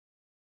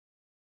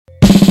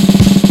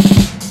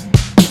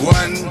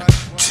1,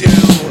 2,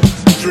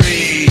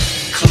 3,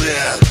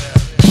 clear.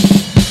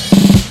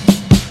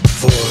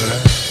 4,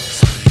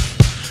 3,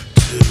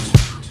 2,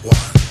 1.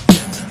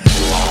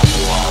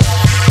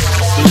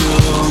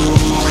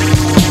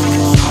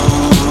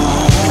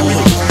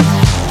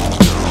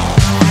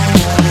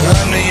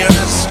 Under your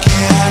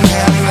skin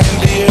and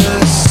into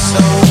your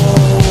soul.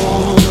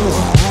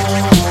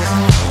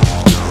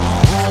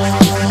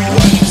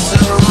 Once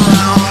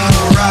around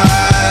the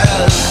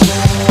rise,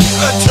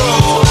 a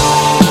toll.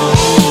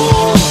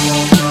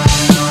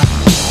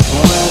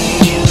 When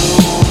you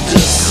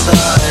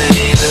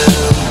decided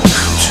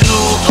to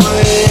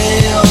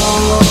play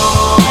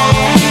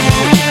alone.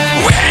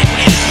 When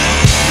you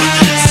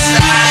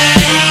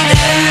decided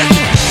to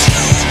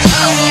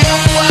go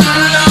alone.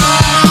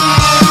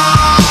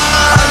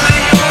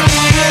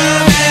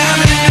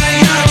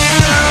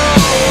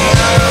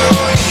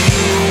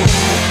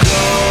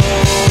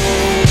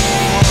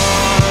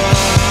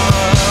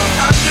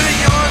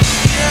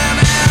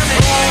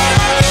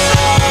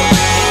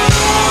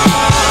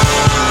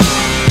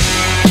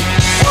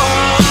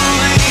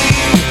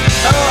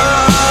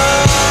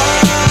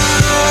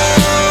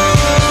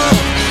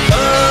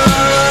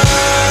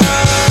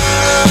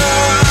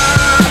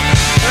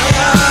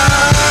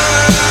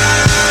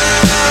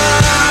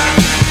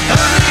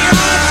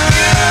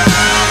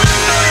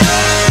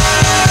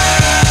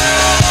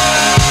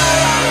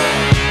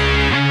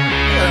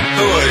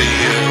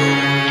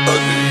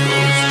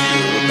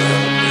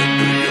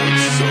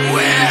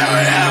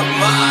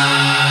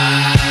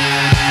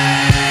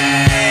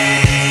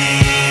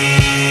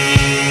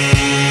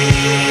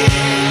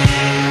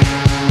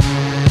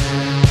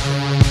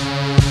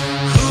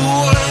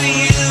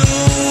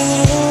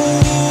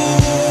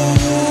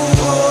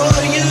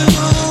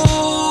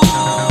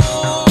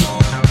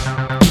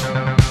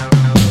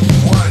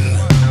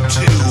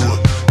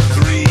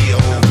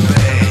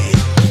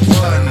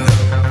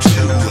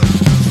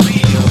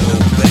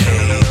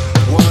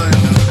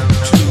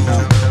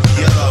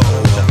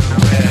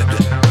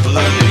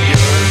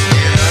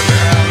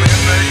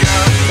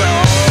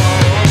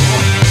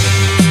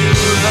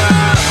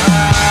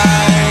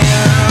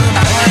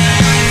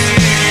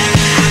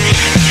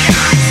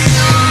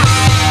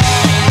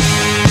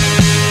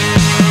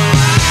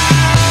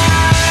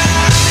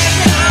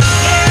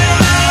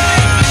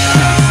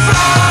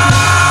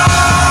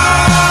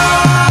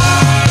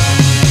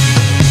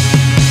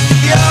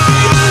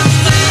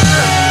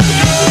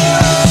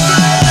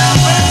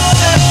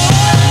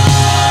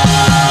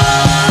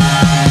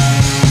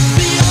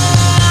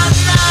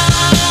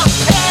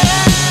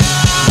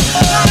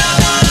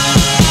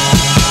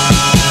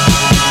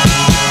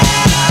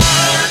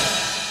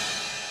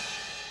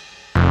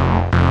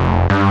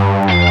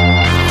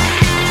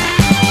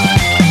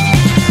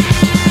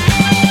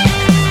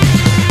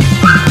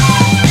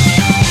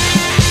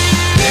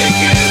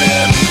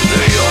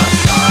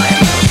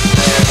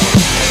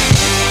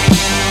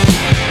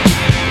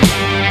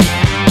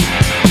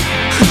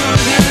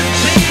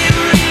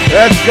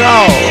 Let's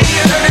go.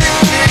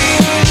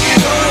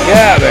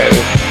 Yeah,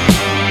 baby.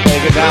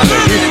 Take it down there.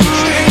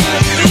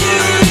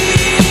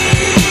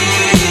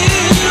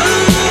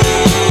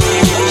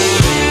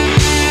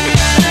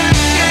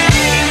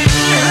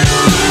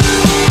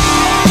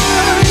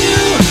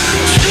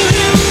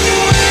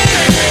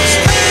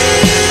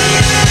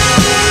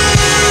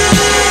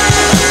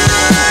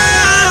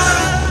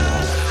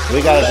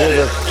 We gotta do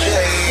this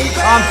in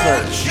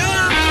concert.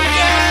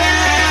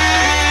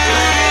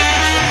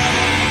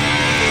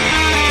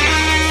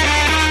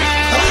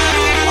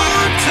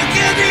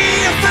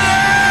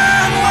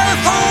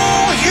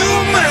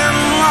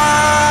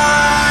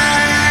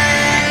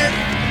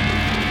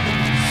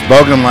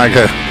 Spoken like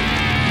a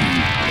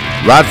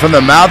right from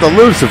the mouth of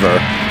Lucifer.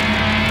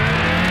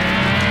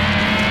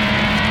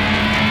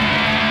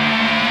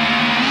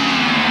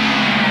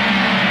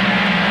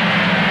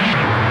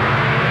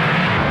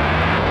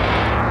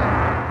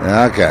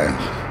 Okay.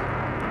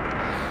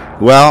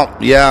 Well,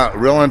 yeah,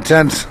 real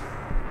intense.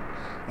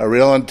 A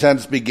real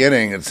intense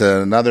beginning. It's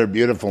another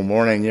beautiful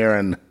morning here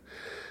in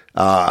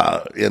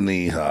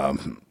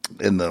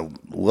the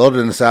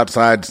wilderness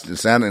outside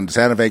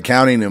Santa Fe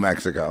County, New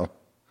Mexico.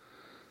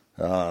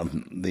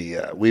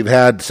 We've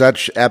had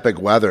such epic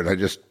weather, and I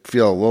just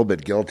feel a little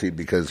bit guilty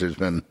because there's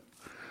been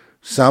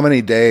so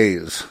many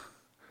days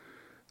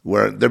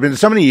where there've been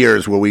so many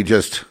years where we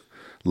just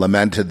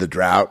lamented the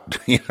drought,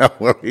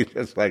 where we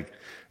just like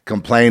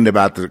complained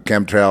about the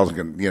chemtrails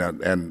and,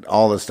 and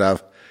all this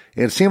stuff.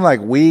 It seemed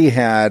like we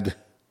had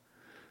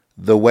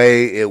the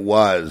way it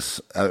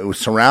was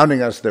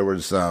surrounding us. There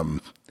was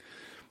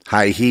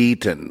high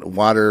heat and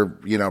water,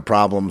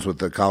 problems with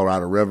the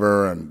Colorado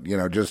River and,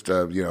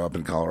 up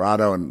in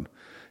Colorado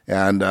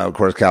and of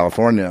course,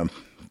 California.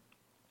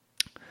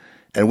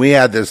 And we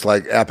had this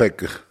like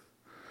epic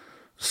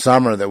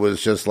summer that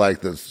was just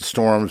like the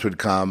storms would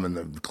come and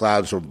the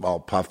clouds were all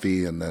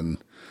puffy and then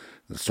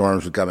the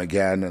storms would come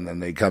again and then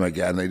they come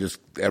again. They just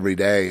every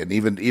day. And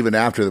even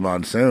after the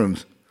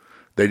monsoons,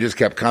 they just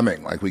kept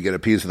coming. Like we get a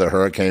piece of the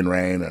hurricane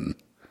rain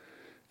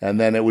And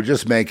then it would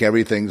just make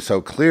everything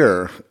so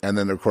clear. And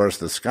then, of course,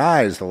 the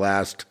skies,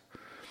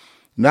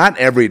 not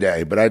every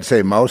day, but I'd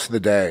say most of the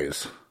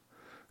days,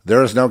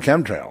 there is no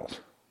chemtrails.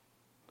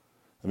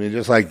 I mean,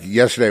 just like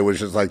yesterday was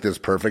just like this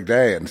perfect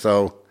day. And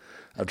so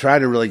I've tried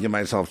to really give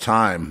myself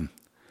time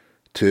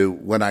to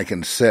when I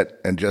can sit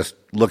and just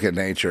look at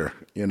nature,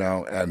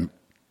 and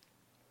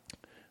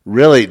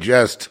really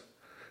just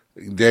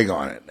dig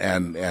on it.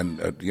 And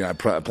I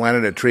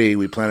planted a tree.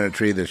 We planted a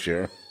tree this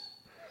year.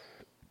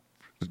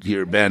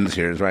 Here, Ben's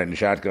here is riding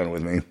shotgun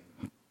with me.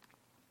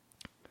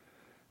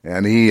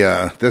 And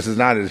this is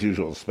not his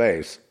usual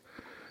space.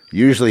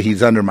 Usually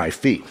he's under my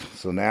feet.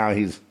 So now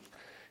he's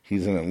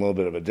in a little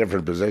bit of a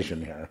different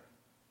position here.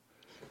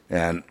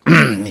 And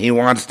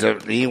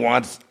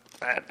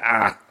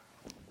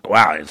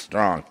wow, he's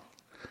strong.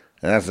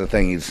 And that's the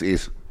thing,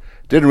 he's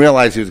didn't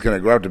realize he was going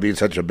to grow up to be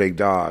such a big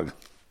dog.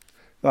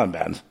 Come on,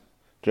 Ben.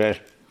 Trish.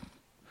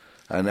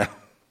 I know.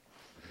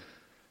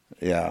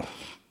 Yeah.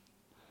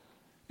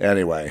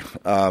 Anyway,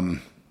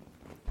 and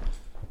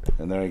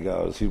there he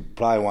goes. He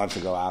probably wants to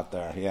go out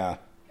there, yeah.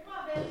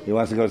 He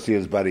wants to go see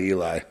his buddy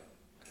Eli.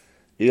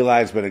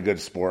 Eli's been a good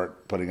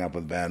sport putting up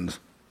with Ben's.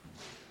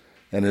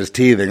 And his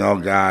teething, oh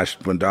gosh,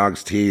 when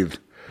dogs teeth,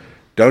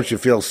 don't you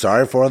feel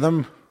sorry for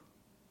them?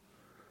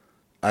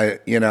 I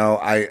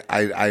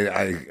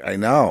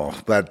know,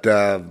 but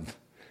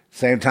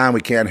same time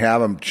we can't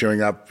have them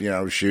chewing up,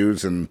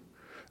 shoes and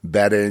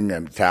bedding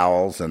and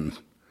towels and,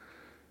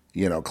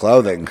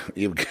 clothing.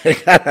 You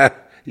gotta,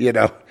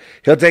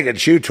 he'll take a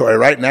chew toy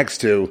right next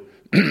to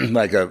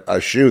like a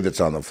shoe that's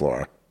on the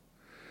floor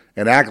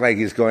and act like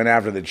he's going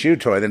after the chew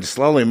toy, then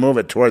slowly move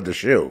it toward the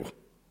shoe.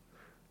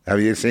 Have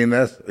you seen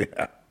this?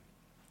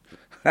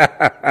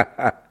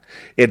 Yeah.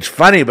 It's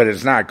funny, but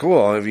it's not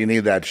cool if you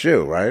need that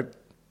shoe, right?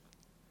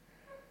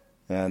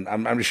 And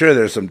I'm sure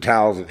there's some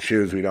towels and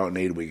shoes we don't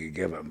need we could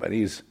give him, but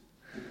he's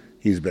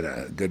been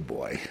a good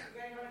boy.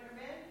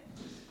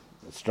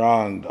 A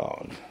strong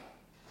dog.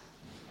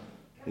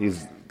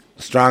 He's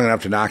strong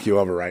enough to knock you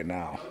over right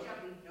now.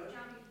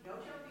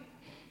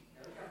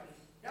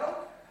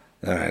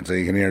 All right, so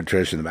you can hear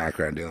Trish in the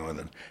background dealing with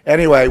it.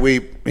 Anyway,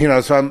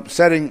 so I'm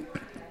setting,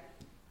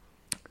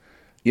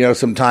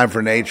 some time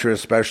for nature,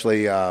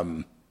 especially,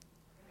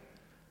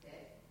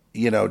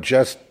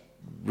 just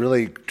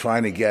really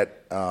trying to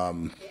get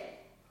in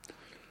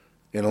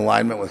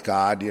alignment with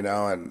God,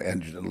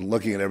 and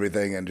looking at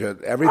everything and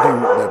just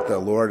everything that the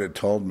Lord had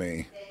told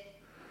me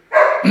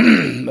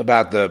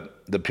about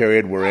the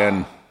period we're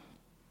in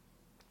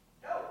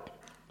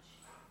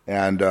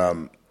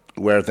and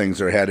where things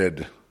are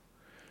headed.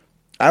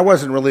 I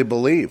wasn't really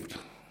believed.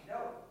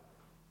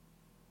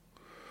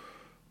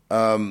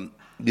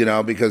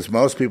 Because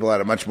most people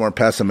had a much more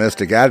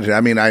pessimistic attitude.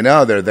 I mean, I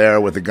know they're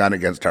there with a gun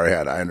against our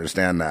head. I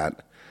understand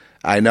that.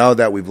 I know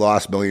that we've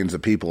lost millions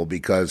of people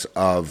because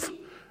of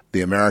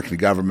the American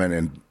government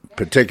in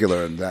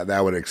particular, and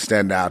that would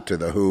extend out to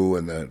the WHO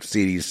and the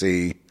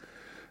CDC.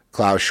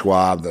 Klaus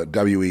Schwab, the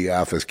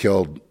WEF, has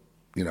killed,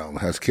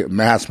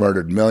 mass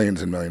murdered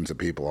millions and millions of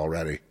people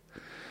already.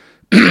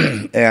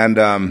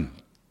 And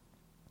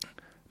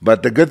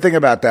but the good thing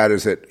about that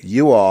is that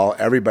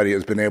everybody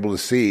has been able to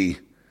see,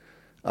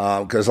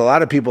 because a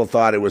lot of people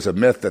thought it was a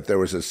myth that there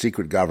was a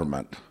secret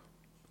government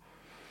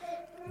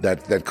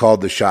that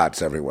called the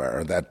shots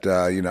everywhere. That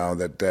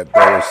that there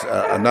was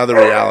another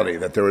reality.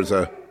 That there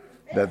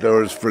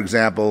was, for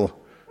example,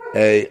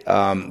 a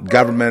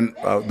government,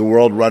 the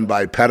world run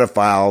by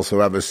pedophiles who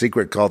have a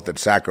secret cult that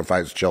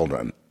sacrifice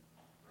children.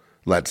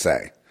 Let's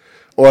say,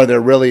 or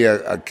they're really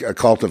a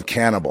cult of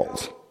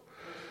cannibals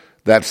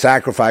that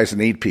sacrifice and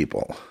eat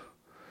people,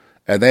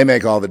 and they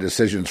make all the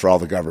decisions for all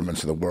the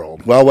governments of the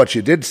world. Well, what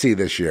you did see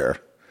this year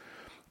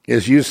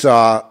is you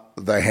saw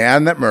the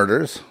hand that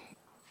murders,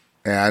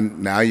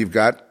 and now you've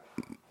got,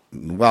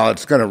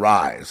 it's going to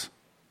rise.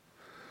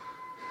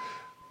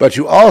 But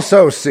you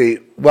also see,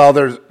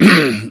 there's,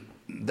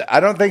 I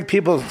don't think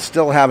people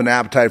still have an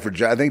appetite for,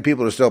 I think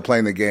people are still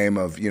playing the game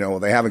of,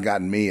 they haven't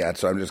gotten me yet,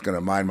 so I'm just going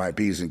to mind my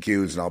P's and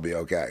Q's and I'll be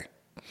okay.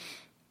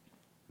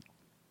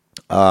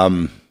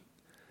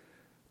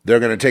 They're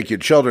going to take your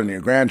children and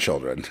your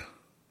grandchildren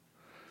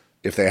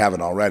if they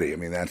haven't already. I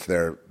mean, that's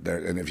their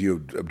and if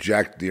you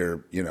object,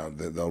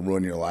 they'll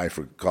ruin your life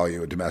or call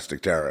you a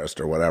domestic terrorist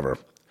or whatever.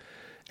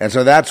 And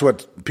so that's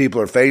what people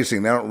are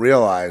facing. They don't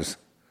realize,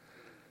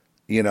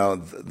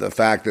 the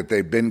fact that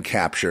they've been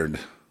captured,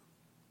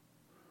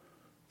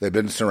 they've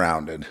been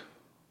surrounded.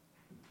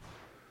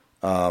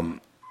 There's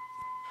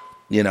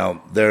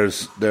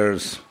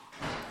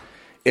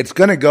it's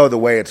going to go the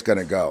way it's going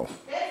to go.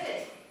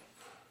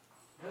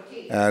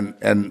 And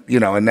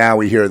now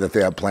we hear that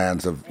they have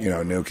plans of,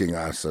 nuking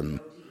us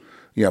and,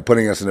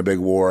 putting us in a big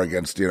war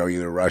against,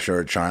 either Russia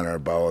or China or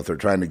both, or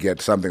trying to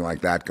get something like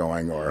that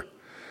going, or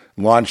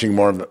launching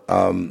more,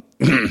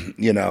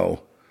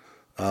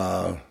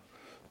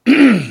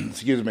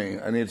 excuse me,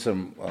 I need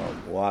some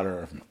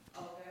water.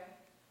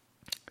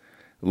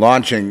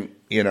 Launching,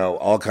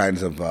 all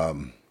kinds of,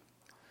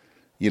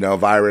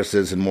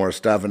 viruses and more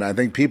stuff. And I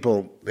think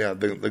people,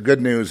 the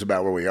good news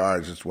about where we are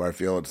is just where I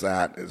feel it's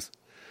at is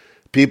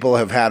people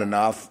have had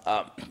enough.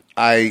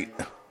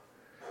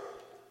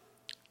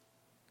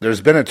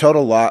 There's been a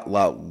total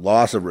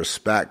loss of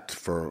respect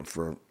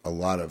for a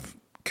lot of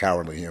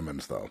cowardly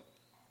humans, though.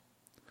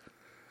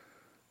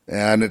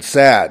 And it's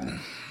sad,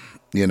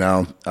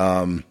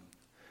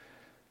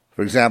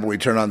 For example, we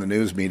turn on the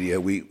news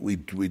media, we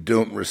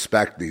don't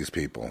respect these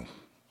people,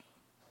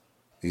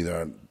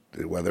 either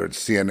whether it's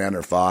CNN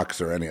or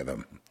Fox or any of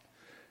them.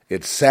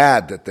 It's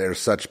sad that they're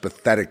such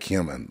pathetic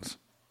humans.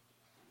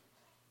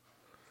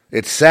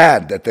 It's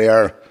sad that they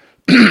are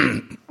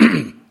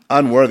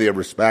unworthy of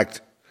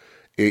respect,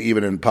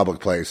 even in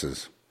public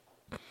places.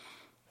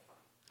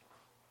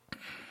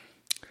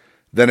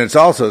 Then it's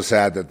also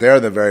sad that they're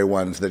the very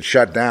ones that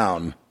shut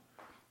down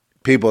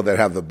people that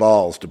have the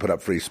balls to put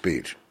up free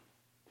speech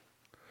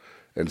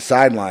and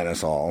sideline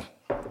us all,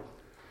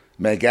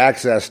 make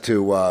access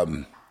to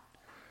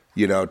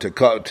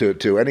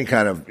any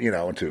kind of,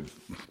 to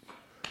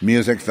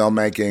music,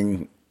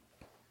 filmmaking,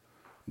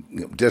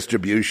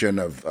 distribution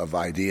of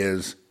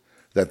ideas,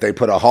 that they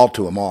put a halt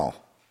to them all.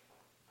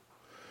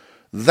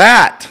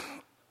 That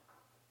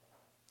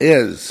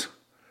is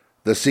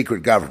the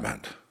secret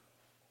government.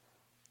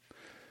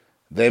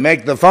 They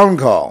make the phone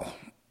call,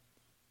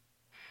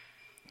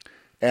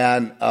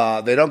 and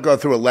they don't go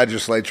through a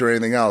legislature or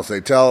anything else.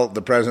 They tell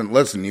the president,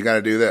 listen, you got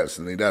to do this,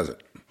 and he does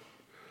it.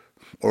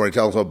 Or he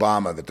tells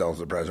Obama that tells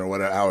the president, or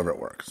whatever, however it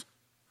works.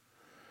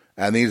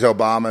 And these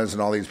Obamas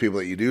and all these people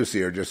that you do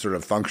see are just sort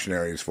of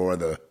functionaries for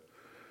the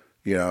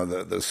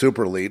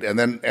super elite. And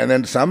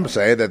then some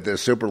say that the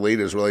super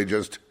elite is really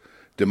just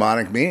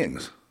demonic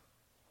beings.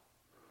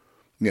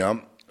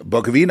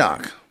 Book of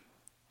Enoch.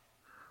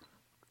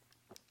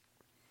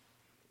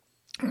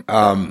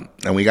 And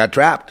we got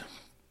trapped.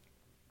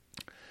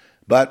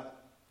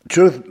 But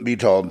truth be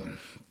told,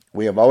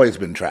 we have always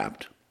been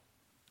trapped.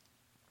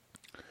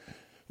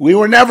 We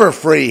were never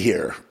free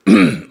here.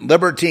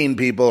 Libertine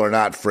people are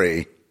not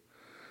free.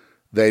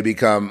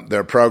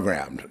 They're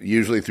programmed,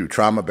 usually through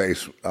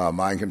trauma-based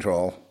mind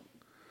control,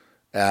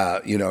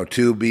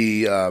 to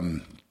be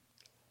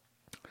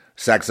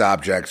sex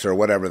objects or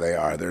whatever they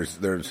are.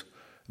 There's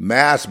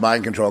mass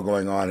mind control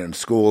going on in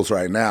schools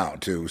right now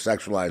to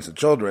sexualize the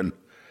children,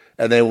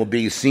 and they will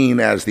be seen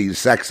as these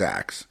sex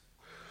acts.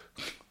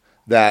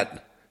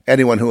 That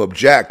anyone who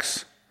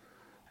objects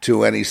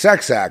to any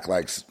sex act,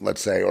 like,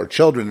 let's say, or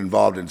children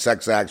involved in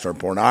sex acts or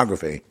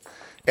pornography,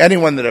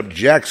 anyone that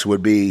objects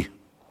would be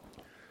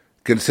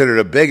considered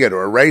a bigot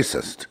or a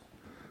racist,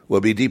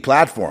 would be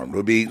deplatformed,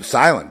 would be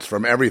silenced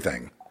from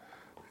everything,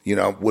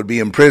 would be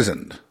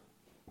imprisoned,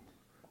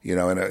 in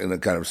a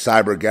kind of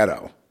cyber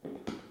ghetto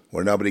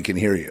where nobody can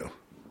hear you,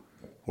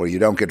 where you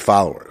don't get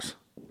followers,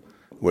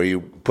 where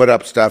you put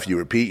up stuff, you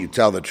repeat, you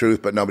tell the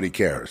truth, but nobody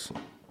cares.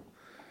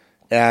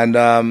 And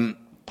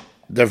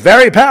they're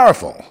very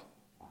powerful.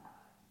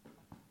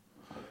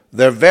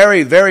 They're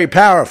very, very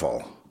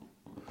powerful.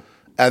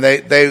 And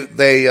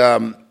they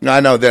I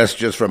know this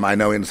just from, I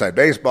know Inside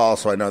Baseball,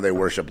 so I know they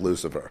worship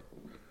Lucifer,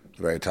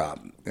 the very top.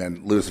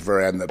 And Lucifer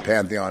and the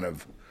pantheon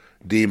of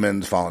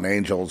demons, fallen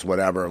angels,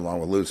 whatever, along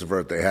with Lucifer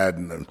at the head.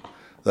 And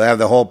they have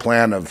the whole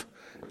plan of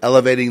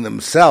elevating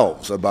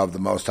themselves above the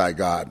Most High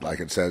God, like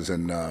it says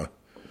in the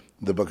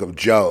book of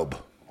Job.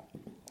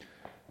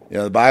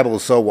 The Bible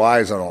is so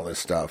wise on all this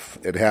stuff.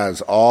 It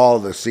has all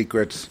the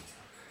secrets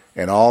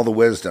and all the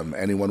wisdom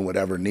anyone would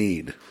ever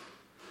need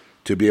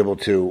to be able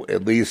to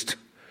at least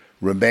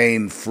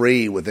remain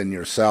free within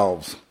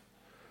yourselves.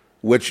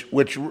 Which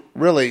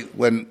really,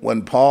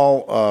 when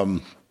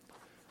Paul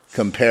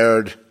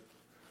compared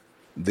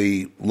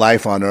the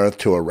life on earth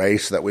to a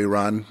race that we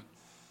run,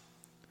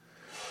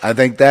 I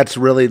think that's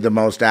really the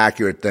most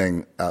accurate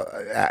thing,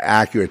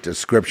 accurate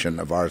description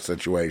of our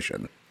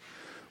situation.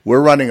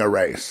 We're running a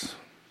race.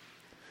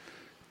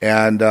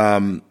 And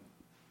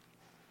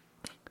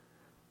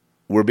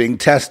we're being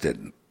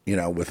tested,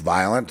 with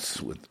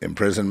violence, with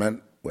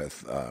imprisonment,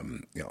 with,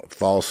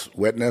 false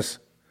witness.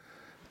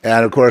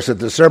 And, of course, at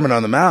the Sermon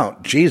on the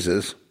Mount,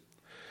 Jesus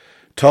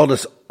told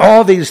us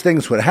all these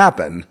things would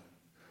happen,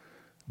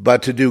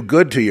 but to do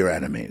good to your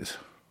enemies.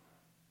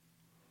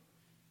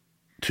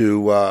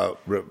 To,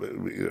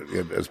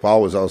 as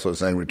Paul was also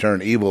saying,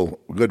 return evil,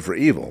 good for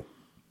evil.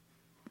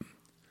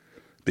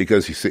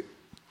 Because, you see,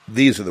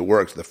 these are the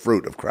works, the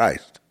fruit of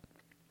Christ.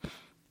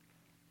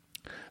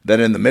 Then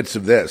in the midst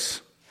of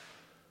this,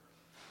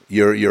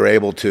 you're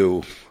able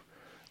to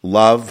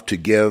love, to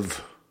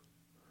give,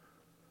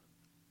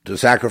 to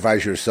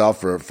sacrifice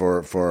yourself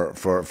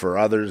for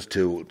others,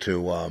 to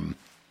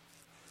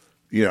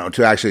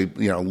actually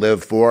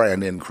live for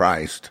and in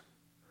Christ,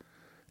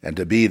 and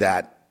to be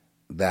that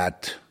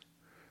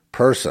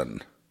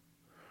person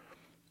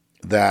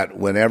that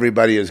when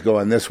everybody is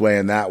going this way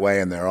and that way,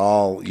 and they're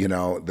all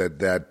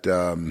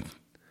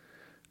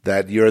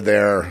that you're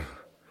there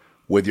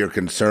with your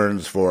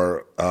concerns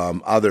for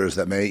others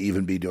that may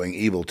even be doing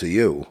evil to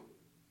you,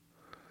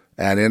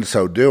 And in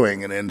so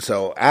doing, and in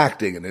so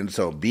acting, and in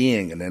so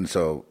being, and in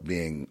so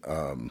being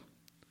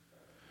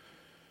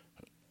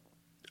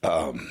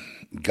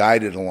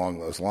guided along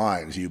those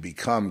lines, you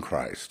become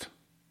Christ.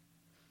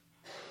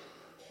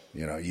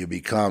 You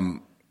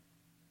become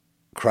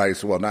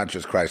Christ. Well, not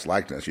just Christ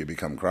likeness. You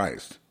become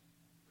Christ.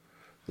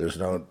 There's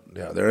no,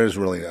 there is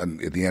really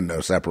at the end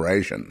no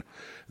separation.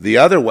 The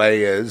other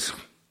way is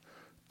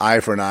eye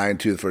for an eye and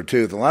tooth for a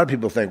tooth. A lot of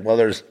people think, well,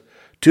 there's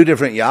two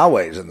different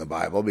Yahwehs in the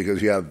Bible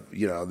because you have, the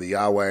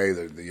Yahweh,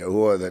 the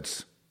Yahuwah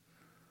that's,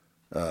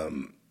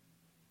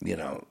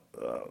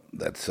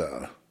 that's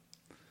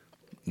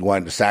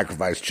wanting to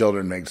sacrifice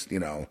children, makes,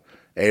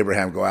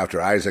 Abraham go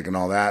after Isaac and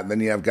all that. And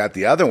then you have got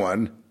the other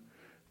one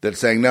that's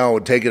saying, no,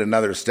 take it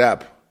another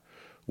step.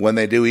 When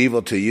they do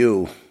evil to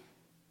you,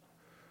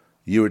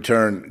 you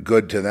return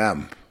good to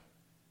them.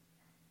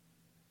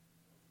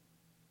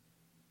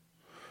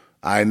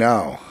 I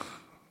know.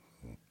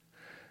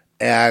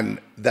 And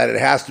that it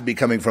has to be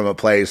coming from a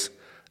place,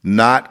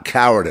 not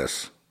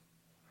cowardice.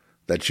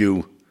 That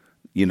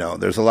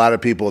there's a lot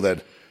of people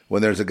that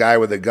when there's a guy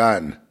with a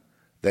gun,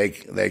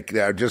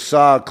 I just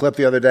saw a clip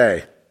the other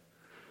day,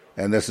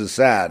 and this is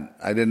sad.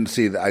 I didn't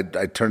see that.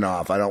 I turn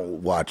off. I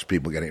don't watch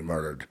people getting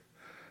murdered.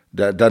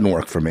 That doesn't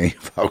work for me,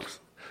 folks.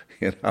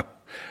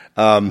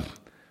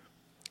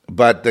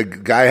 But the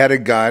guy had a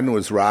gun,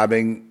 was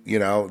robbing,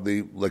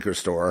 the liquor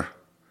store.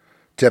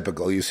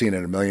 Typical. You've seen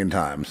it a million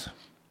times.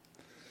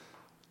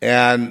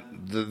 And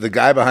the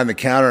guy behind the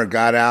counter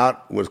got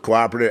out, was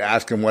cooperative,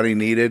 asked him what he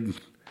needed,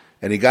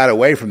 and he got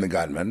away from the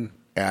gunman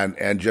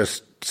and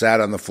just sat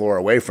on the floor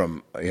away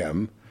from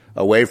him,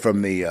 away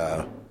from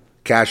the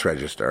cash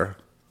register.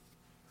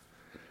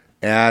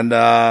 And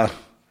the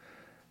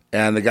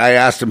guy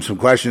asked him some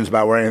questions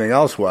about where anything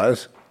else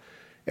was,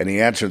 and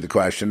he answered the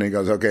question, and he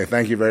goes, okay,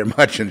 thank you very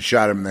much, and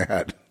shot him in the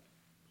head.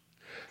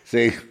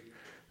 See,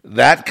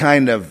 that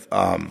kind of...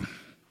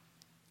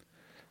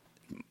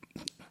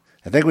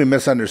 I think we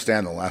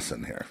misunderstand the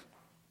lesson here.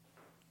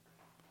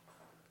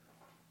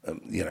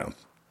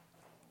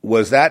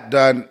 Was that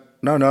done?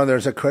 No,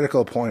 there's a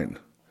critical point.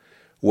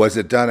 Was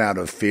it done out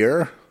of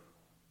fear?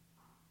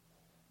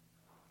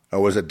 Or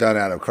was it done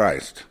out of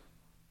Christ?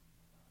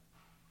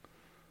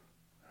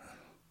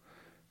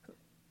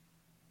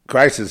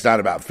 Christ is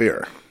not about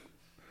fear.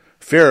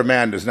 Fear of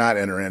man does not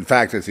enter in. In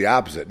fact, it's the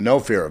opposite.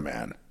 No fear of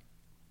man.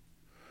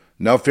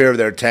 No fear of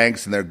their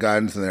tanks and their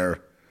guns and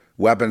their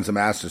weapons of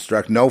mass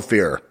destruction. No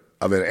fear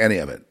of it, any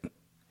of it.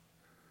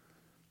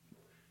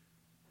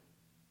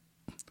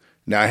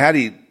 Now, had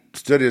he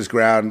stood his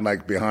ground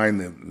like behind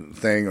the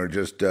thing, or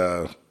just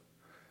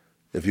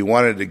if you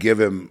wanted to give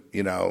him,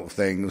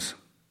 things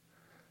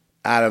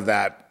out of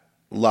that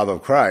love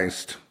of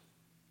Christ,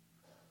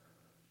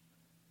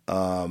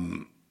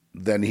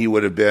 then he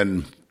would have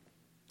been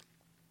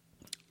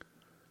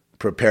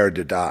prepared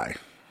to die.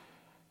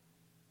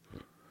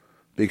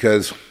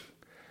 Because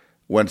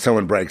when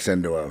someone breaks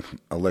into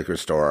a liquor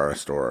store or a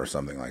store or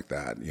something like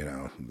that,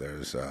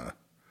 there's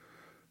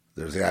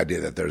the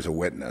idea that there's a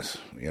witness,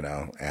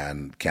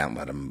 and can't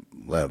let them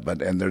live.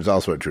 And there's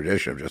also a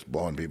tradition of just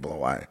blowing people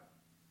away.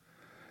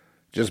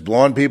 Just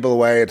blowing people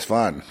away, it's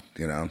fun,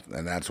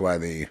 and that's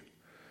why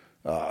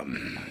I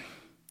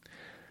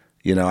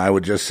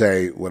would just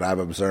say what I've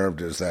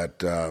observed is that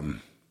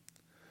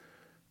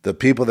the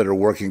people that are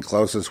working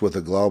closest with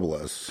the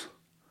globalists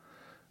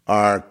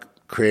are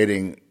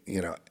creating,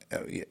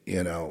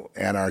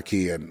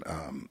 anarchy and,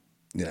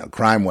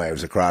 crime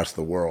waves across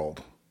the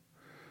world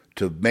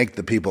to make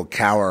the people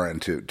cower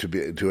and to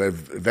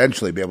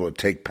eventually be able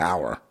to take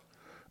power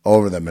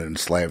over them and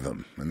enslave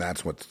them. And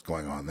that's what's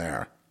going on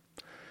there.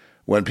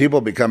 When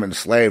people become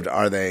enslaved,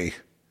 are they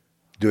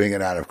doing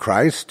it out of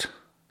Christ,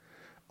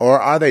 or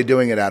are they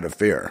doing it out of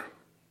fear?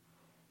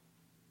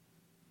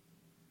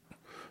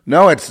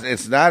 No,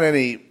 it's not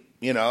any,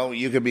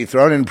 you could be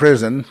thrown in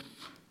prison.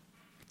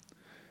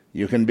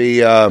 You can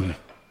be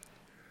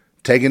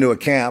taken to a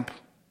camp.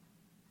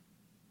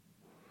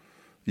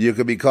 You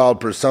could be called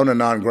persona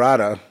non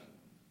grata.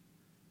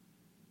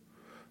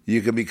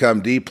 You could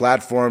become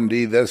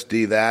deplatformed, this,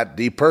 that,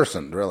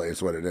 depersoned, really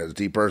is what it is,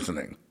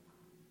 depersoning.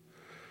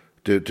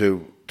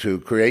 To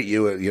create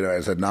you,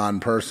 as a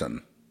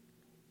non-person.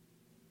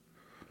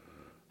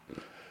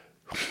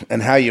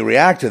 And how you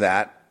react to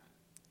that,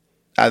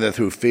 either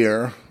through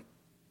fear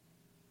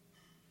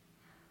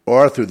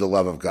or through the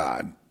love of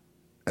God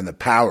and the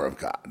power of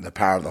God, and the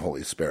power of the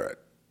Holy Spirit,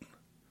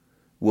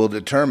 will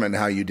determine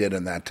how you did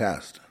in that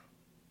test.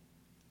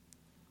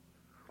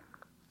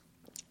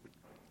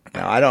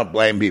 Now, I don't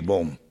blame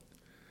people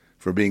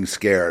for being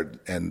scared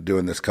and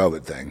doing this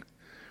COVID thing.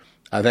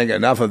 I think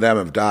enough of them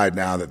have died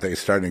now that they're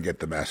starting to get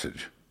the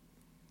message.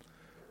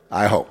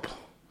 I hope.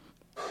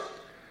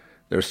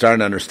 They're starting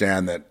to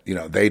understand that,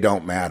 they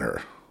don't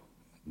matter,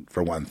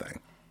 for one thing.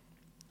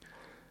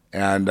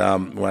 And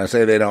when I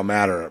say they don't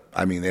matter,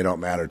 I mean they don't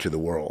matter to the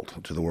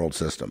world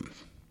system.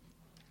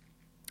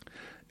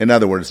 In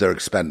other words, they're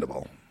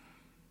expendable.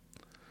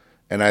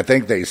 And I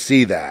think they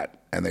see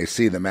that, and they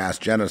see the mass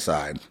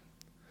genocide,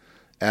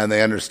 and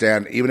they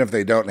understand, even if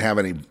they don't have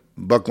any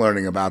book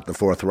learning about the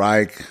Fourth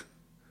Reich,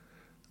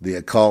 the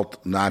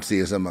occult,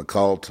 Nazism,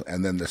 occult,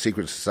 and then the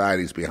secret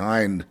societies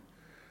behind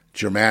not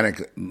Germanic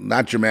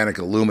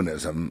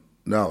Illuminism.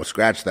 No,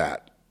 scratch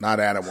that. Not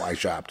Adam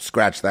Weishaupt.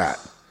 Scratch that.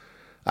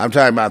 I'm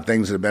talking about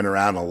things that have been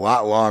around a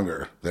lot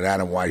longer than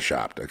Adam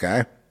Weishaupt,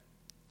 okay?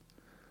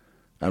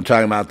 I'm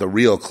talking about the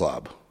real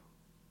club.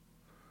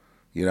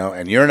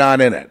 And you're not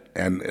in it.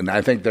 And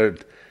I think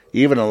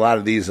even a lot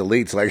of these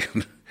elites, like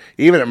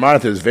even at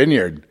Martha's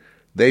Vineyard,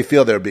 they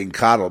feel they're being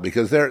coddled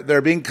because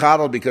they're being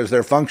coddled because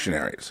they're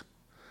functionaries.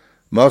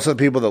 Most of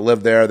the people that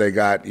live there, they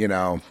got,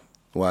 a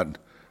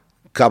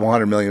couple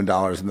 $100 million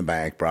in the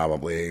bank,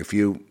 probably, a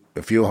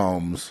few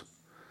homes,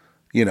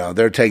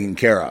 they're taken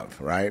care of,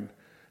 right?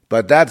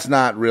 But that's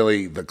not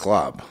really the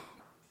club.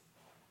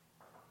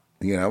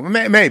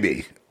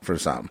 Maybe for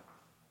some.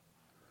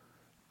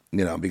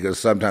 Because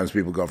sometimes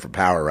people go for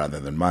power rather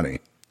than money.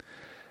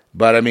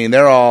 But, I mean,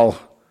 they're all,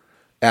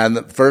 and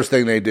the first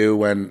thing they do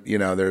when,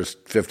 there's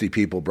 50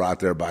 people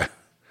brought there by,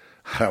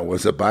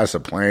 was a bus, a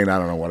plane, I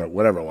don't know,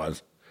 whatever it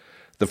was.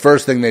 The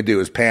first thing they do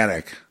is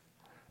panic,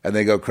 and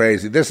they go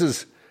crazy. This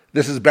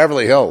is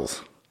Beverly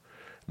Hills.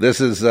 This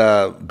is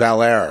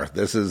Bel Air.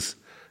 This is,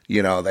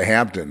 the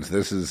Hamptons.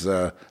 This is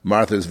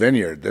Martha's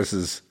Vineyard. This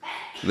is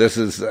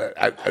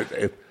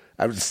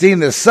I've seen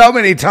this so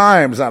many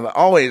times. I've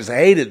always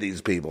hated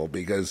these people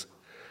because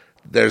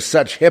they're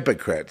such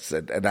hypocrites.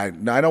 And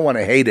I don't want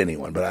to hate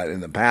anyone, but in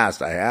the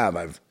past I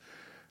have.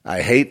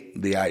 I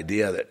hate the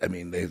idea that, I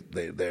mean,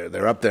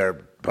 they're up there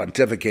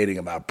pontificating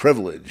about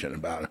privilege and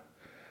about,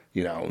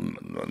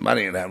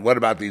 money and what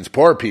about these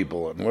poor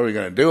people and what are we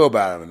going to do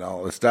about them and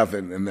all this stuff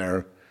in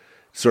their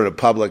sort of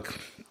public,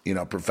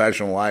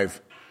 professional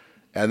life.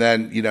 And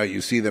then,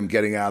 you see them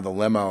getting out of the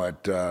limo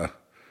at,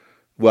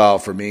 well,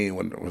 for me,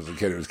 when I was a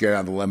kid, it was getting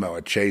out of the limo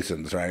at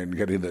Chasen's, right, and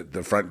getting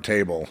the front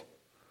table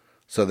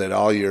so that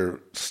all your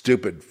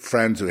stupid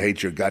friends who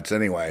hate your guts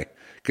anyway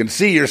can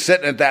see you're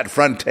sitting at that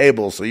front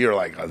table, so you're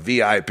like a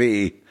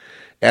VIP,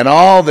 and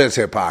all this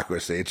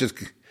hypocrisy. It just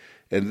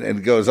and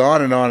it goes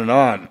on and on and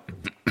on.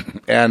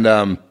 And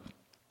the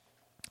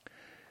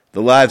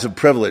lives of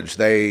privilege,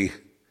 they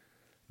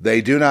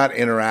do not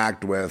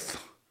interact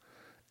with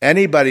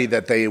anybody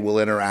that they will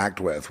interact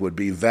with would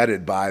be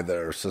vetted by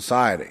their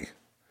society.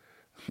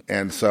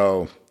 And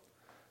so,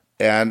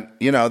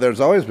 there's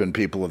always been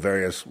people of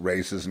various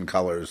races and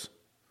colors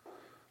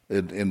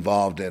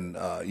involved in,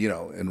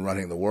 in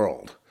running the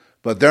world.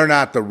 But they're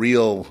not the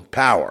real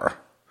power.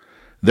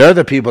 They're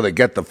the people that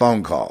get the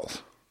phone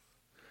calls,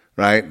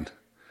 right?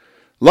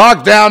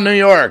 Lockdown New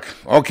York.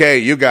 Okay,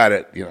 you got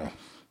it,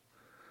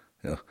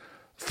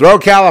 Throw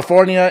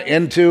California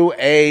into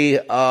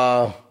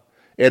an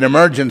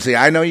emergency.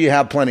 I know you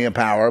have plenty of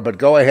power, but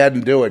go ahead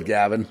and do it,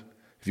 Gavin.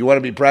 If you want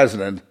to be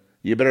president,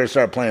 you better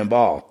start playing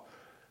ball.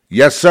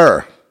 Yes,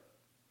 sir.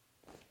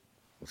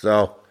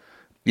 So,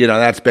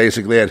 that's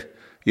basically it.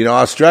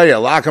 Australia,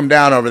 lock them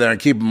down over there and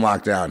keep them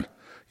locked down.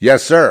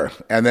 Yes, sir.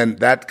 And then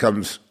that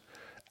comes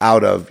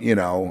out of,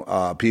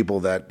 people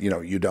that,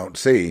 you don't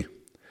see.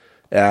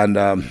 And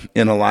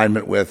in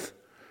alignment with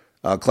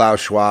Klaus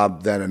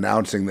Schwab then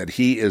announcing that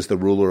he is the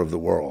ruler of the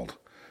world,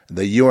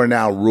 that you are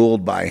now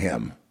ruled by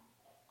him.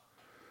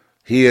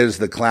 He is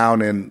the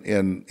clown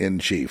in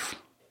chief.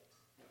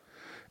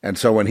 And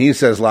so when he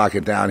says lock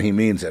it down, he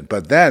means it.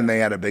 But then they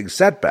had a big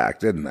setback,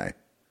 didn't they?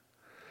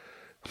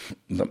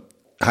 The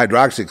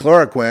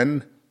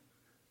hydroxychloroquine,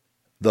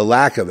 the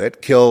lack of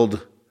it,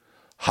 killed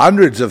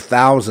hundreds of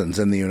thousands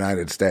in the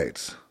United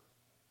States.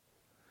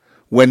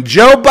 When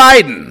Joe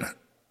Biden,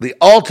 the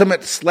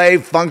ultimate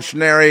slave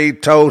functionary,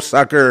 toe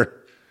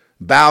sucker,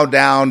 bow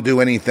down,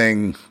 do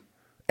anything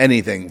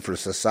for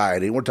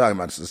society. We're talking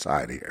about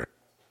society here.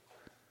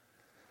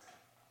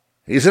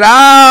 He said,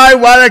 I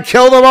want to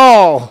kill them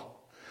all.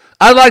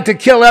 I'd like to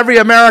kill every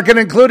American,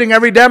 including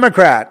every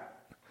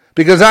Democrat,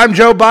 because I'm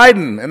Joe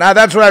Biden, and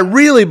that's what I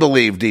really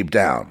believe deep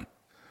down.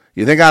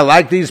 You think I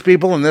like these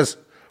people in this,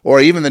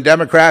 or even the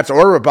Democrats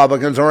or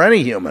Republicans or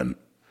any human?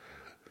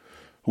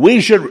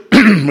 We should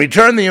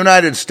return the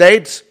United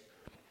States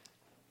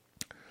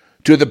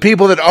to the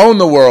people that own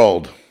the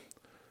world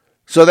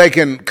so they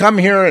can come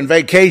here and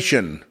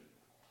vacation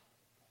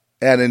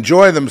and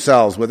enjoy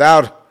themselves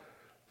without,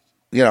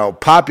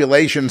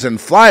 populations in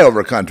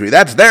flyover country.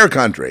 That's their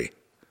country.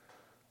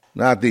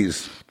 Not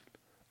these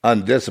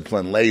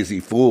undisciplined, lazy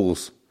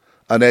fools,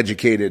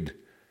 uneducated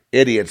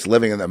idiots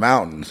living in the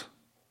mountains.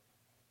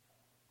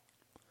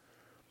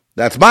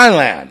 That's my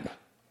land.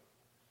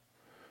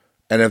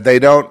 And if they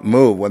don't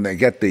move when they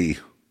get the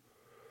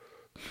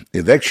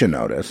eviction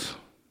notice,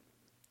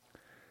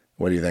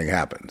 what do you think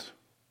happens?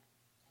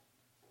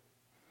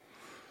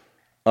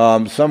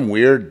 Some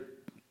weird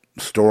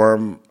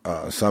storm,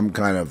 some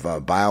kind of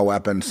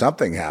bioweapon,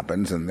 something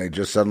happens and they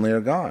just suddenly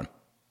are gone.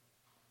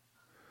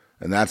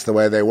 And that's the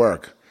way they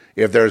work.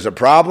 If there's a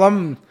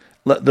problem,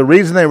 the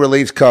reason they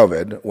released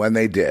COVID when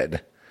they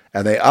did,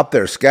 and they upped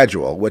their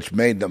schedule, which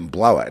made them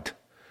blow it,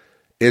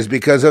 is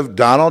because of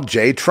Donald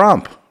J.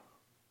 Trump.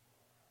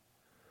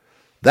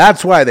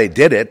 That's why they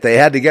did it. They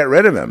had to get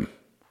rid of him.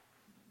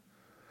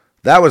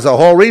 That was the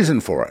whole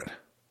reason for it.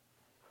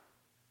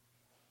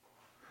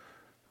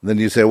 Then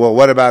you say, well,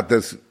 what about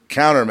this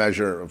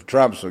countermeasure of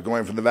Trump's for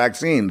going for the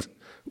vaccines?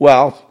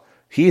 Well,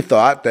 he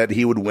thought that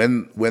he would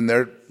win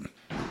their...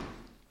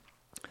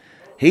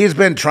 He's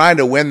been trying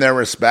to win their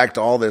respect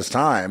all this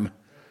time,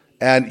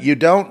 and you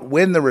don't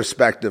win the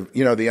respect of,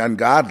 the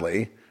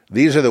ungodly.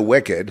 These are the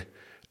wicked,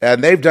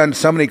 and they've done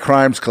so many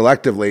crimes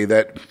collectively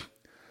that,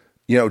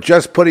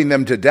 just putting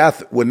them to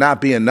death would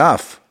not be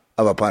enough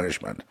of a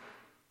punishment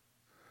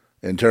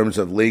in terms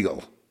of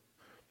legal.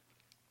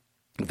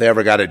 If they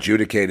ever got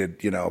adjudicated,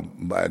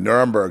 by a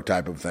Nuremberg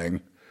type of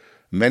thing,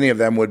 many of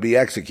them would be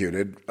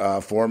executed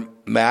for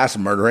mass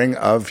murdering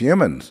of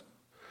humans,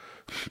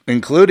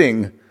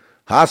 including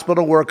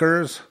hospital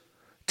workers,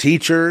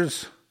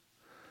 teachers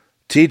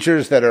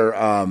that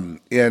are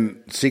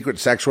in secret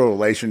sexual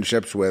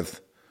relationships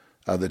with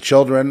the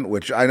children,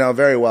 which I know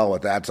very well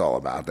what that's all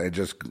about. They're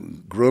just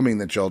grooming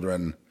the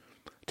children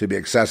to be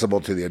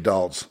accessible to the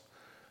adults,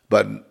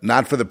 but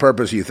not for the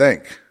purpose you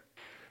think,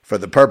 for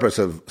the purpose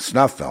of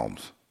snuff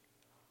films.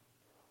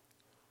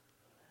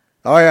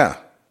 Oh, yeah.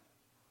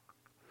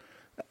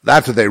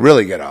 That's what they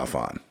really get off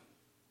on.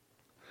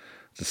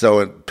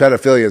 So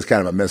pedophilia is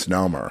kind of a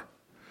misnomer.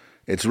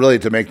 It's really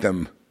to make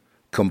them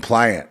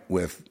compliant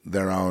with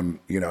their own,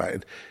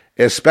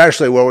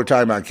 especially where we're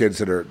talking about kids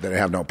that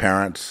have no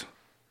parents,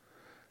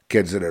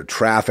 kids that are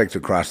trafficked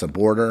across the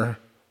border.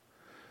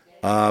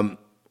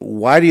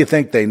 Why do you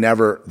think they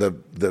never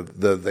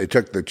they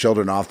took the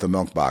children off the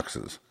milk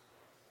boxes?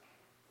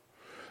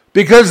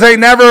 Because they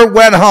never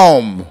went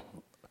home,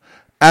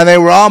 and they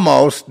were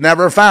almost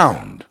never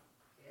found.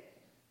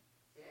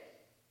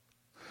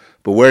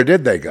 But where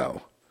did they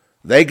go?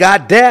 They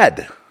got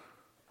dead,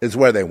 is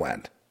where they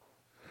went.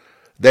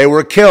 They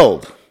were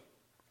killed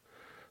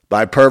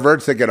by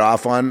perverts that get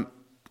off on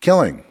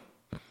killing,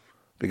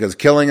 because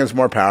killing is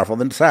more powerful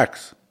than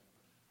sex.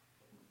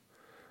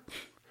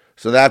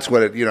 So that's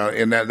what it,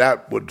 and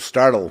that would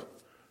startle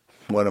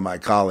one of my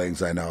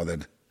colleagues. I know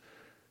that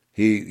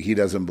he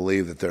doesn't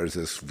believe that there's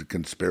this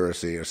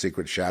conspiracy or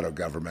secret shadow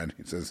government.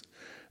 He says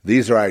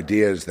these are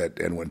ideas that,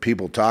 and when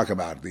people talk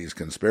about these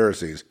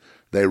conspiracies,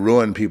 they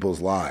ruin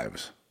people's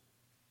lives.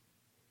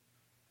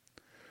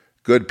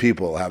 Good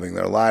people having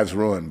their lives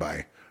ruined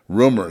by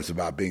rumors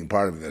about being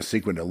part of the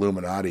secret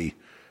Illuminati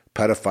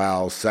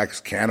pedophile sex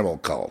cannibal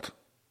cult.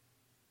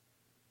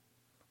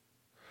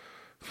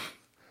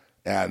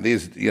 And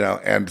these,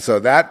 and so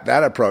that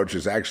approach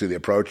is actually the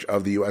approach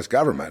of the U.S.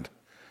 government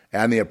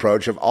and the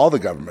approach of all the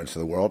governments of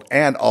the world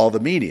and all the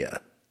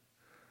media.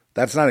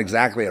 That's not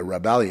exactly a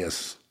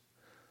rebellious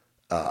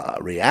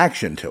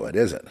reaction to it,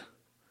 is it?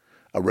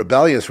 A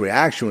rebellious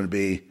reaction would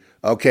be,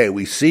 okay,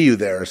 we see you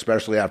there,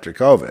 especially after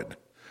COVID.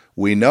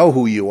 We know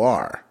who you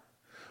are.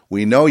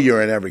 We know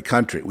you're in every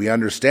country. We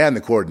understand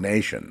the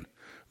coordination.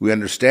 We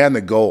understand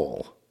the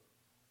goal.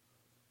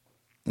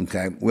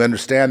 Okay? We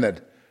understand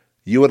that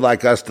you would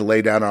like us to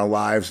lay down our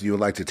lives. You would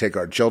like to take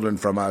our children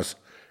from us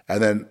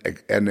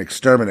and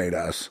exterminate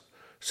us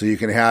so you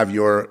can have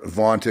your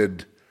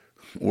vaunted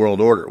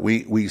world order.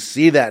 We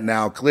see that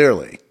now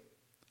clearly.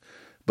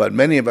 But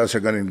many of us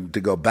are going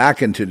to go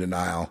back into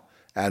denial,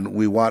 and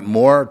we want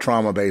more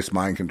trauma-based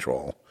mind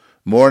control,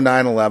 more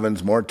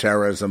 9/11s, more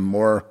terrorism,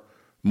 more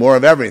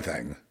of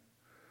everything,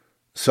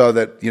 so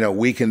that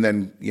we can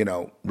then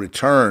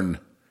return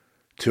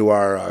to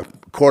our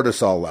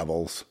cortisol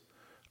levels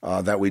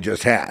that we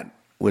just had,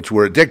 which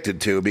we're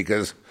addicted to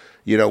because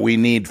we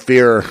need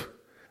fear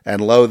and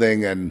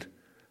loathing and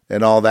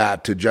all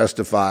that to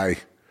justify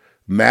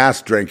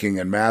mass drinking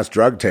and mass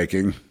drug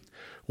taking,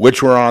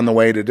 which we're on the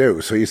way to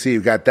do. So you see,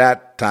 you've got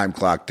that time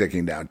clock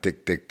ticking down,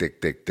 tick, tick,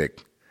 tick, tick,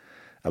 tick,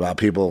 about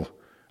people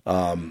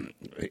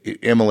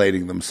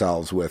immolating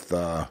themselves with,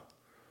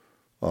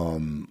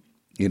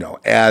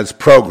 as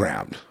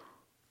programmed,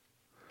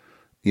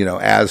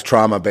 as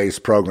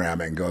trauma-based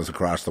programming goes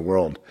across the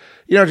world.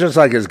 Just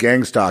like as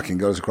gang stalking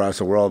goes across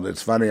the world.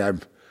 It's funny,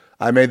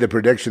 I made the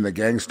prediction that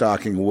gang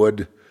stalking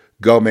would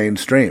go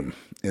mainstream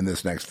in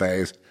this next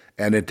phase,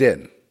 and it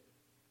did.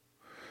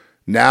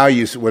 Now,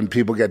 when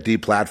people get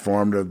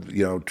deplatformed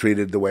or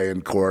treated the way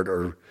in court,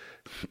 or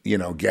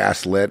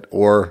gaslit,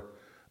 or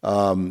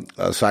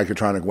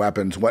psychotronic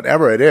weapons,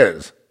 whatever it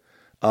is,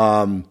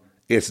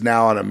 it's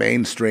now on a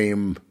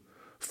mainstream,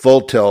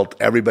 full tilt,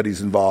 everybody's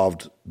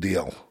involved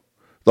deal.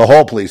 The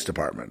whole police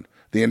department,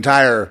 the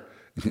entire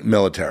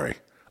military,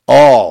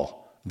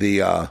 all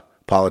the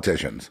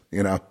politicians.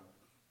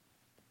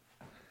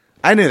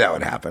 I knew that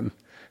would happen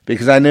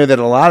because I knew that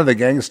a lot of the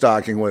gang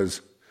stalking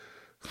was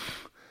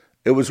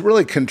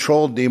really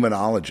controlled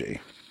demonology,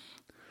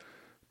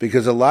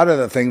 because a lot of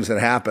the things that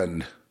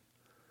happened,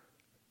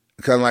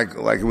 kind of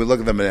like we look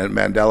at the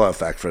Mandela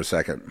effect for a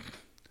second,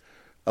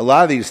 a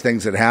lot of these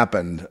things that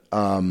happened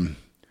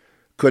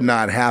could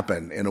not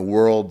happen in a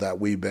world that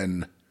we've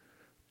been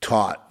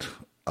taught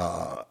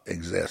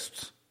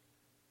exists.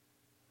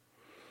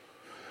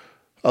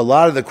 a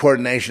lot of the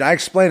coordination. I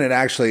explain it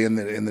actually in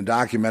the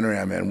documentary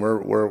I'm in.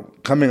 We're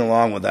coming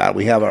along with that.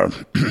 We have our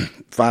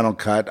final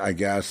cut, I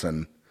guess,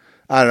 and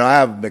I don't know. I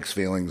have mixed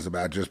feelings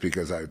about it just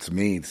because it's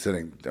me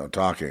sitting,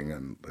 talking,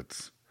 and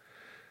it's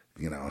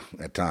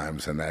at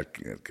times, and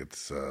that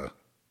gets.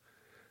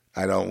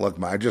 I don't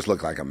look. I just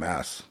look like a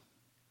mess.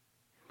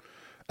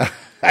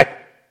 I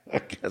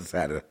guess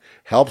that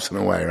helps in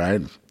a way,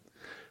 right?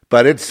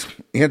 But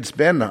it's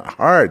been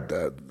hard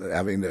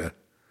having to.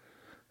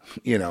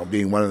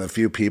 Being one of the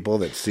few people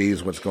that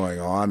sees what's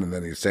going on, and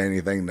then you say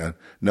anything,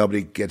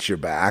 nobody gets your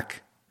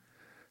back,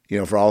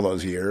 for all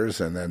those years,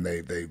 and then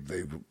they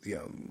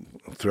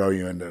throw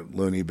you into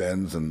loony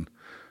bins and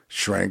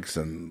shrinks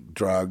and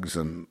drugs,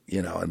 and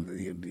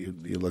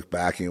and you look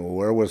back and well,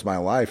 where was my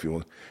life?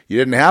 You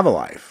didn't have a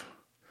life.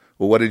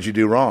 Well, what did you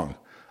do wrong?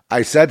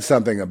 I said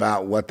something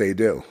about what they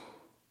do,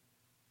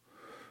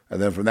 and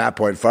then from that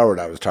point forward,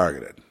 I was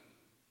targeted.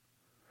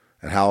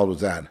 And how old was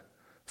that?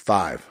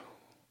 5.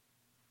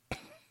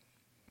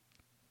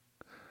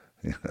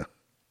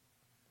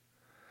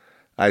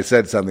 I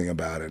said something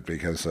about it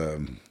because,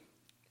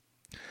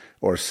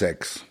 or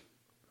 6,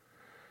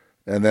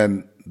 and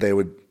then they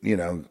would,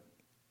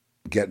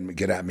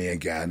 get at me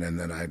again, and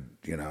then I'd,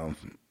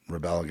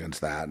 rebel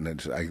against that,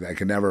 and I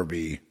could never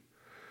be,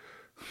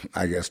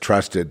 I guess,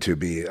 trusted to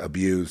be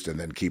abused and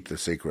then keep the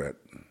secret,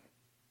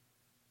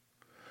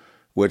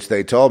 which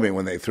they told me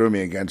when they threw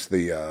me against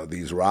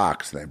these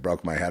rocks. They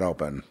broke my head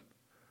open.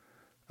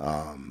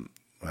 I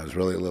was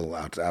really a little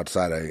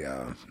outside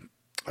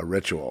a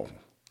ritual,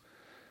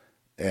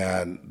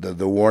 and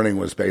the warning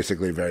was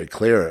basically very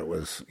clear. It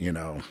was,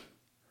 you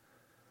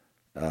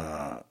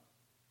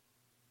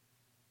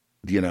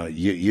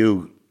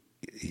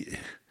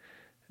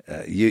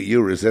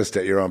resist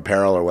at your own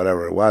peril or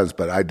whatever it was.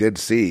 But I did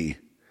see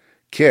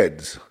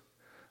kids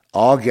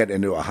all get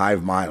into a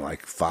hive mind,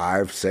 like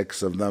 5,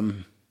 6 of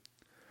them,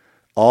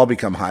 all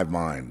become hive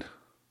mind,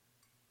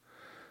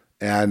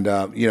 and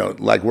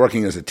like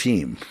working as a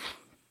team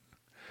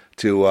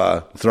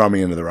to throw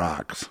me into the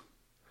rocks.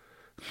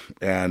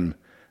 And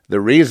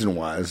the reason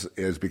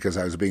is because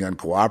I was being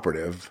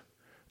uncooperative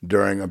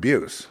during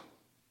abuse.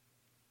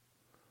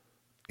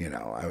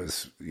 I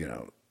was,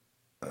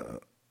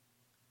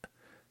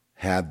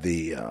 had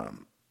the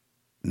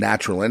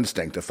natural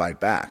instinct to fight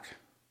back.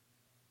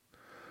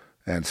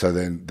 And so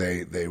then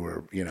they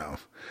were,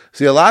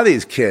 see, a lot of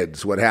these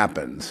kids, what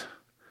happens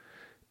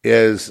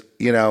is,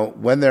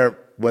 when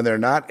they're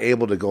not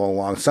able to go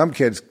along, some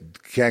kids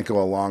can't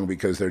go along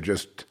because they're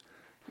just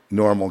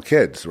normal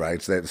kids, right?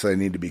 So they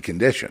need to be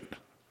conditioned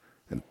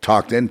and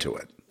talked into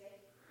it,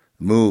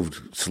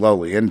 moved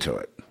slowly into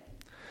it.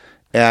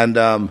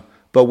 And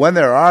but when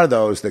there are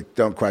those that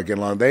don't quite get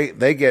along,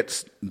 they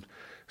get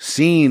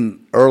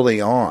seen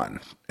early on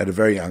at a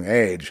very young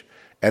age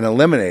and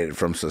eliminated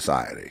from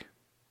society,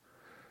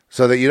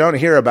 so that you don't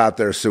hear about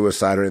their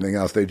suicide or anything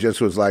else. They just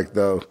was like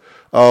the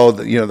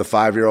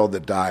 5-year-old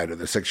that died, or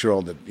the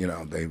 6-year-old that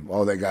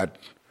they got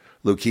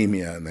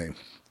leukemia and they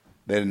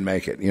didn't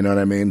make it. You know what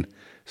I mean?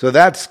 So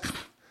that's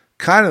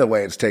kind of the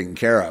way it's taken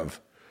care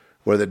of,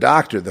 where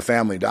the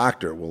family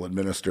doctor will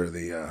administer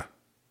the,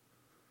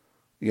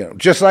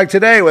 just like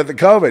today with the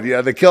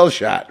COVID, the kill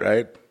shot,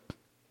 right?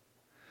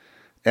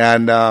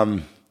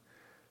 And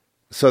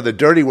so the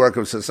dirty work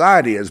of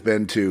society has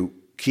been to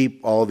keep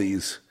all the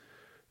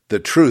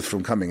truth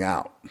from coming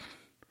out.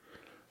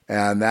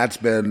 And that's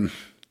been,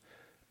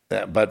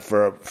 but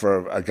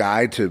for a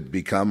guy to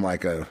become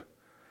like a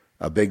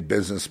big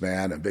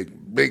businessman, a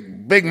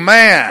big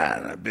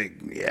man, a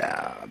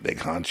big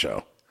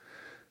honcho.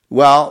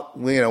 Well,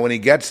 when he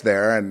gets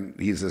there and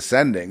he's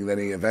ascending, then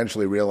he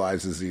eventually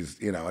realizes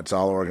it's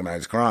all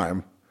organized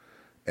crime,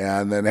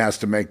 and then has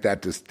to make that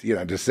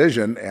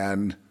decision.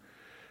 And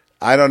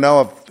I don't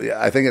know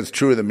I think it's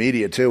true of the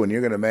media too. When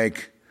you're going to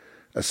make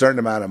a certain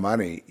amount of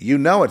money,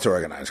 it's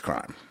organized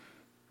crime.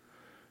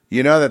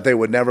 That they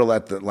would never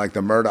let the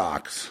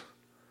Murdochs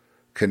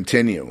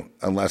continue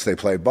unless they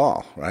play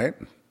ball, right?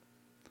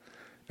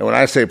 And when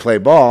I say play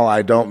ball,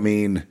 I don't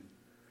mean,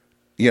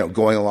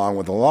 going along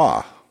with the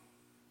law.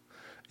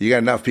 You got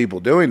enough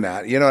people doing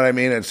that. You know what I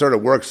mean? It sort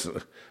of works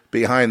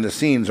behind the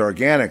scenes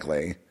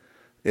organically.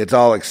 It's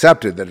all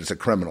accepted that it's a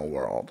criminal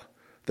world.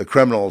 The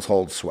criminals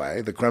hold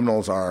sway. The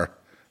criminals are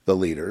the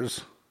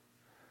leaders.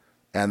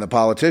 And the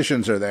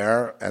politicians are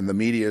there, and the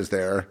media is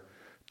there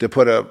to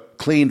put a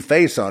clean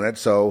face on it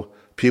so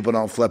people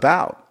don't flip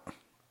out,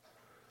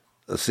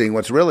 seeing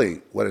what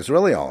it's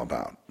really all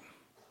about.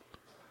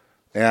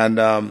 And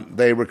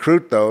they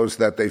recruit those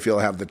that they feel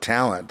have the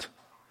talent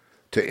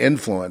to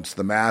influence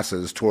the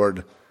masses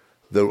toward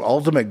the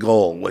ultimate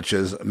goal, which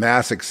is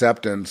mass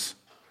acceptance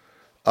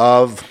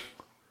of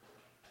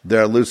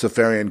their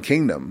Luciferian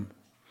kingdom,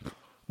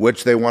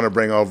 which they want to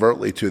bring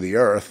overtly to the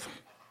earth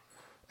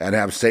and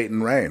have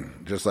Satan reign.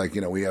 Just like,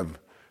 we have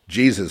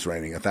Jesus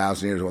reigning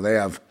 1,000 years. Well, they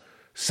have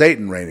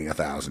Satan reigning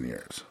 1,000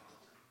 years.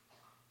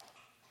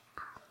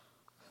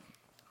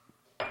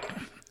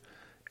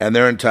 And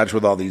they're in touch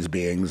with all these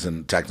beings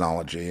and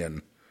technology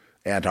and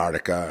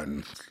Antarctica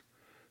and,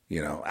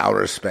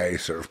 outer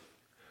space or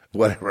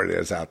whatever it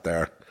is out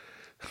there.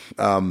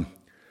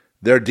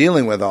 They're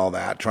dealing with all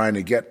that, trying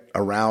to get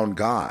around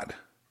God.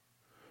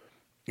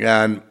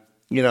 And,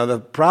 the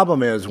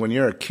problem is when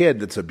you're a kid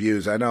that's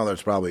abused, I know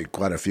there's probably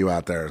quite a few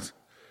out there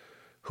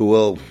who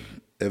will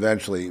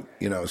eventually,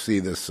 see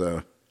this.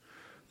 The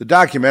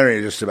documentary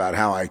is just about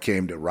how I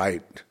came to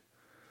write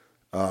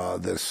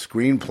this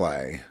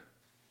screenplay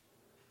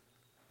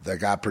that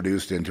got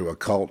produced into a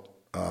cult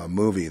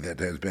movie that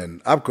has been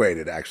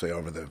upgraded actually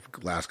over the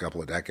last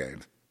couple of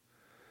decades.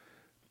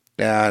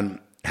 And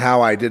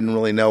how I didn't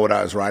really know what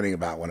I was writing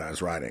about when I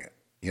was writing it.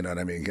 You know what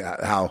I mean?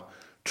 How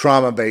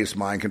trauma-based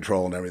mind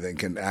control and everything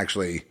can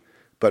actually,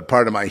 but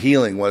part of my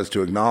healing was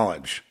to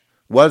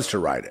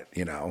write it,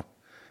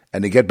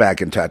 and to get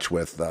back in touch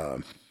with,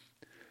 the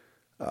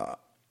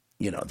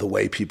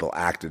way people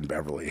act in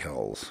Beverly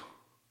Hills.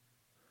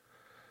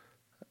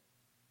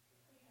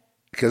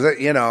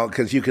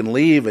 Because you can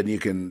leave and you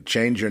can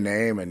change your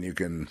name and you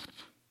can,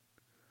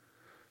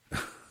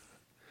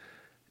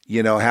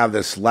 have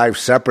this life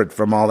separate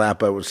from all that.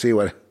 But we'll see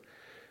what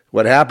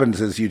happens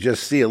is you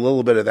just see a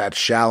little bit of that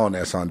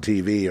shallowness on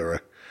TV,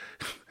 or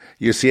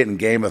you see it in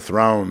Game of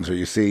Thrones, or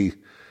you see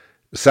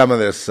some of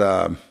this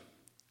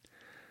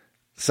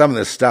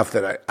stuff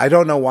that I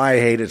don't know why I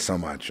hate it so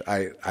much.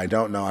 I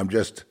don't know. I'm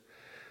just,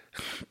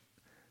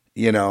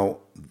 they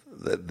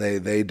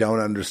don't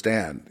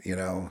understand,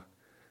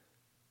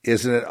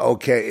 Isn't it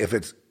okay if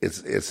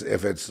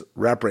it's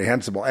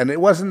reprehensible? And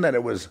it wasn't that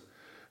it was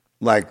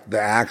like the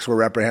acts were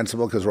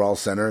reprehensible, because we're all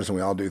sinners and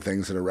we all do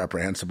things that are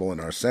reprehensible in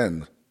our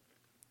sins.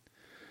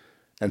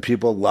 And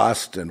people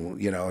lust,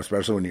 and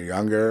especially when you're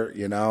younger,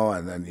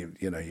 and then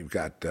you've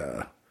got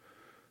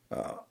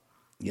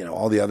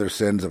all the other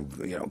sins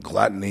of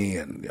gluttony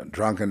and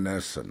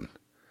drunkenness and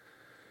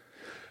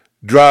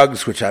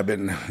drugs, which I've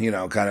been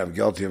kind of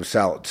guilty of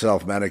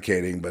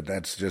self-medicating, but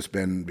that's just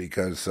been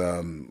because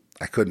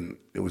I couldn't.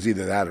 It was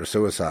either that or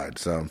suicide.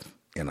 So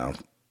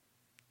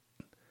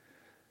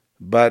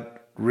but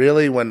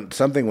really, when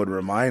something would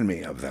remind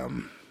me of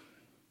them,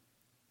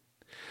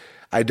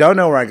 I don't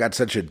know where I got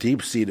such a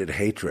deep-seated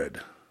hatred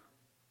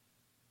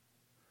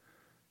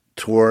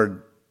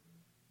toward,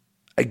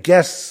 I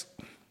guess,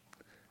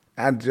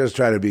 I'd just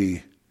try to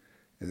be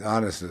as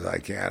honest as I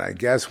can. I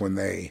guess when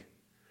they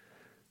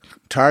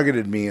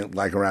targeted me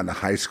like around the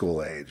high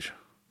school age,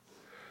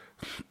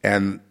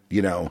 and,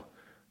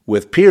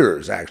 with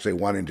peers actually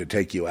wanting to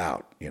take you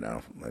out,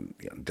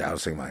 and,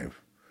 dousing a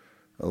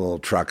little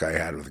truck I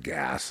had with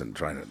gas and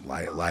trying to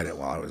light it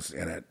while I was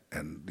in it.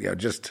 And,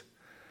 just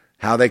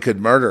how they could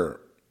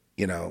murder,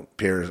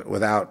 peers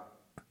without,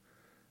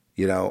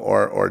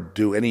 or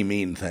do any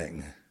mean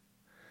thing.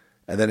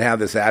 And then have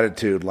this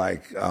attitude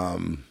like,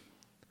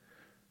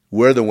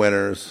 we're the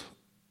winners,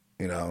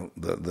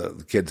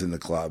 the kids in the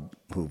club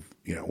who,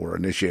 were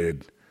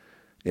initiated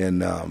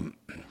in, and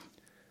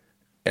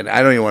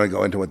I don't even want to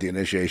go into what the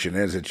initiation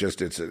is. It's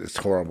just, it's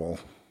horrible.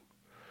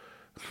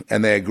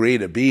 And they agree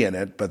to be in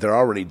it, but they're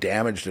already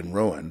damaged and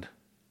ruined.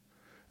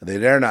 They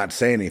dare not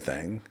say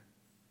anything,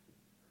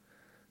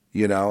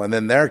 and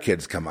then their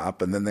kids come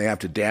up, and then they have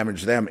to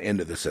damage them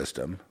into the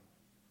system.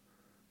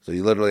 So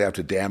you literally have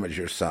to damage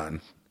your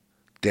son,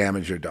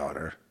 damage your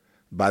daughter.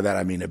 By that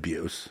I mean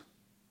abuse.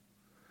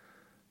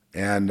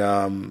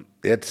 And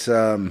it's...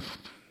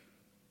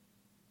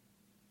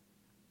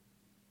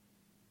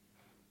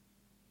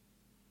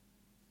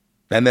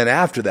 And then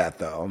after that,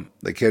 though,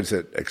 the kids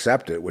that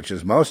accept it, which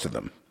is most of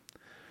them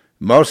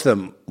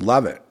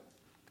love it.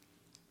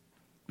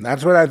 And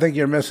that's what I think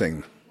you're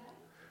missing.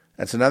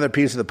 That's another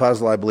piece of the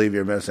puzzle I believe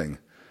you're missing.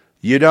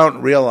 You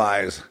don't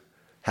realize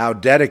how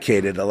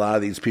dedicated a lot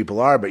of these people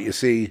are, but you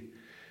see,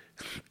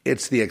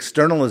 it's the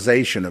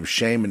externalization of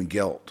shame and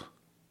guilt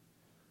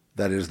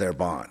that is their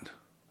bond.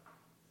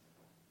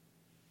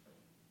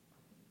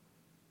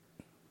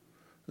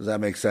 Does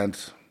that make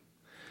sense?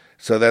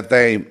 So that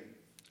they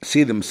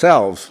see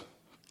themselves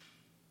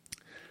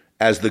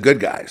as the good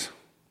guys.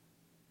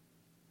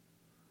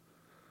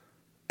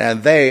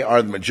 And they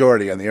are the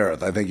majority on the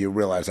earth. I think you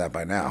realize that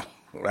by now,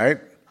 right?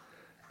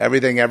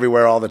 Everything,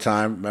 everywhere, all the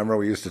time. Remember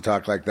we used to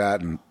talk like that?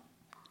 And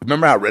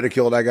remember how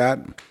ridiculed I got?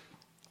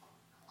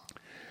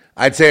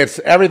 I'd say it's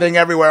everything,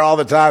 everywhere, all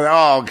the time.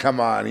 Oh, come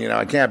on,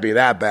 it can't be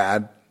that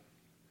bad.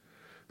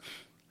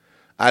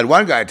 I had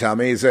one guy tell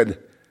me, he said,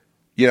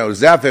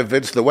 Zeph, if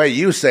it's the way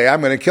you say, I'm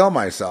going to kill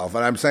myself.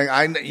 And I'm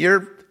saying,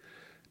 you're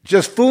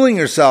just fooling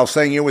yourself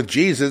saying you're with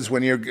Jesus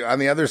when you're on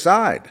the other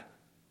side.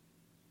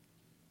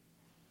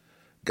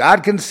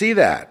 God can see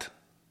that.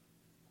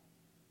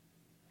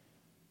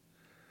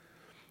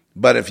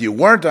 But if you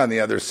weren't on the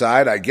other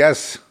side, I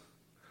guess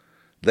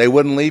they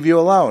wouldn't leave you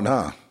alone,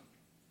 huh?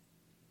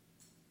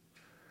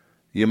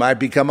 You might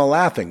become a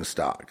laughing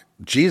stock.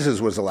 Jesus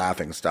was a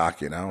laughing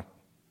stock,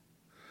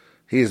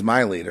 He's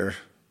my leader.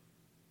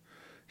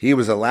 He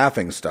was a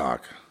laughing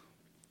stock.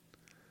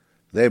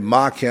 They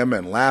mock him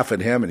and laugh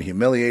at him and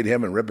humiliate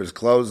him and rip his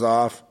clothes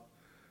off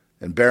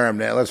and bear him.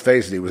 Let's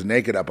face it, he was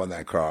naked up on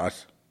that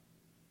cross,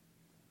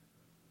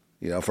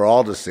 for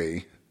all to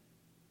see.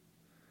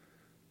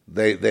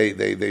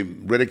 They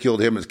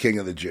ridiculed him as king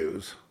of the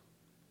Jews.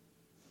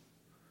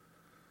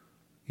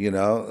 You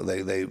know,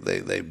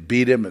 they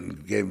beat him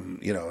and gave him,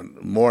 you know,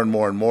 more and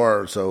more and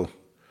more. So,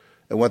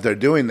 and what they're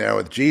doing there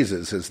with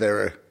Jesus is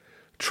they're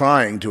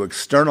trying to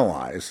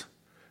externalize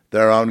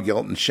their own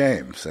guilt and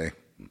shame, see?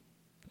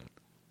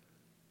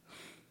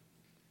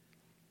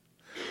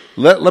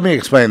 Let me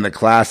explain the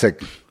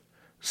classic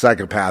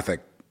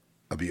psychopathic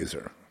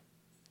abuser.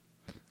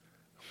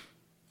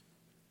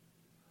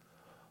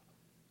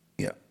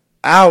 Yeah.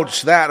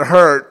 Ouch, that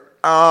hurt.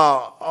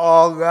 Oh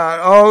God.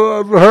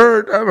 Oh, I'm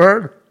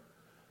hurt.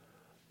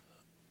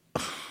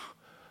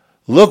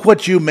 Look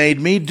what you made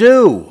me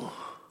do.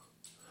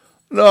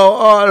 No,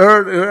 oh, it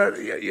hurt.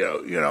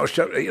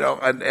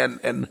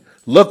 And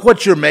look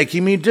what you're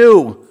making me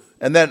do.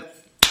 And then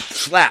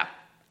slap.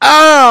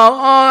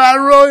 Oh, that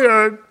really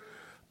hurt.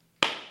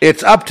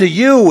 It's up to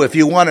you if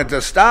you want it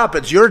to stop.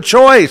 It's your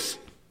choice.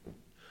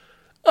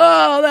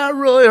 Oh, that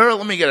really hurt.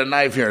 Let me get a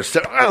knife here.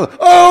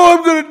 Oh,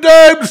 I'm going to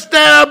die. I'm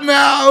stabbed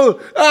now.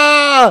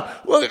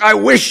 Well, I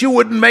wish you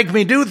wouldn't make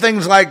me do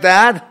things like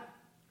that.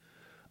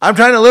 I'm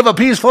trying to live a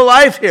peaceful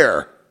life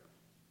here.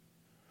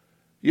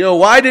 You know,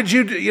 why did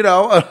you,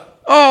 oh,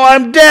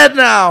 I'm dead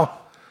now.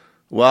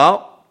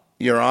 Well,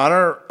 Your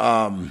Honor,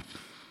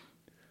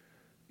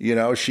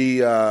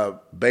 she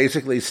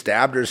basically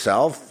stabbed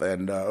herself,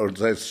 and or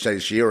let's say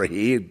she or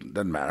he,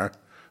 doesn't matter.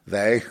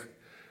 They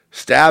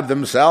stabbed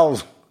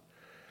themselves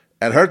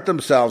and hurt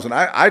themselves, and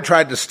I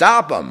tried to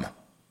stop them.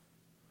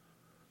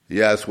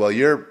 Yes, well,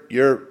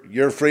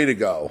 you're free to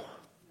go.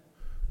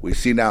 We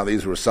see now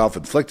these were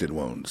self-inflicted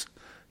wounds.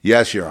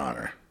 Yes, Your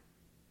Honor.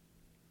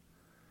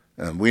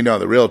 And we know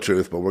the real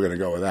truth, but we're going to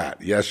go with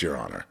that. Yes, Your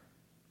Honor.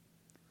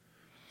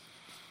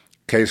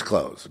 Case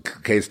closed.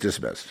 Case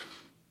dismissed.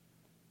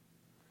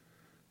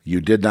 You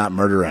did not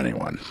murder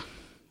anyone.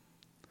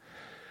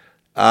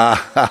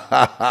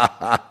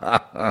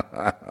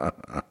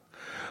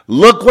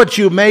 Look what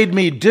you made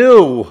me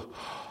do.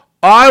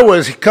 I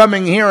was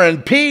coming here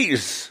in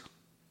peace.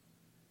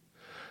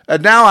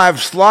 And now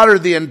I've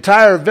slaughtered the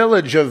entire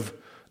village of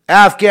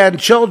Afghan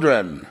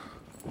children.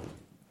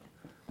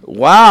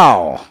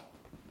 Wow.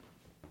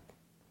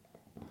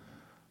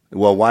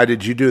 Well, why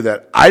did you do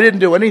that? I didn't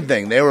do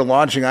anything. They were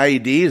launching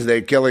IEDs.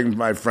 They were killing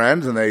my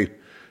friends, and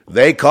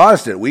they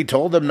caused it. We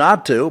told them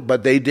not to,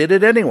 but they did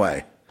it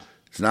anyway.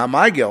 It's not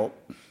my guilt.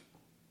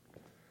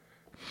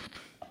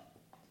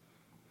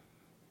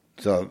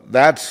 So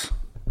that's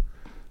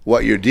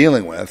what you're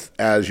dealing with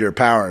as your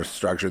power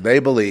structure. They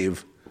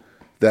believe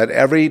that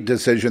every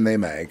decision they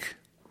make,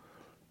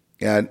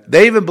 and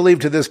they even believe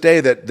to this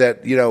day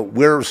that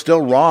we're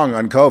still wrong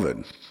on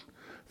COVID,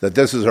 that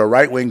this is a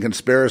right-wing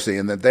conspiracy,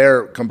 and that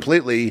they're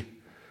completely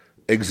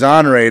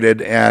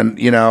exonerated and,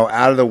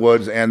 out of the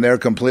woods, and they're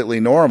completely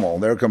normal.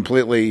 They're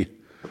completely,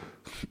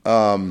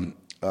 they're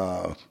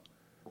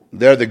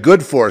the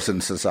good force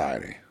in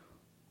society.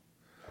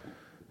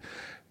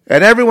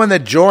 And everyone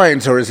that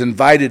joins or is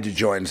invited to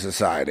join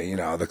society,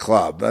 the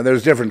club,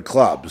 there's different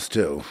clubs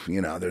too,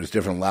 there's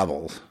different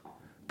levels.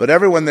 But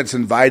everyone that's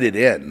invited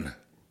in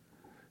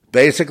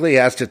basically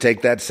has to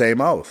take that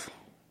same oath.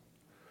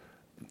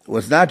 Well,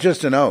 it's not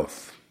just an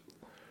oath.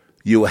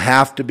 You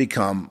have to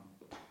become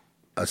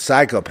a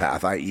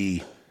psychopath,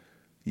 i.e.,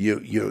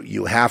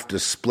 you have to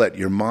split.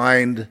 Your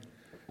mind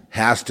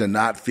has to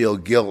not feel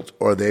guilt,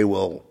 or they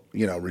will,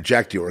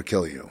 reject you or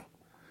kill you,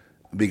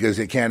 because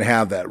they can't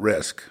have that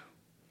risk.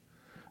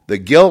 The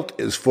guilt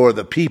is for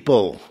the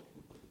people.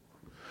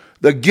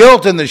 The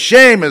guilt and the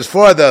shame is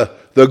for the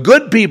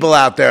good people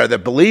out there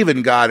that believe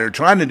in God and are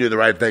trying to do the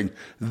right thing.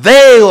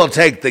 They will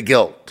take the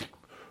guilt.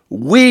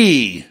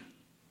 We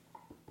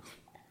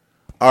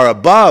are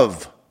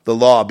above the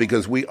law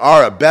because we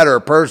are a better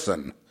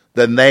person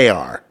than they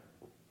are.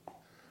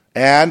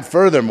 And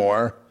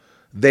furthermore,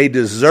 they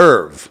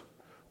deserve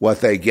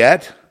what they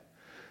get,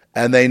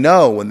 and they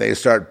know when they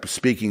start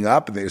speaking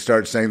up and they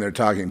start saying they're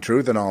talking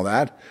truth and all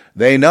that,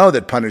 they know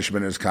that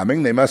punishment is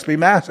coming. They must be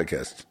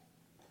masochists.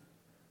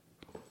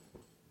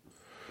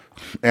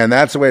 And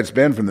that's the way it's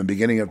been from the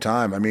beginning of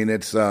time. I mean,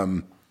 it's,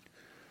 in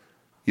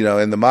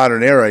the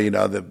modern era,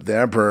 the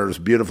emperor's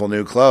beautiful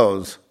new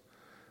clothes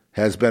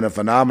has been a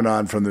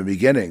phenomenon from the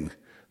beginning.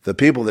 The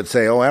people that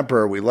say, "Oh,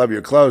 Emperor, we love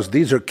your clothes,"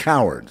 these are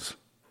cowards.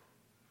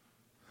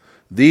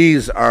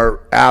 These are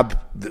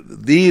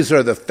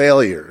the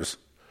failures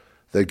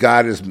that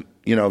God is,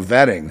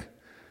 vetting.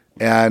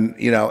 And,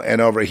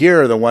 and over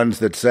here are the ones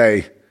that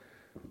say,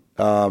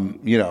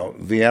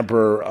 the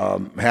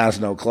emperor has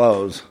no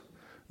clothes.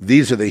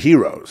 These are the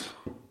heroes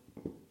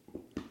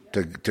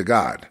to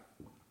God.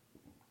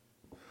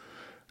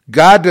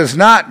 God does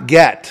not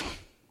get,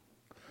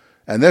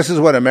 and this is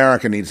what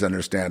America needs to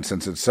understand,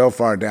 since it's so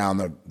far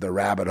down the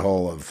rabbit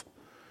hole of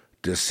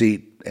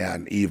deceit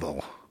and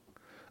evil.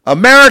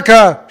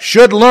 America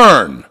should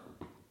learn.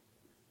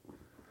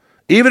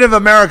 Even if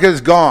America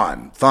is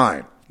gone,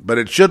 fine, but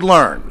it should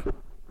learn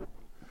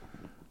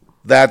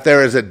that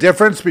there is a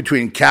difference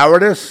between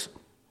cowardice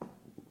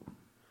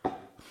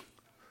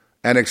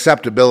and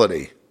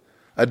acceptability.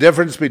 a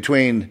difference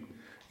between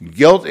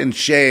guilt and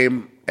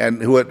shame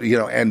and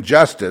and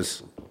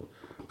justice,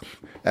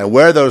 and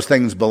where those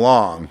things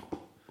belong,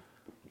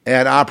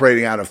 and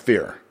operating out of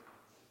fear.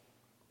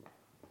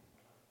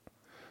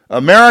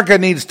 America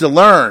needs to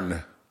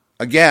learn,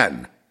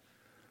 again,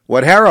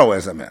 what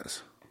heroism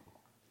is.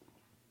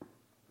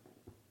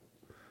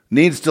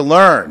 Needs to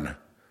learn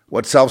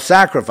what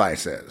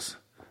self-sacrifice is.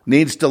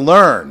 Needs to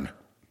learn,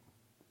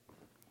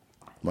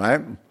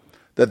 right,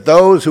 that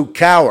those who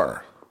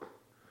cower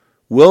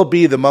will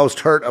be the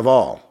most hurt of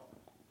all.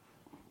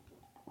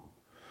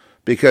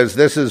 Because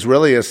this is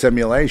really a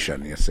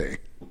simulation, you see.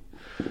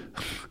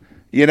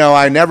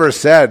 I never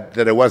said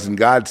that it wasn't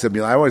God's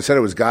simulation. I always said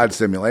it was God's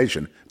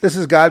simulation. This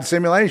is God's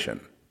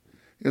simulation.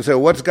 You say,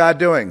 what's God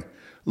doing?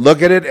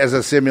 Look at it as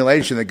a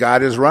simulation that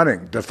God is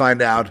running to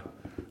find out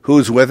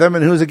who's with him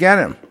and who's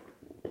against him.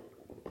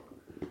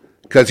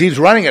 Because he's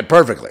running it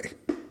perfectly.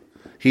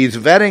 He's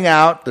vetting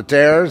out the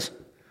tares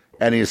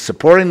and he's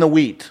supporting the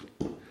wheat,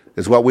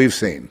 is what we've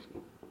seen.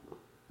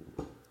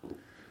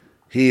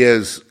 He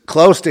is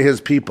close to his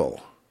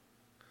people.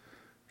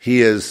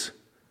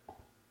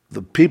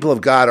 The people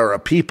of God are a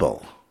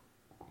people.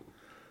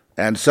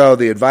 And so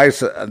the advice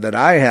that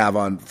I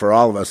have for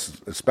all of us,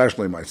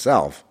 especially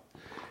myself,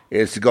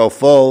 is to go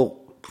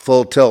full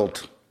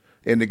tilt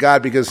into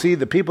God. Because see,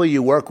 the people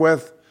you work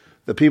with,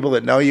 the people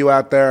that know you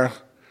out there,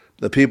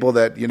 the people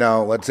that,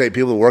 let's say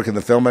people who work in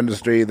the film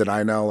industry that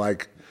I know,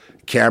 like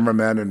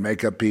cameramen and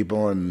makeup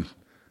people and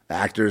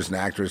actors and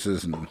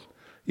actresses, and,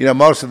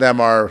 most of them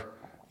are,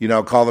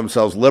 call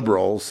themselves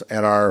liberals,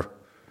 and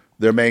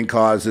their main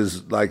cause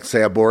is, like,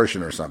 say,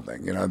 abortion or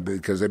something,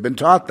 because they've been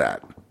taught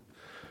that.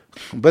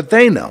 But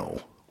they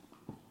know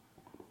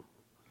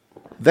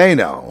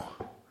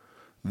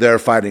they're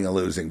fighting a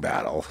losing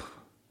battle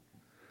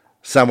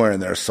somewhere in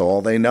their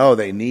soul. They know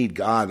they need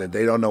God, and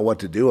they don't know what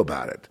to do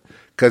about it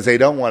because they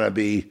don't want to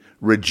be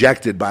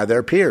rejected by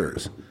their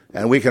peers.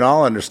 And we can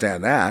all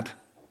understand that.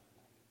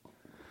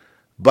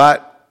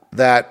 But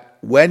that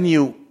when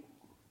you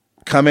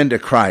come into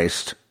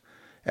Christ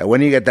and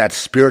when you get that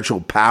spiritual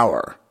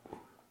power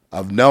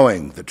of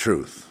knowing the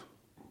truth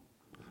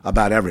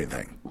about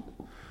everything,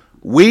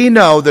 we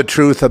know the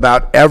truth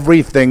about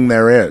everything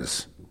there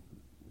is.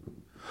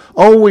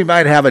 Oh, we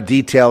might have a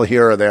detail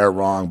here or there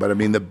wrong, but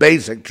the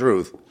basic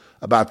truth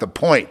about the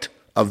point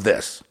of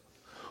this.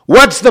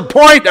 What's the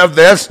point of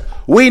this?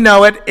 We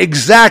know it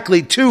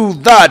exactly to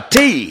the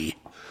T.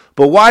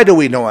 But why do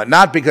we know it?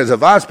 Not because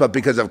of us, but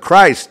because of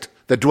Christ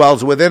that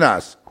dwells within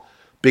us.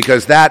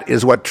 Because that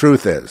is what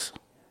truth is.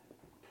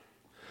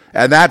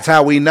 And that's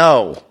how we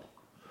know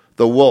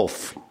the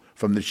wolf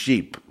from the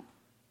sheep.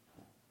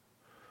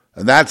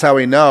 And that's how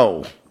we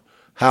know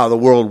how the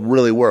world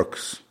really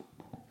works.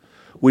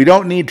 We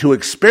don't need to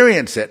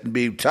experience it and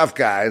be tough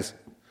guys.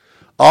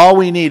 All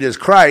we need is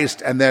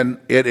Christ, and then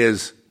it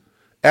is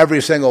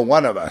every single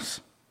one of us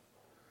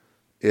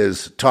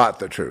is taught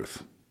the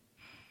truth.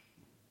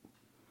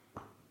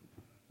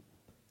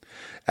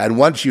 And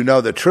once you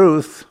know the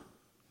truth,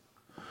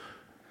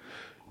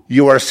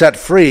 you are set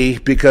free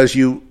because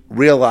you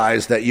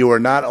realize that you are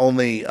not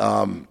only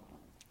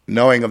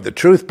knowing of the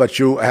truth, but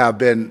you have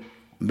been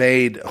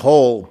made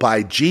whole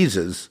by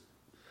Jesus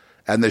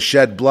and the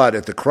shed blood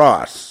at the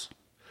cross.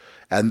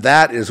 And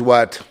that is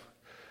what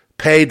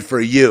paid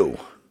for you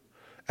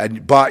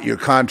and bought your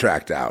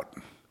contract out.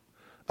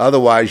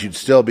 Otherwise, you'd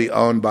still be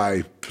owned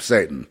by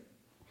Satan,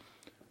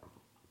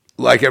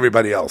 like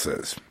everybody else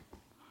is.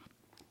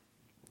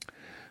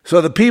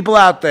 So the people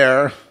out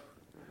there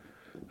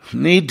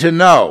need to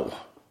know.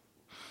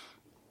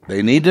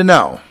 They need to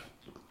know.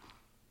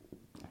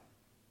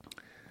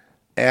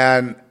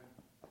 And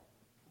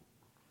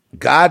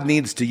God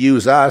needs to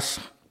use us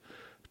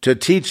to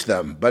teach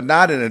them, but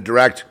not in a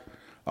direct,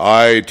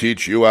 I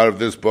teach you out of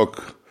this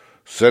book,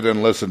 sit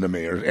and listen to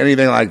me, or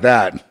anything like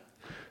that.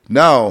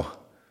 No,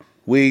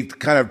 we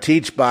kind of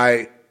teach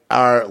by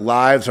our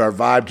lives, our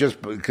vibe,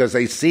 just because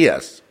they see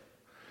us.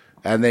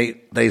 And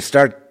they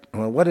start,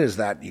 well, what is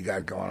that you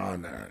got going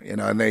on there?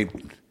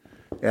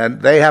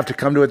 And they have to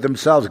come to it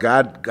themselves.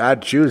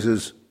 God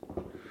chooses,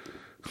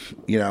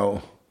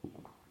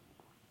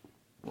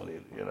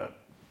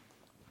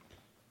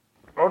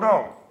 Oh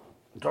no!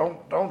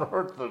 Don't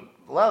hurt the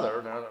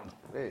leather. No.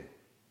 Hey.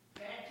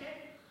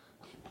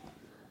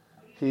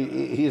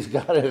 He's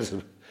got his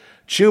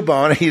chew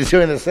bone. He's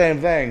doing the same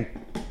thing.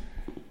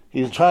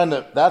 He's trying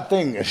to. That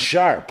thing is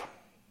sharp.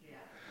 Yeah.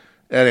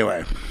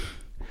 Anyway,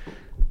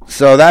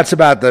 so that's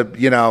about the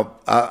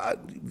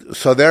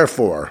so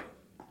therefore,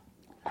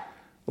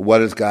 what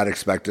does God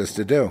expect us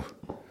to do?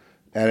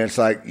 And it's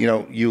like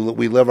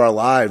we live our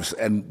lives,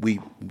 and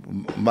we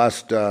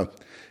must,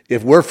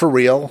 if we're for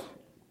real.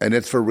 And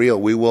it's for real.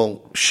 We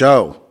will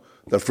show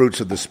the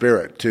fruits of the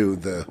Spirit to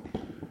the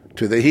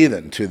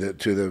heathen, to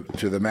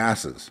the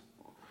masses.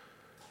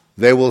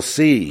 They will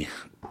see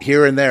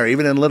here and there,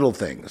 even in little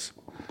things,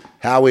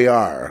 how we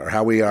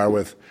are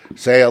with,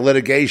 say, a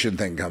litigation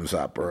thing comes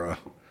up, or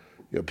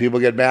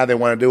people get mad. They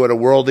want to do it a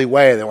worldly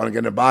way. They want to get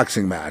in a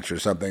boxing match or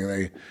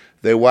something.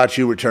 They watch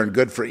you return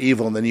good for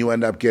evil, and then you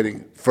end up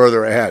getting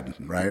further ahead,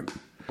 right?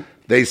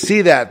 They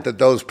see that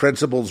those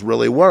principles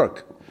really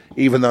work,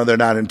 even though they're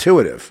not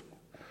intuitive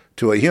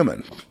to a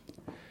human.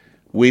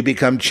 We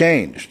become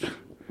changed.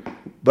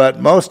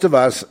 But most of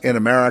us in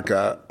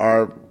America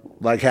are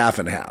like half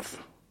and half.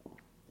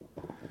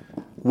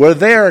 We're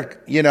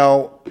there,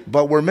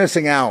 but we're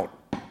missing out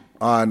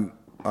on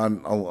a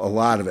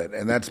lot of it.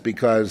 And that's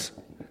because,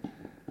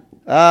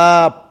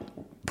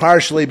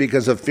 partially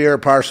because of fear,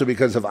 partially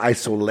because of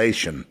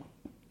isolation.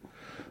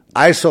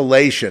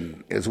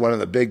 Isolation is one of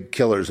the big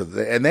killers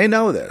and they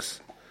know this.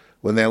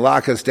 When they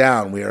lock us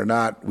down, we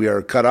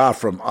are cut off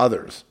from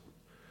others.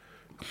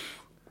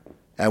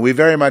 And we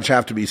very much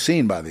have to be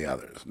seen by the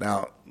others.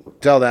 Now,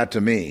 tell that to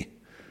me,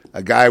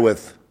 a guy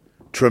with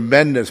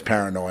tremendous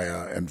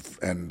paranoia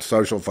and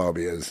social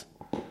phobias,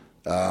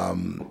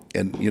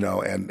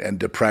 and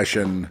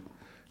depression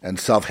and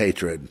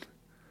self-hatred.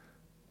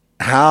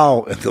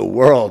 How in the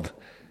world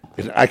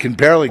I can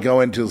barely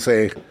go into,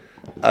 say,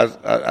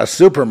 a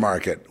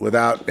supermarket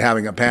without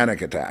having a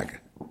panic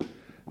attack?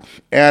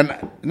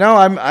 And no,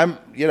 I'm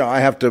I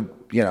have to,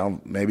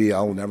 maybe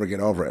I'll never get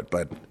over it,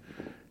 but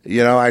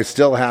I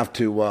still have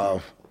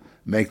to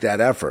make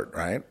that effort,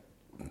 right?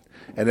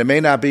 And it may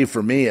not be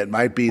for me. It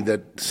might be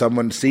that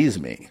someone sees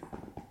me.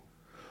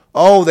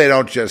 Oh, they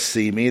don't just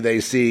see me.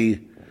 They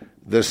see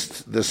the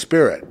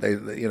spirit.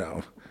 They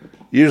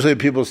usually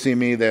people see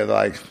me, they're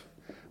like,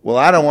 well,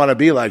 I don't want to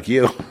be like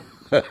you.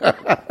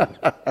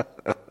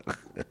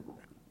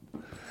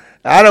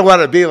 I don't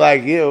want to be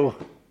like you.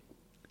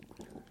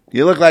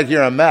 You look like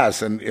you're a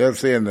mess. And you're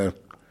seeing I don't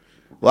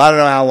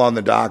know how long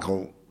the doc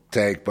will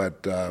take,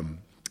 but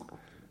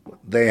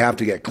they have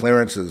to get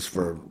clearances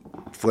for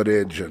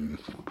footage and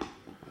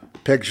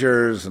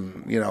pictures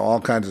and all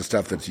kinds of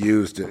stuff that's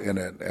used in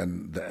it.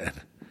 And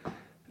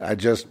I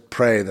just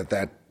pray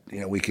that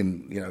we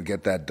can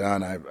get that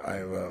done.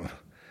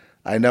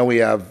 I know we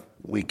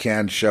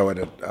can show it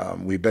at,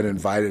 we've been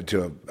invited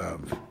to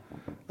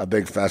a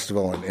big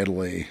festival in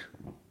Italy.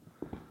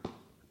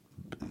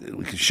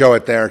 We can show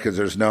it there because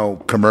there's no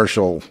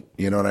commercial,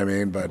 you know what I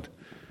mean? But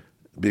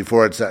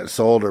before it's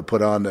sold or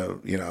put on to,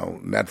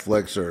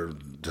 Netflix or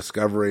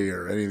Discovery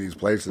or any of these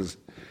places,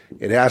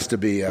 it has to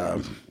be,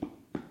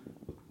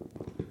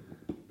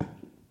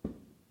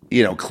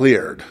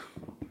 cleared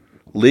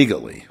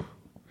legally.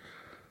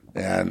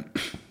 And,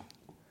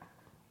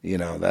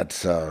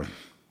 that's,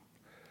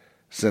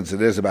 since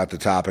it is about the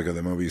topic of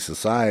the movie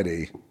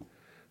Society,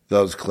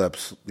 those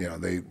clips,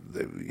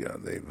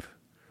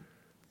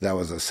 that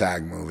was a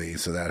SAG movie,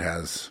 so that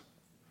has,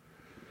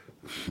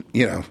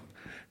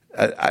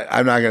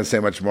 I'm not going to say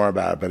much more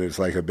about it, but it's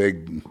like a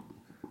big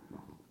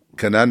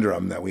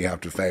conundrum that we have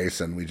to face,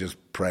 and we just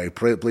pray,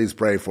 please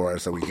pray for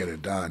us so we get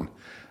it done.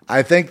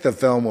 I think the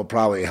film will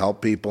probably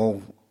help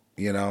people,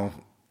 and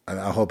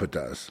I hope it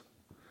does.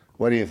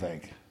 What do you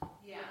think?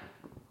 Yeah.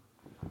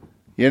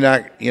 You're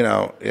not,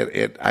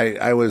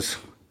 I was,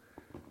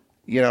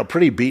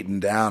 pretty beaten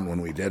down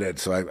when we did it,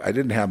 so I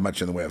didn't have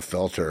much in the way of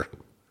filter.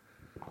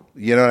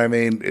 You know what I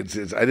mean?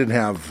 I didn't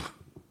have.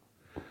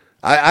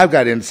 I've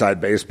got inside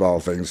baseball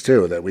things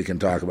too that we can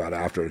talk about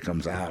after it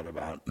comes out.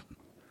 About,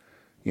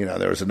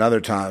 there was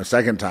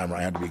second time where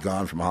I had to be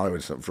gone from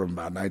Hollywood from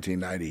about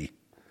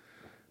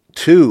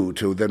 1992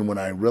 to then when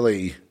I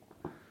really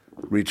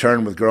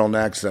returned with Girl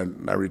Next,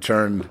 and I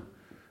returned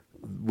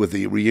with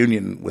the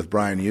reunion with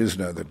Brian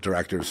Usna, the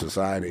director of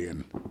Society,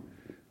 and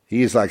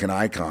he's like an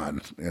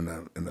icon in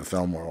the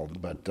film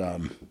world, but.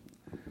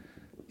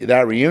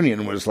 That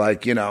reunion was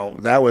like,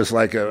 that was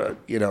like I'm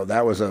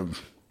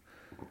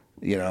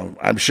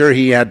sure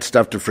he had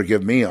stuff to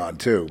forgive me on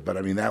too. But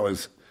I mean, that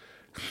was,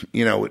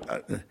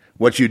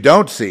 what you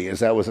don't see is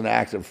that was an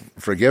act of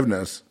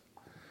forgiveness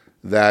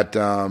that,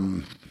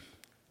 and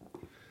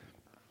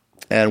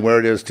where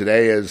it is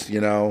today is,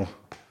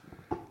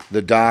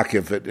 the doc,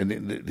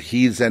 and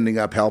he's ending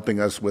up helping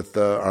us with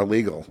our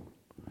legal,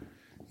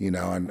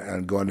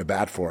 and going to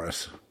bat for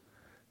us.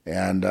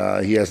 And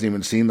he hasn't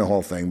even seen the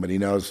whole thing, but he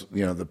knows,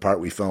 the part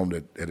we filmed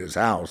at his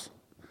house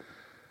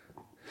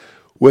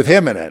with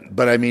him in it.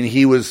 But I mean,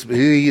 he's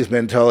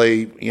been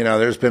totally,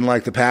 there's been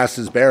like the past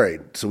is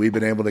buried. So we've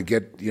been able to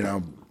get,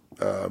 beyond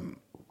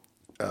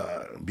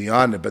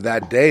it. But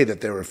that day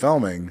that they were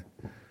filming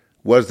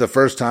was the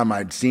first time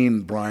I'd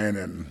seen Brian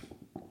in,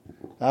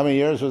 how many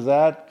years was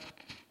that?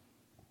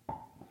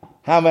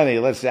 How many?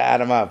 Let's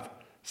add them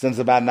up. Since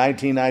about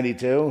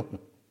 1992?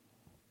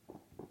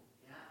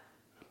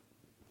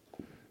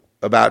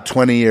 About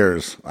 20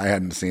 years I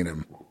hadn't seen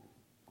him.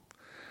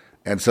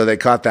 And so they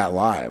caught that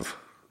live.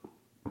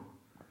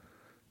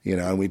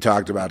 And we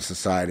talked about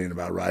Society and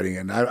about writing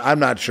it. And I'm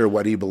not sure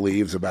what he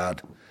believes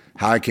about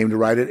how I came to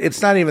write it.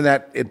 It's not even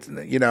that, it's,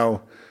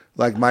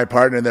 like my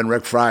partner and then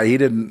Rick Fry, he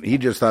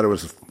just thought it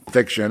was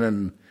fiction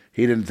and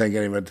he didn't think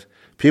any of it.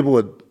 People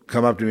would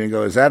come up to me and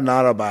go, is that an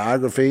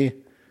autobiography?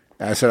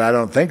 And I said, I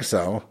don't think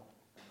so.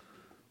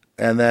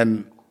 And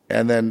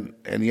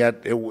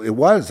yet it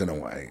was in a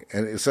way.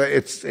 And so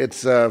it's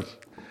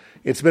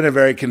it's been a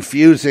very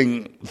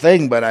confusing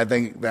thing, but I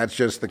think that's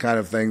just the kind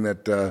of thing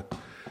that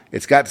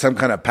it's got some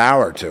kind of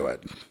power to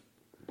it.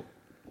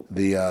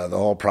 The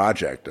whole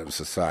project of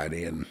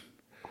society, and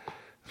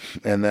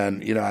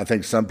then I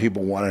think some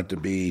people want it to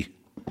be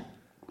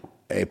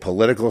a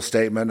political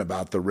statement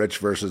about the rich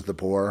versus the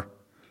poor,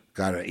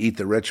 kind of Eat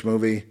the Rich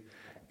movie,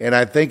 and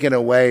I think in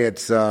a way it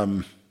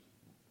certainly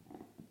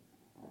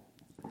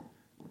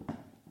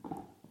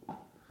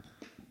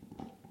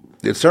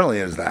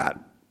is that,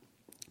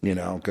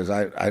 because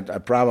I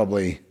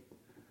probably,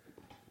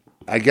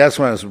 I guess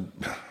when I was.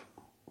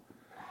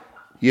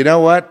 You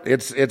know what?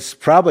 It's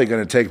probably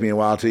going to take me a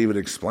while to even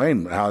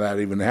explain how that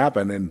even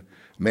happened, and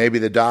maybe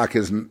the doc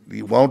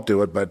won't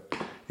do it, but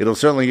it'll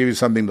certainly give you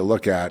something to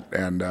look at,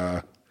 and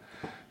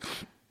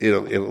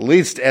it'll at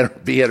least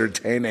be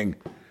entertaining.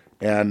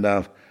 And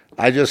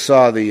I just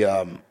saw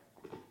the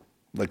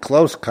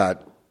close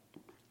cut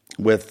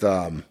with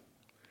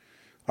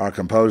our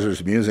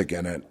composer's music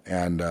in it,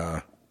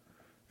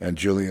 and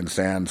Julian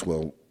Sands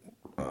will.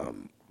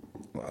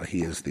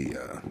 He is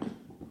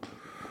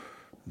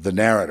the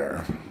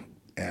narrator,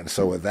 and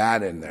so with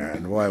that in there,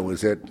 and boy,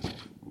 was it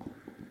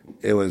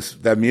was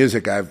that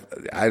music. I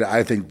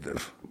think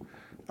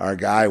our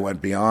guy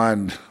went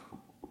beyond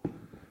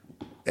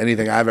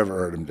anything I've ever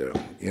heard him do.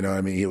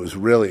 He was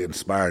really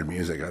inspired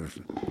music.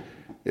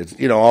 It's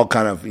all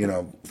kind of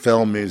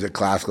film music,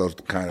 classical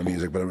kind of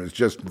music, but it was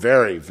just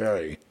very,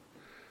 very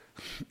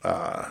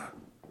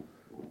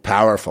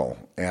powerful,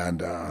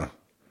 and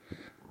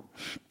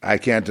I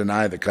can't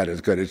deny the cut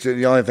is good. It's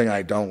the only thing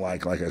I don't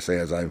like I say,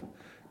 is I'm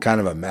kind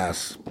of a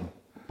mess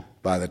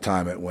by the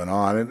time it went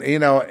on. And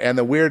and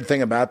the weird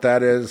thing about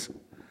that is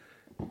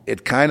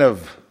it kind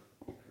of,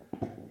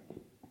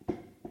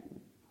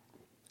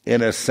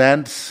 in a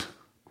sense,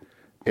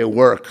 it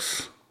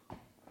works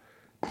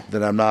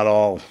that I'm not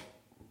all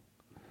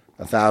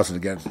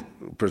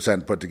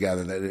 1,000% put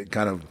together, that it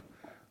kind of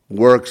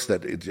works,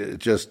 that it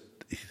just,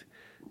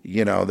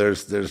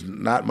 there's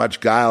not much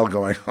guile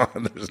going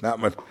on. There's not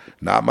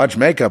much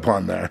makeup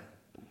on there.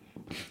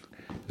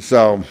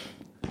 So,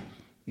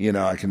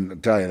 I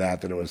can tell you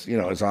that it was,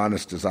 as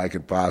honest as I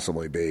could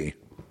possibly be.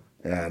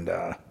 And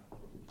I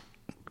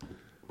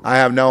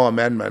have no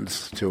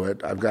amendments to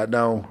it. I've got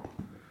the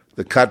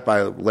cut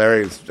by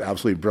Larry is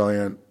absolutely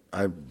brilliant.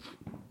 I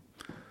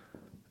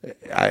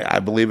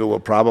believe it will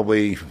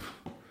probably,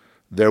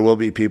 there will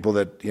be people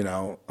that,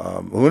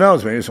 who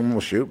knows, maybe someone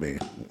will shoot me.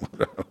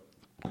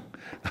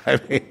 I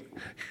mean,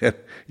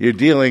 you're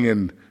dealing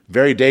in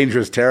very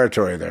dangerous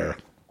territory there.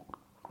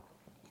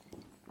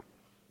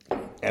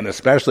 And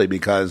especially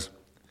because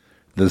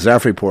the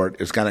Zeph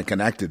Report is kind of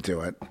connected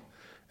to it.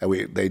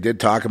 And they did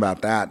talk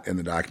about that in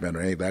the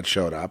documentary. That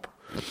showed up.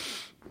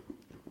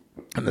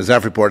 And the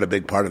Zeph Report, a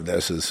big part of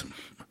this is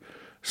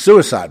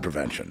suicide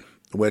prevention,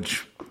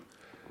 which,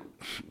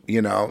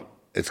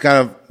 it's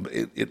kind of,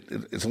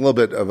 it's a little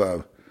bit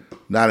of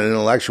not an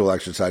intellectual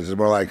exercise. It's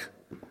more like,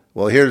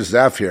 well, here's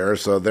Zeph here,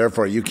 so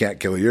therefore you can't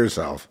kill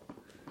yourself.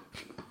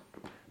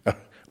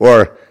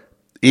 Or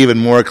even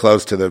more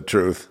close to the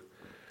truth,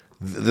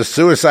 the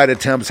suicide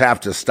attempts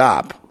have to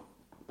stop,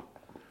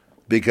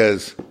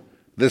 because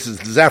this is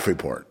the Zeph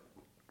Report.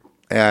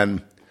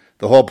 And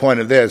the whole point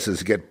of this is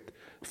to get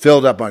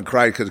filled up on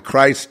Christ, because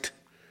Christ,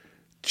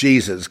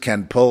 Jesus,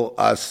 can pull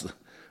us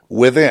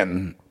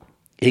within.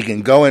 He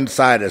can go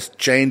inside us,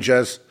 change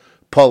us,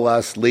 pull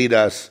us, lead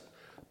us,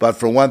 but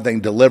for one thing,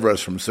 deliver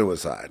us from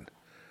suicide.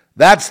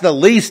 That's the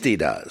least he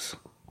does.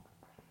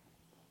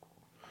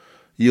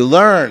 You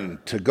learn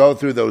to go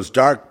through those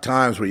dark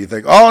times where you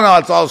think, oh no,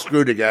 it's all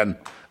screwed again.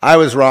 I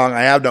was wrong.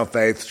 I have no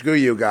faith. Screw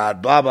you,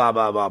 God. Blah, blah,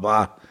 blah, blah,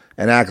 blah.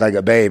 And act like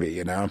a baby,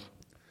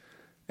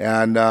 And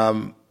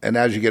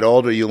as you get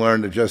older, you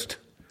learn to just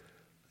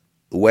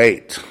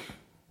wait.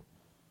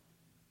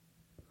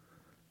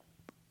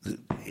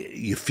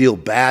 You feel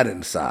bad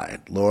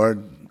inside.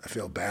 Lord, I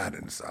feel bad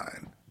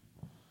inside.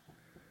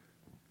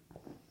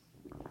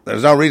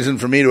 There's no reason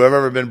for me to have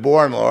ever been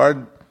born,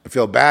 Lord. I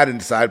feel bad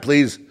inside.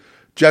 Please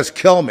just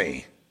kill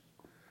me.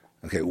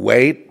 Okay,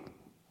 wait.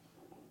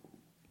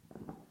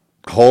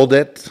 Hold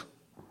it.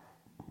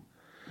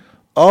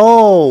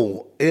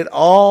 Oh, it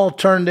all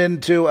turned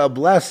into a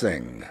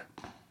blessing.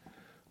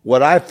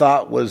 What I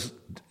thought was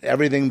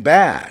everything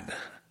bad.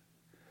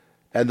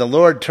 And the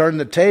Lord turned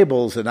the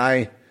tables, and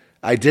I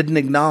didn't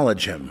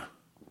acknowledge him.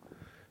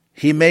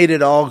 He made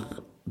it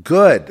all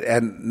good,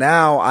 and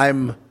now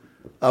I'm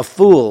a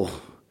fool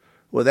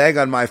with egg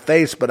on my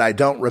face, but I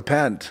don't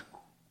repent.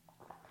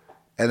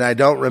 And I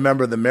don't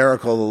remember the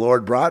miracle the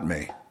Lord brought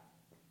me.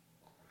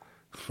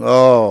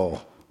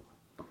 Oh.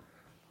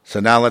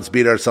 So now let's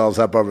beat ourselves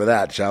up over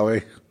that, shall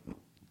we?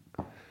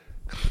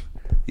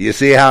 You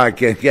see how it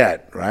can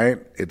get, right?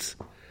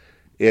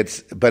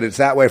 But it's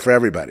that way for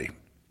everybody.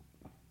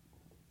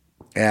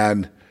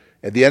 And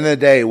at the end of the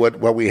day,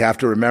 what we have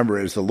to remember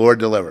is the Lord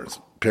delivers,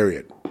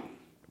 period.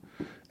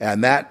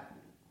 And that,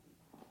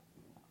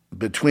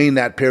 between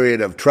that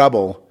period of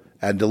trouble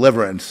and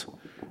deliverance,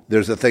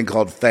 there's a thing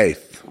called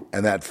faith.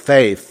 And that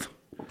faith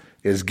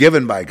is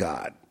given by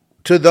God.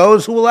 to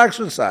those who will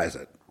exercise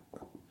it.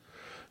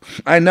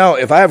 I know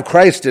if I have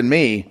Christ in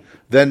me,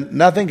 then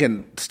nothing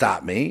can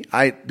stop me.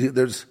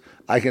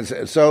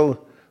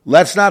 So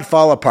let's not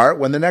fall apart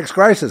when the next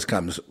crisis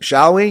comes.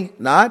 Shall we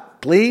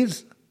not,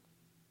 please?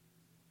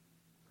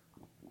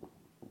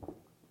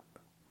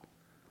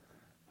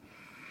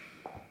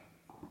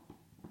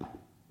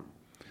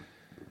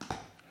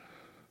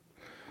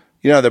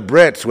 You know, the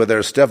Brits with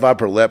their stiff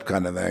upper lip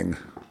kind of thing.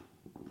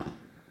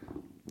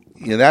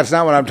 You know, that's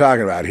not what I'm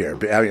talking about here,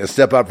 having a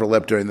stiff upper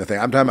lip during the thing.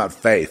 I'm talking about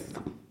faith.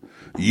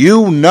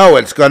 You know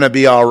it's going to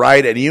be all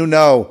right, and you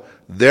know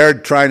they're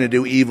trying to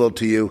do evil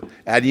to you,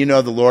 and you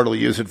know the Lord will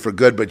use it for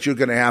good, but you're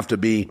going to have to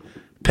be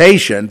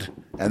patient,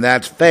 and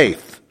that's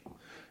faith.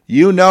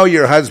 You know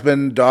your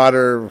husband,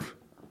 daughter,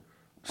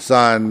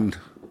 son,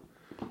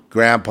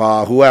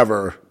 grandpa,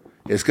 whoever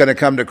is going to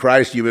come to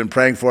Christ. You've been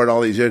praying for it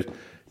all these years.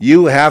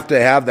 You have to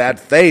have that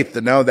faith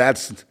to know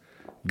that's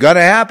going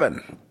to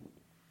happen.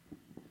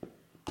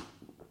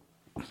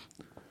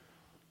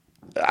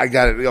 I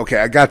got it. Okay,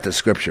 I got the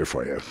scripture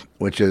for you,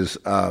 which is,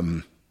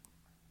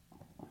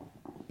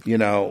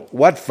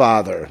 what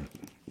father,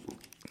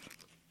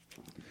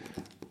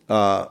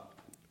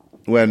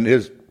 when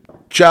his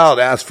child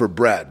asked for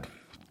bread,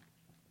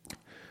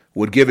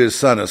 would give his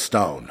son a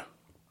stone?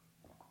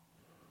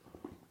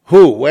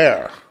 Who?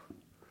 Where?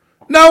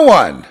 No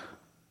one.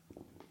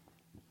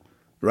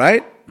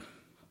 Right?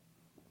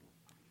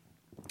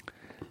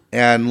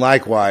 And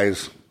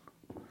likewise,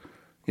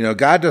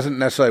 God doesn't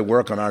necessarily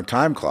work on our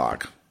time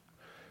clock,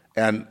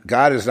 and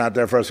God is not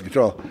there for us to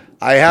control.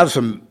 I have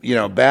some,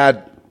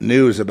 bad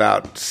news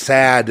about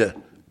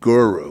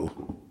Sadhguru.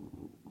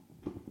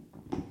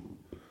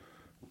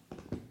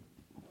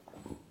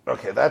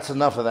 Okay, that's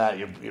enough of that.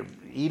 You're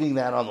eating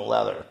that on the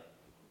leather.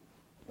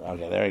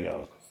 Okay, there you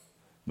go.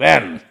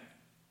 Ben!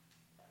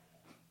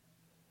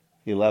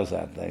 He loves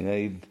that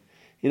thing.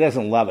 He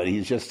doesn't love it.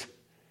 He's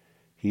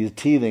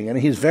teething, and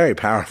he's very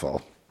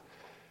powerful.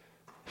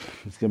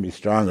 He's going to be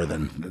stronger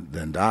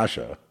than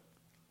Dasha.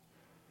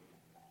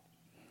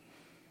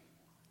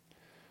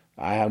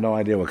 I have no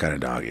idea what kind of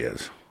dog he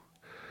is.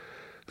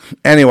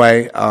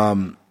 Anyway,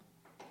 so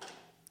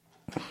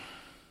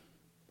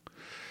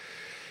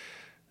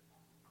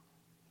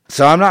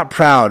I'm not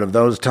proud of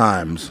those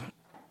times,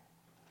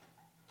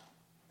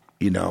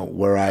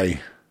 where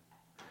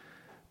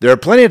there are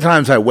plenty of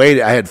times I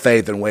waited, I had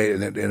faith and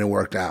waited, and it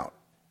worked out.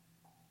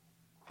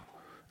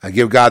 I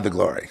give God the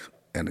glory.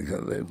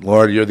 And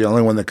Lord, you're the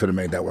only one that could have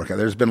made that work out.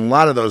 There's been a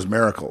lot of those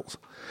miracles.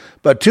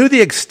 But to the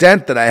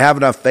extent that I have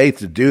enough faith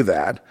to do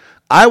that,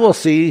 I will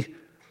see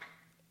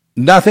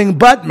nothing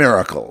but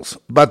miracles.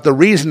 But the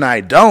reason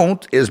I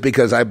don't is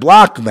because I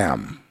block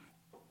them.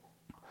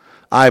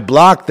 I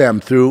block them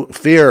through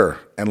fear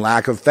and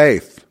lack of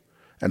faith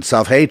and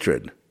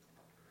self-hatred.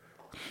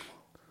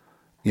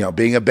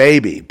 Being a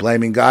baby,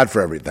 blaming God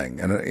for everything,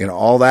 and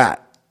all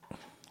that.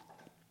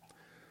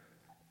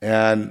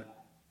 And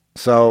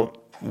so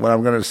what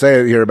I'm going to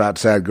say here about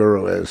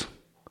Sadhguru is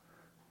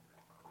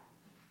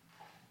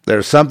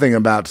there's something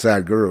about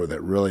Sadhguru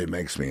that really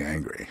makes me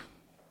angry.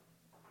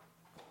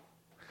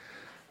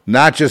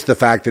 Not just the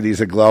fact that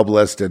he's a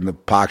globalist in the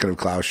pocket of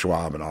Klaus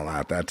Schwab and all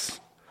that. That's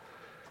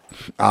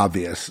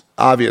obvious.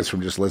 Obvious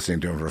from just listening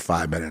to him for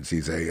 5 minutes.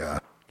 He's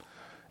an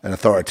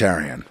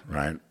authoritarian,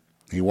 right?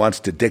 He wants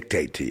to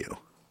dictate to you.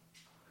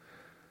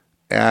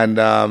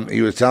 And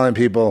he was telling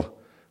people,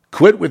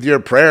 quit with your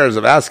prayers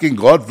of asking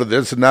God for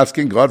this and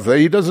asking God for that.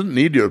 He doesn't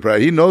need your prayer.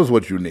 He knows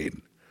what you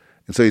need.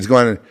 And so he's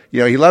going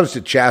to, he loves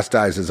to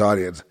chastise his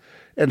audience.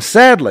 And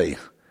sadly,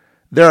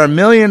 there are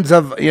millions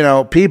of,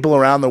 people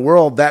around the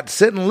world that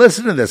sit and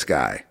listen to this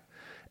guy.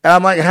 And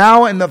I'm like,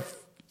 how in the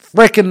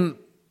frickin'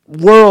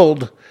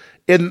 world,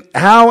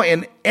 how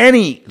in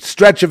any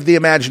stretch of the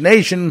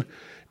imagination,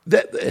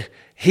 that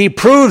he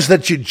proves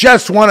that you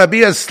just want to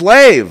be a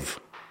slave.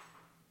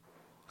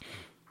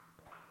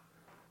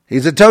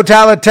 He's a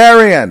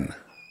totalitarian.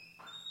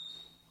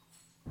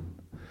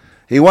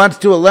 He wants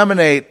to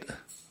eliminate,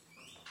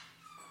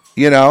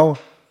 90%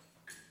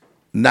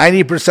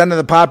 of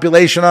the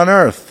population on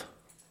Earth.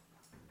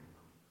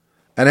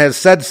 And has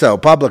said so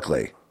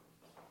publicly.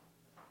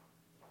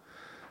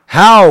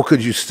 How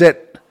could you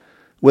sit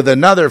with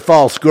another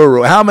false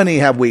guru? How many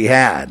have we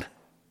had?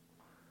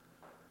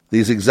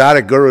 These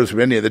exotic gurus from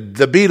India.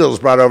 The Beatles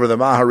brought over the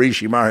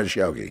Maharishi Mahesh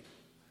Yogi.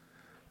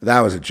 That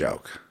was a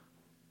joke.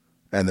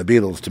 And the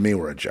Beatles, to me,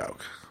 were a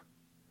joke.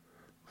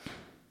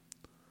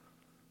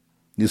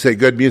 You say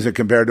good music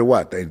compared to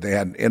what? They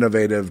had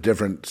innovative,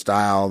 different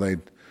style. They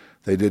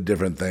did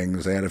different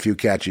things. They had a few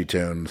catchy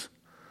tunes.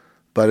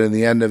 But in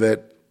the end of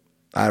it,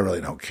 I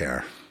really don't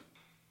care.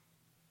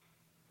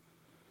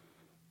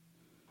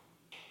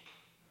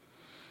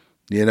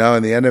 In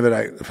the end of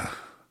it,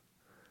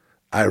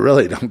 I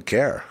really don't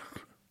care.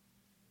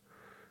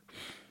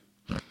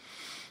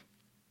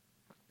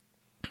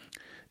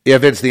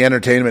 If it's the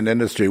entertainment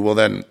industry, well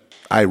then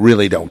I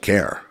really don't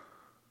care.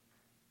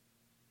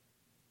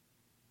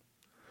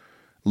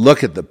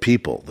 Look at the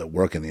people that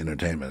work in the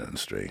entertainment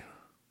industry.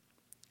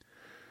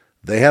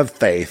 They have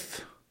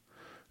faith,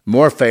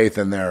 more faith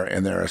in their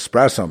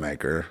espresso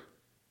maker.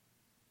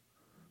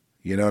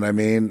 You know what I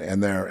mean?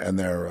 And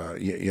their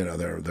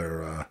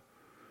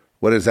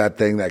what is that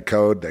thing? That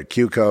code, that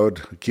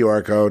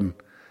QR code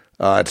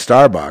at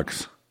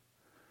Starbucks.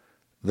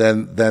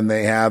 Than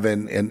they have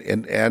in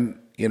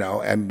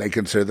and they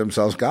consider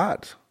themselves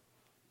gods.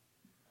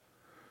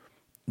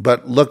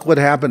 But look what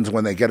happens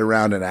when they get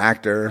around an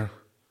actor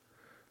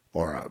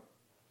or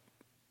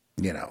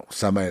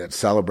somebody that's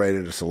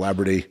celebrated, a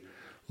celebrity.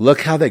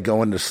 Look how they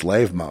go into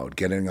slave mode,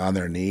 getting on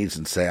their knees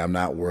and say, I'm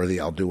not worthy,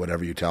 I'll do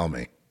whatever you tell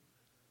me.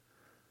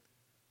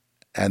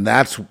 And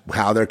that's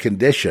how they're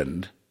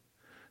conditioned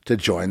to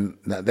join.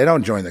 They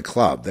don't join the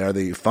club. They're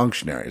the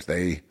functionaries.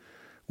 They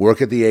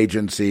work at the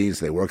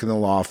agencies. They work in the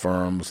law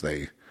firms.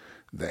 They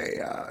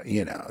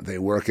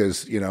work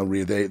as,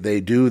 they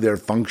do their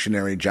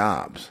functionary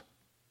jobs.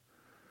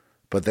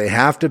 But they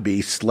have to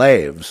be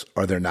slaves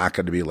or they're not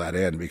going to be let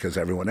in because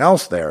everyone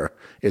else there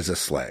is a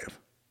slave.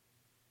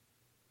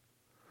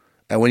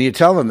 And when you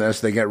tell them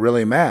this, they get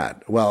really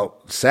mad.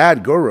 Well,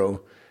 Sadhguru,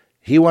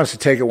 he wants to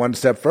take it one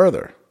step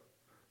further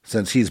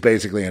since he's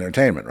basically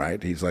entertainment,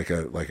 right? He's like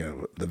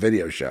the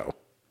video show.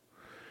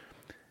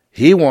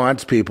 He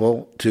wants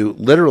people to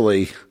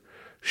literally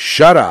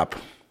shut up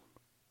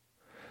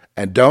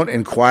and don't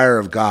inquire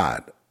of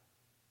God.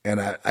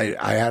 And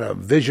I had a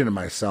vision of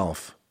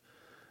myself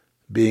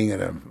being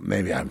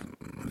maybe I'm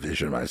a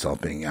vision of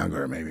myself being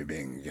younger, maybe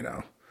being,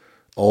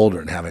 older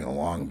and having a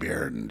long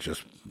beard and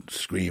just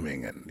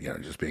screaming and,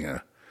 just being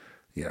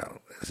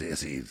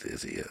is he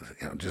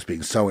just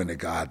being so into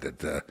God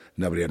that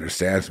nobody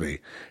understands me.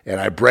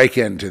 And I break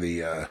into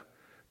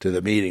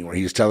the meeting where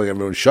he's telling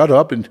everyone, shut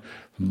up and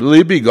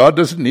believe me, God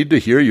doesn't need to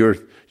hear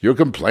your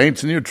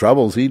complaints and your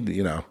troubles. He,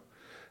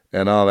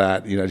 and all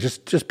that,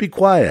 just be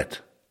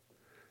quiet.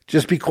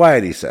 Just be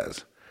quiet, he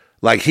says,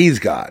 like he's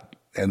God.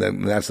 And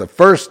then that's the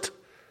first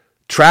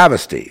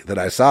travesty that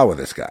I saw with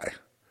this guy.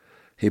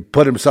 He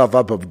put himself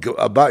up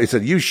about, he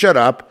said, you shut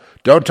up,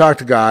 don't talk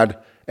to God,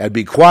 and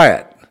be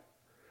quiet.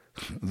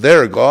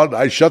 There, God,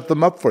 I shut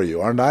them up for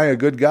you. Aren't I a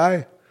good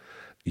guy?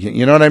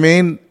 You know what I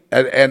mean?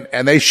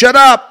 And they shut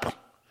up.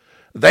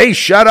 They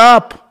shut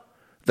up.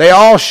 They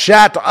all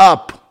shut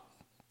up.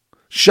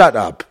 Shut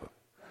up.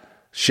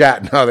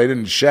 Shat. No, they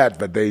didn't shat,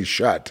 but they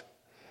shut.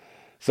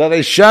 So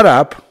they shut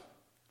up.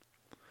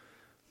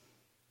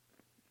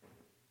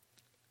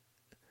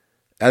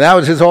 And that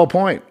was his whole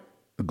point.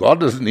 God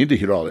doesn't need to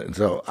hear all that. And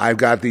so I've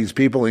got these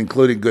people,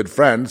 including good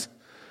friends,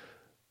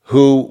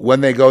 who,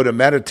 when they go to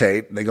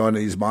meditate, they go into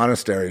these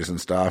monasteries and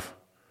stuff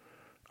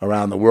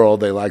around the world.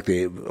 They like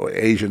the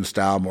Asian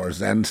style, more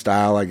Zen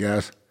style, I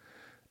guess.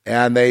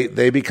 And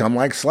they become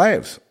like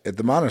slaves at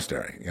the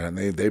monastery.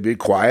 They be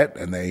quiet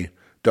and they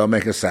don't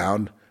make a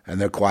sound and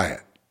they're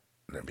quiet.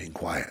 They're being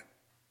quiet.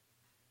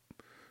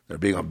 They're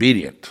being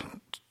obedient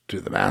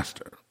to the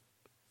master.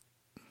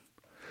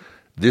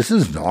 This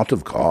is not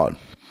of God.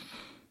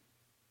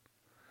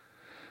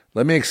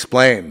 Let me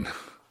explain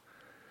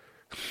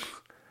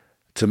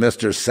to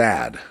Mr.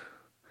 Sad. In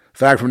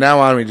fact, from now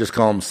on, we just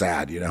call him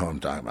Sad. You know who I'm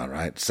talking about,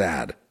 right?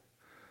 Sad.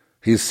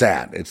 He's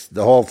sad. It's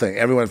the whole thing.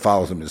 Everyone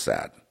follows him is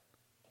sad.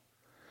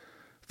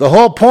 The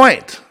whole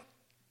point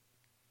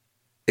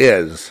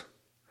is,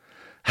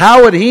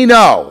 how would he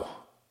know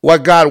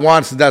what God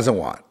wants and doesn't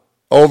want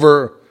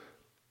over,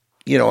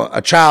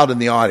 a child in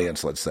the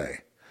audience, let's say?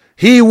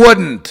 He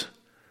wouldn't.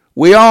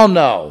 We all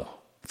know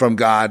from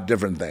God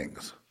different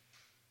things.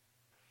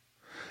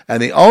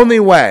 And the only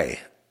way,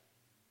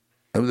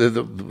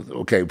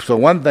 okay, so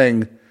one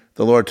thing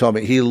the Lord told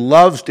me, he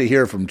loves to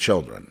hear from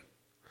children.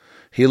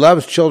 He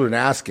loves children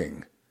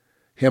asking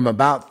him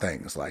about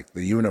things like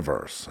the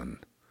universe and,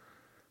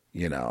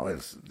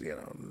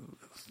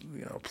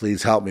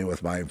 please help me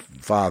with my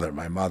father,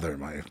 my mother,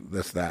 my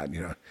this, that,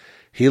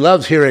 He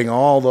loves hearing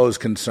all those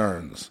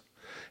concerns.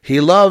 He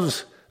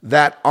loves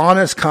that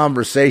honest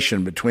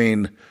conversation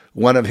between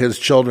one of his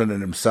children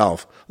and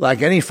himself,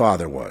 like any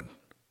father would.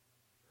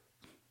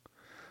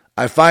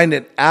 I find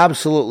it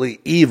absolutely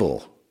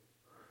evil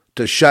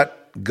to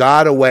shut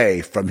God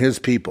away from his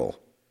people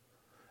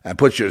and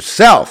put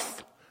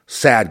yourself,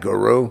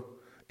 Sadhguru,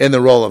 in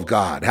the role of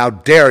God. How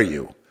dare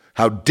you?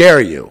 How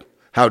dare you?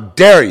 How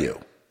dare you?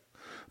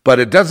 But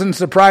it doesn't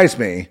surprise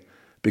me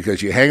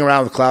because you hang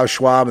around with Klaus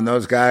Schwab and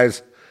those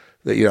guys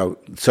that,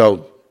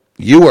 so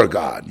you are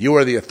God. You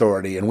are the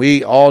authority, and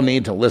we all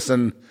need to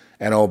listen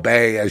and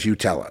obey as you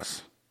tell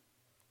us.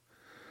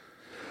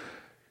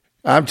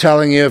 I'm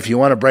telling you, if you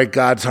want to break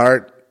God's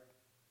heart,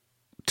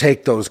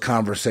 take those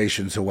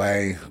conversations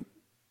away.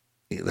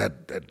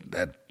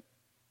 That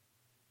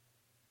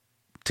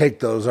take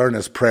those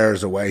earnest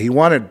prayers away. He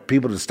wanted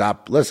people to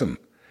stop. Listen,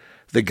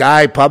 the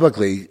guy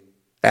publicly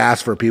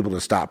asked for people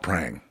to stop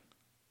praying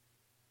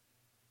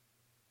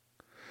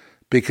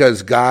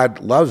because God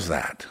loves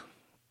that.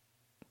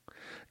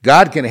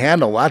 God can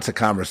handle lots of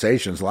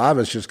conversations. A lot of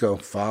us just go,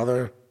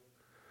 Father,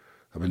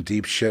 I'm in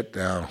deep shit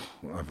now.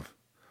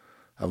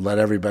 I've let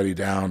everybody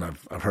down.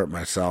 I've hurt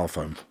myself.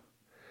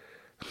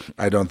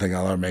 I don't think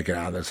I'll ever make it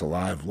out of this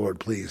alive. Lord,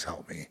 please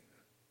help me.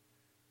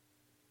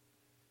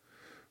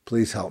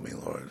 Please help me,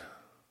 Lord.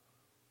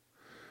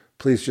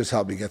 Please just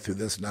help me get through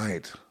this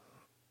night.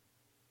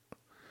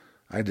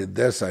 I did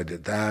this, I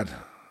did that.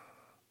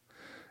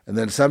 And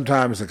then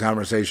sometimes the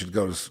conversation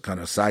goes kind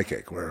of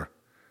psychic, where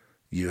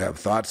you have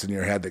thoughts in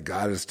your head that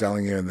God is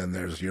telling you, and then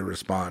there's your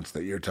response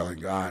that you're telling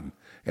God. And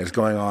it's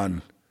going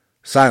on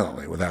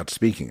silently without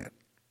speaking it.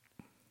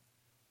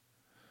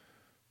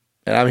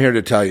 And I'm here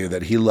to tell you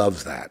that He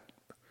loves that.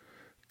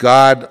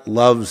 God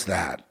loves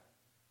that,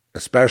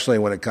 especially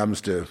when it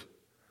comes to,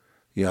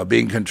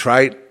 being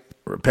contrite,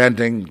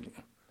 repenting,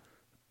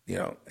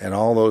 and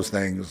all those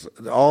things,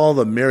 all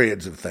the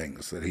myriads of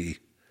things that He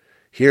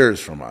hears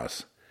from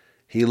us.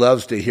 He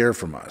loves to hear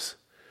from us.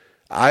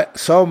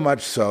 So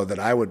much so that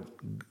I would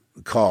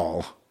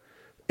call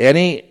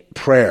any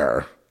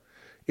prayer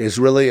is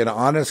really an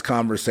honest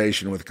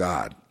conversation with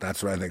God.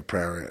 That's what I think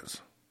prayer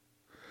is.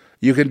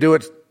 You can do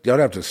it, you don't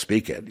have to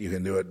speak it. You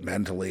can do it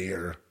mentally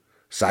or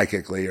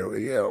psychically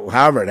or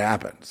however it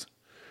happens.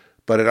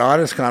 But an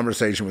honest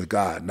conversation with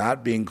God,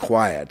 not being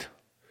quiet.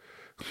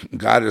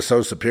 God is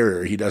so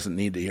superior, He doesn't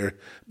need to hear.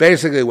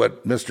 Basically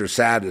what Mr.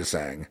 Sad is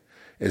saying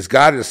is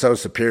God is so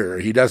superior,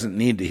 He doesn't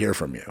need to hear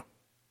from you.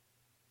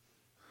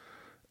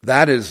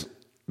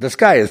 This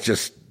guy is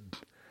just,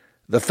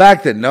 the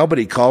fact that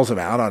nobody calls him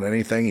out on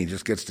anything, he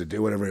just gets to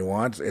do whatever he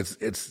wants.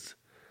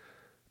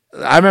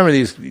 I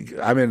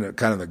remember I'm in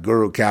kind of the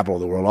guru capital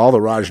of the world. All the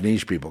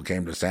Rajneesh people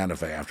came to Santa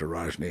Fe after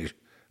Rajneesh.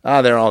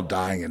 They're all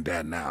dying and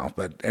dead now.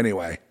 But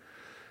anyway,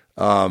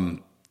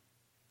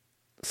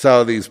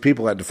 so these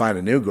people had to find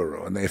a new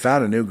guru, and they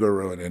found a new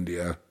guru in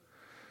India.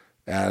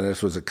 And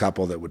this was a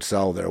couple that would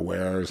sell their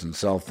wares and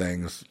sell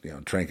things,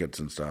 trinkets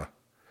and stuff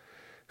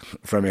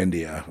from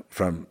India,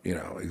 from,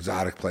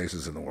 exotic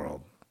places in the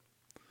world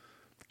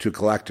to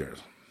collectors.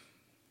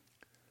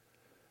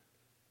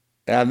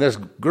 And this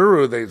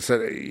guru, they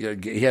said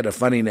he had a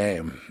funny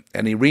name,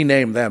 and he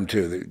renamed them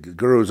too. The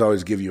gurus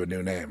always give you a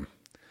new name.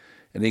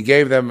 And he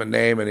gave them a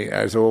name, and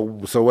I said,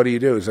 well, so what do you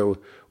do? So,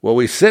 well,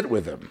 we sit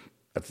with him.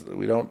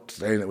 We don't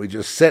say that, we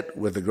just sit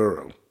with the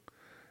guru.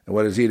 And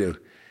what does he do?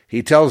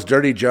 He tells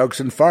dirty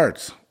jokes and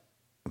farts.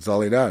 That's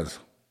all he does.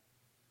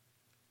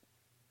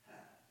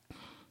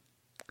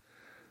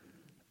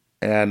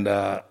 And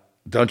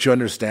don't you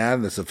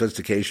understand the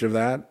sophistication of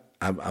that?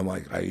 I'm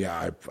like,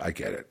 yeah, I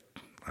get it.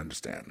 I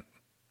understand.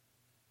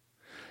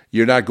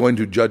 You're not going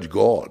to judge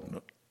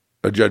God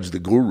or judge the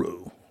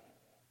guru.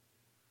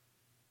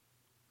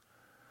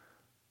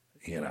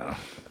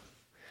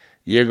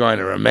 You're going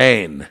to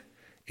remain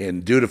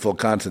in dutiful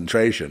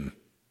concentration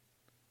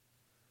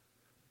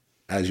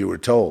as you were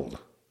told,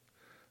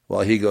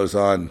 while he goes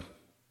on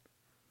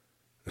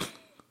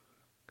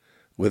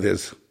with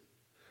his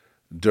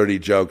dirty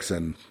jokes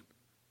and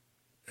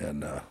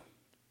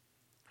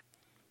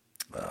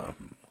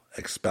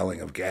expelling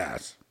of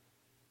gas.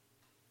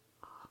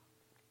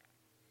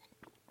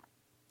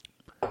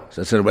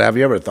 So I said, well, have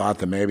you ever thought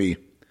that maybe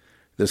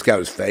this guy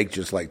was fake,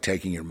 just like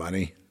taking your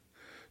money,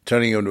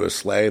 turning you into a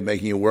slave,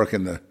 making you work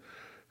in the,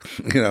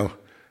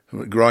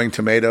 growing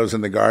tomatoes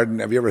in the garden?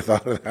 Have you ever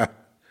thought of that?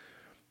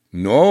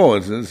 No,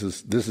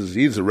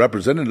 he's a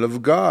representative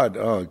of God.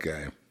 Oh,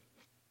 okay.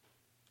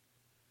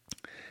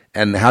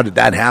 And how did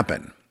that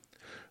happen?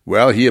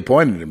 Well, he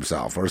appointed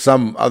himself, or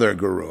some other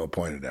guru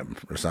appointed him,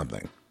 or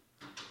something.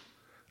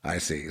 I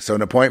see. So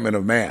an appointment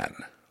of man.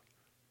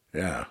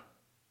 Yeah.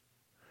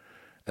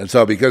 And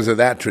so because of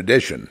that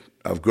tradition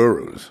of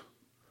gurus,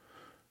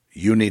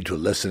 you need to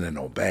listen and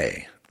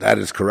obey. That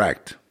is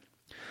correct.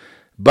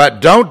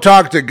 But don't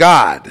talk to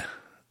God.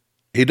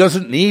 He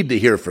doesn't need to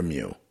hear from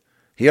you.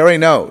 He already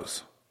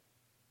knows.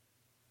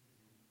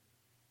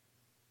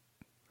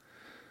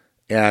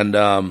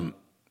 And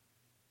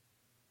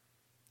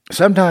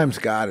sometimes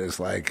God is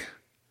like,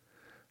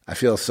 I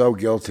feel so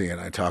guilty, and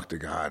I talk to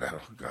God.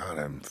 Oh, God,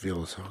 I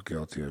feel so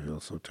guilty. I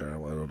feel so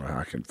terrible. I don't know how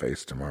I can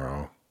face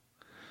tomorrow.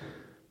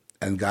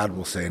 And God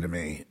will say to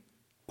me,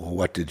 well,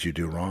 what did you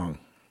do wrong?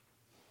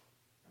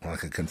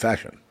 Like a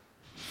confession.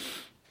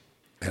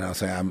 And I'll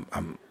say, I'm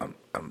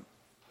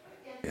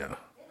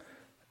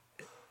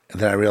And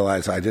then I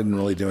realized I didn't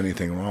really do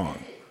anything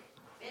wrong.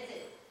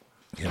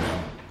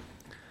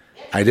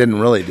 I didn't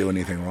really do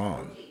anything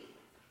wrong.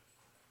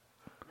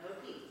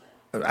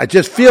 I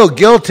just feel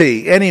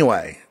guilty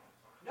anyway.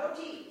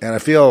 And I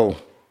feel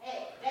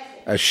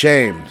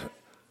ashamed.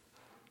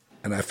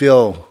 And I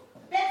feel,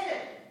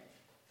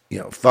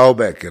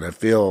 phobic. And I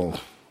feel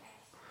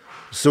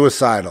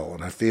suicidal.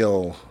 And I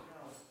feel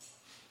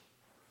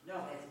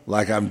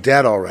like I'm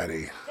dead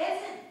already.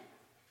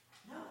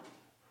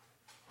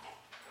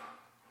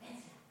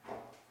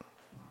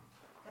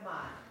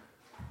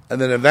 And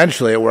then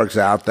eventually it works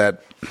out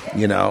that,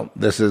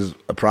 this is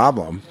a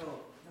problem.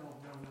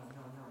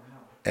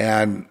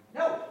 And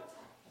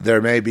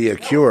there may be a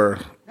cure.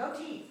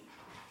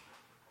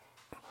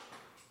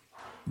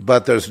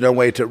 But there's no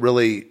way to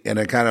really, in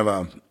a kind of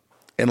a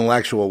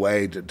intellectual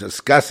way, to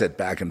discuss it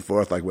back and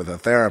forth like with a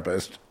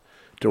therapist,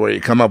 to where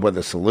you come up with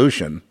a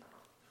solution.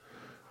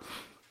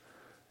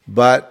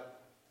 But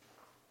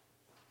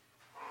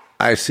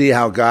I see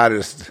how God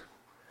is.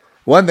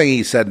 One thing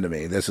he said to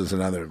me, this is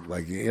another,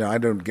 I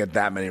don't get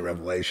that many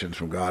revelations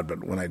from God,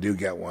 but when I do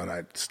get one,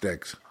 it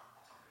sticks.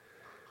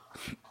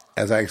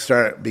 As I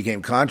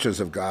became conscious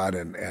of God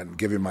and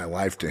giving my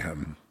life to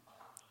him,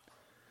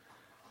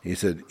 he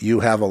said,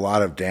 you have a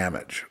lot of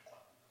damage.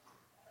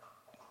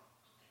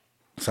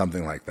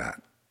 Something like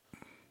that.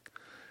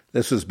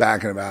 This was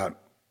back in about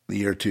the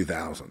year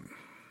 2000.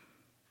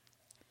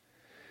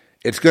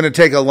 It's going to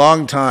take a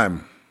long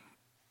time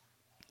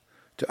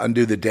to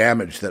undo the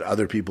damage that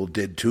other people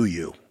did to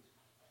you.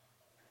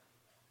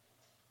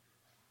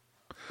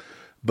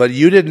 But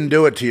you didn't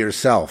do it to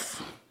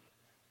yourself.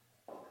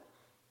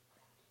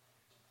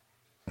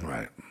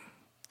 Right.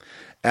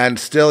 And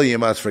still you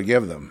must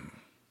forgive them.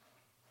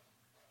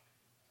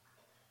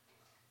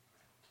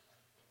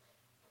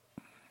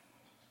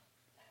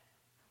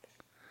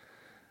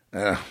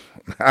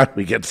 How did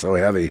we get so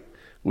heavy?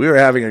 We were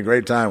having a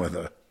great time with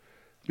the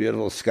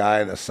beautiful sky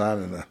and the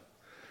sun and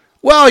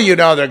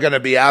they're going to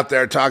be out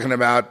there talking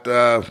about,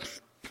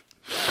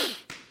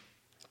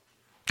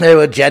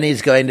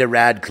 Jenny's going to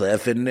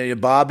Radcliffe and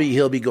Bobby,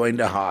 he'll be going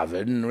to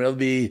Harvard and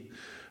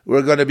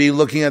we're going to be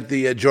looking at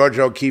the George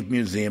O'Keeffe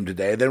Museum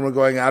today. Then we're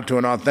going out to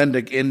an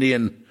authentic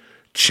Indian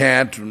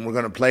chant and we're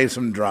going to play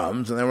some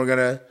drums and then we're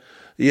going to,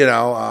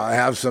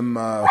 have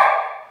some,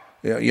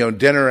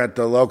 dinner at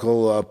the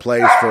local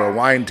place for a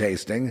wine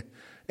tasting,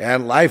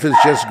 and life is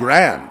just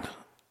grand.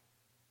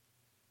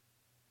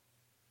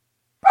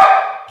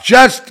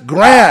 Just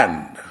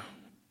grand.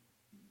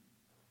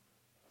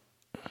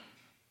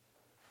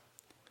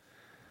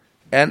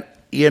 And,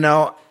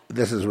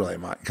 this is really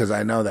because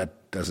I know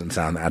that doesn't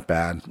sound that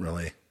bad,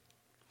 really.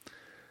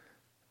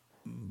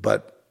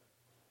 But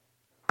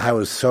I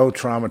was so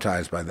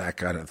traumatized by that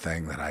kind of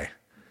thing that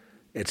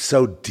it's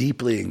so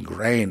deeply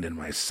ingrained in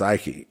my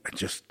psyche.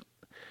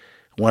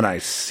 When I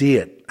see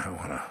it,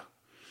 I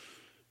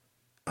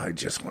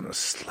just want to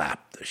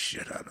slap the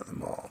shit out of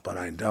them all. But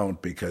I don't,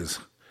 because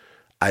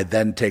I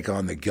then take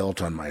on the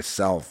guilt on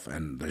myself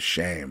and the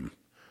shame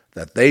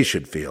that they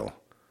should feel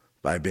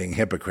by being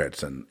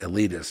hypocrites and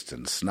elitists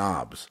and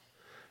snobs,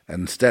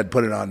 and instead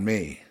put it on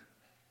me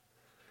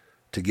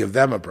to give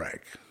them a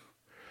break,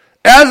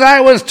 as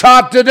I was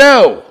taught to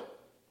do.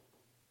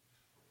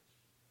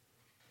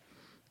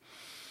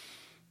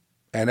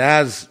 And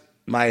as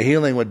my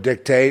healing would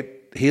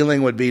dictate,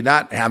 healing would be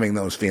not having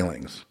those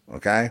feelings,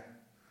 okay?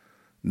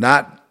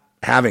 Not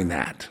having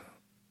that.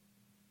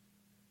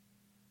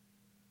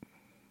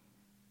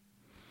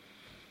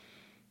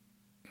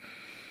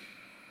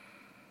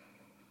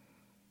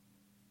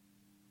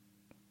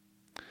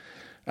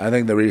 I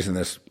think the reason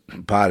this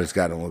pod has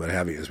gotten a little bit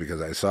heavy is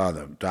because I saw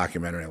the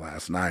documentary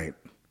last night,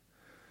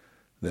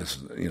 the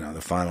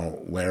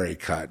final Larry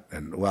cut.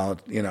 And,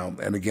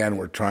 and again,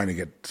 we're trying to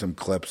get some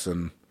clips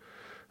and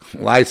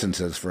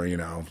licenses for,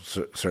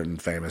 certain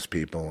famous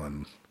people.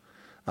 And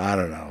I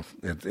don't know.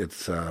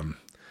 It's going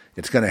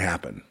to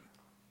happen.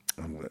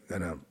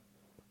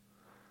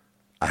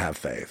 I have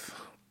faith.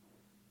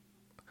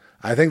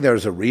 I think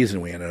there's a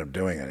reason we ended up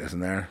doing it,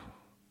 isn't there?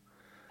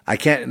 I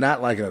can't, not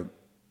like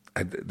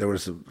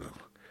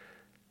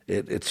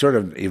it sort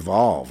of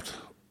evolved,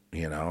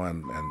 and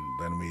then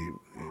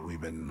we've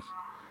been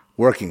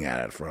working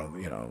at it for,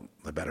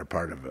 the better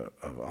part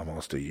of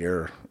almost a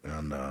year.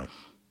 And,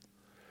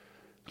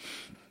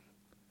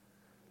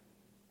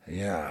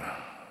 yeah,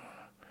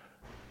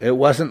 it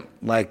wasn't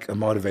like a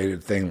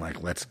motivated thing,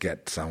 like let's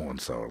get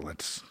so-and-so,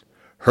 let's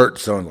hurt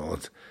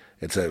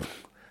so-and-so.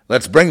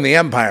 Let's bring the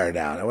empire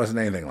down. It wasn't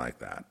anything like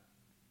that.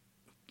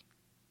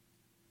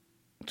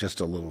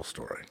 Just a little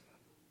story.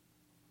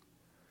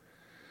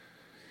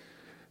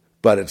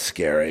 But it's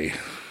scary.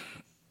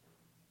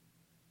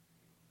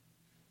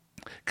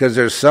 Because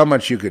there's so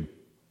much you could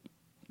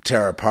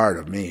tear apart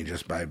of me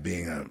just by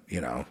being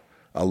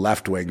a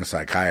left-wing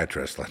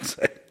psychiatrist, let's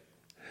say.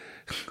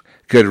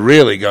 Could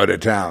really go to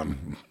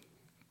town.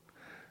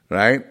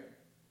 Right?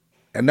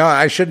 And no,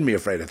 I shouldn't be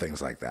afraid of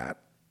things like that.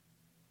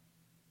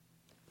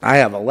 I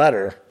have a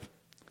letter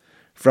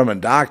from a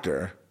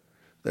doctor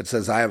that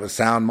says I have a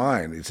sound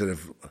mind. He said,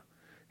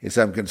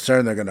 I'm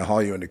concerned they're going to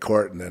haul you into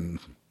court and then,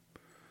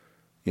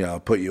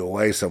 put you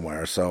away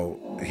somewhere.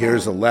 So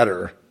here's a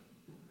letter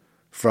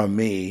from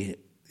me,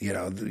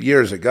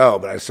 years ago,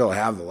 but I still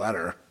have the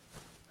letter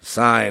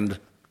signed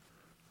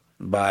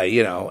by,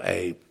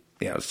 a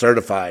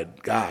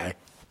certified guy,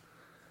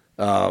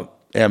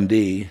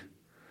 MD,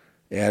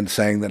 and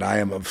saying that I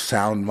am of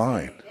sound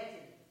mind.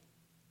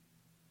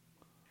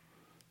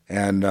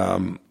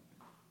 And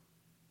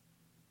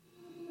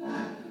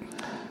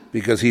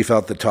because he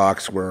felt the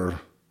talks were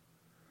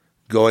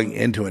going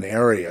into an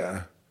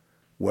area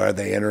where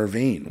they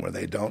intervene, where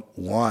they don't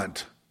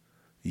want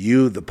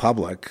you, the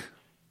public,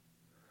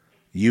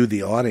 you,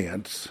 the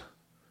audience,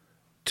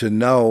 to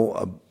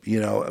know,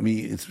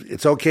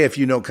 it's okay if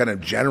you know kind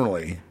of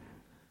generally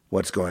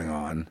what's going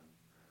on.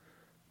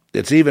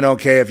 It's even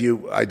okay if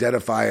you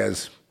identify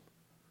as,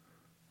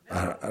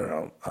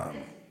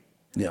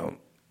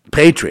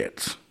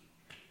 patriots.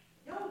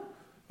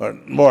 or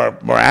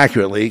more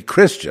accurately,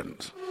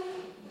 Christians.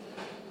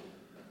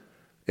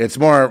 It's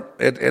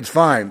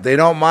fine. They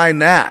don't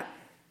mind that.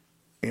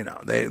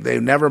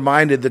 They've never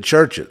minded the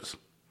churches.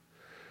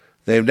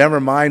 They've never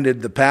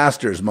minded the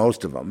pastors,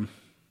 most of them.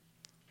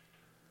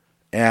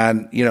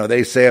 And,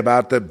 they say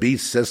about the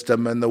beast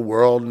system and the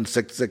world and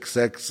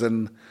 666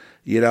 and,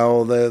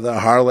 the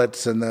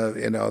harlots and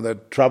the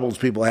troubles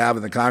people have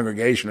in the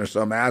congregation are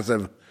so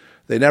massive.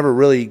 They never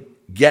really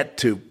get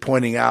to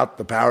pointing out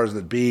the powers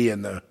that be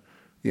and the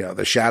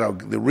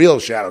real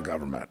shadow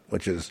government,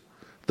 which is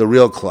the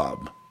real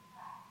club.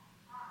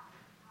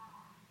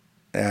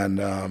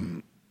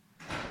 And,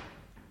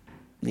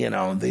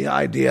 the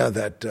idea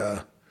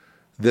that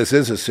this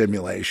is a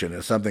simulation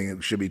is something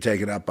that should be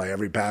taken up by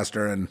every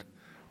pastor in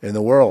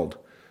the world,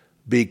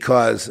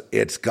 because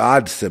it's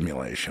God's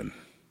simulation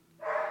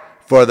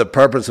for the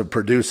purpose of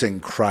producing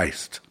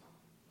Christ.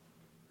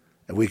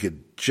 And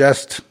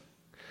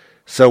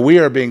so we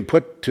are being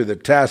put to the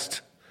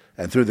test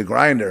and through the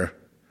grinder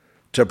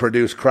to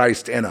produce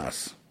Christ in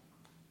us.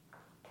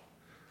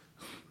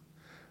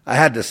 I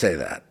had to say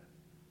that.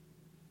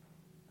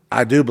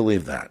 I do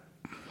believe that.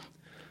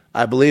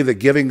 I believe that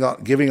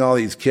giving all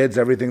these kids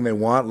everything they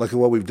want, look at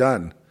what we've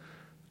done.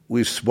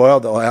 We've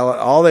spoiled the hell.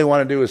 All they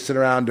want to do is sit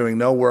around doing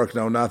no work,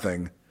 no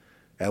nothing,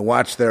 and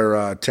watch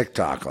their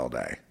TikTok all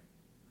day.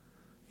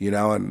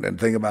 And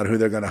think about who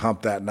they're going to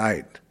hump that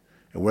night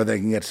and where they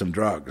can get some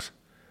drugs.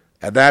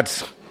 And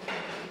that's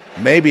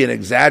maybe an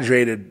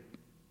exaggerated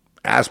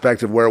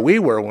aspect of where we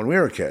were when we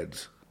were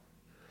kids.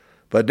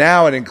 But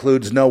now it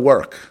includes no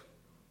work.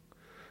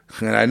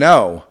 And I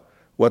know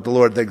what the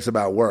Lord thinks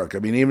about work. I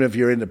mean, even if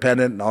you're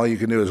independent and all you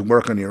can do is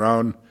work on your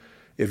own,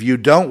 if you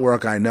don't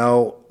work, I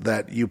know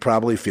that you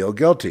probably feel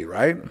guilty,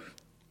 right?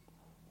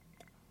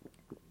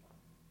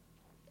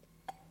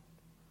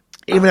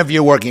 Even if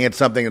you're working at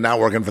something and not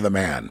working for the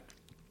man.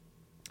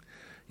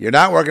 You're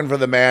not working for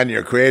the man,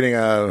 you're creating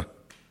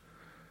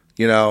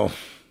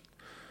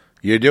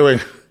you're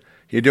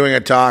doing a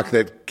talk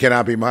that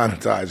cannot be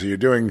monetized, or you're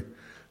doing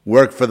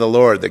work for the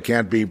Lord that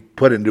can't be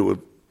put into a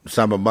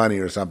sum of money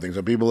or something.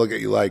 So people look at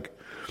you like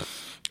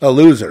a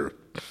loser.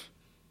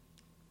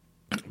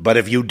 But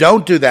if you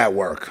don't do that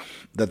work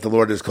that the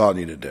Lord has called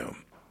you to do,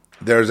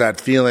 there's that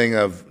feeling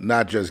of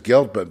not just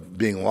guilt, but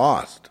being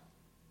lost.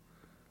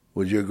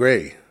 Would you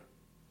agree?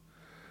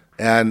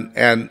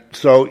 And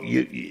so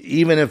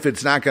even if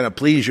it's not going to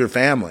please your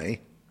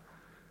family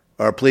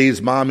or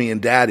please mommy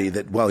and daddy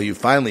that, well, you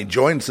finally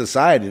joined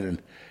society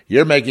and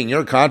you're making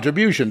your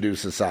contribution to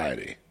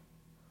society.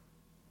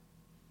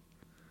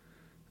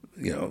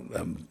 You're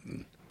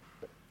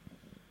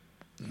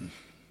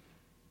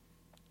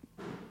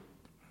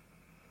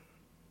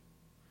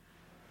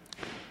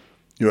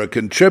a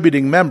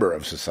contributing member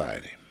of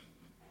society.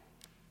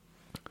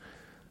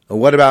 Well,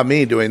 what about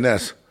me doing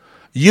this?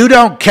 You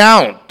don't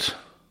count.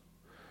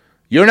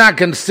 You're not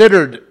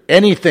considered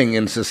anything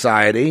in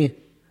society,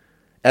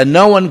 and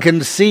no one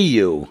can see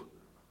you.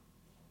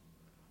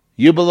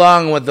 You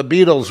belong with the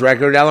Beatles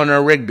record,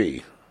 Eleanor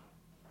Rigby.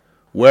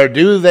 Where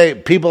do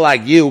people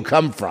like you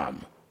come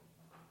from?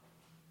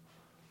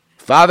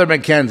 Father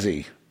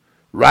Mackenzie,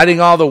 writing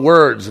all the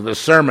words of the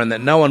sermon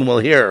that no one will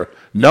hear.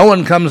 No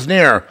one comes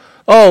near.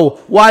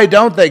 Oh, why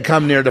don't they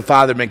come near to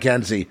Father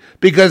Mackenzie?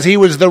 Because he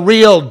was the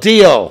real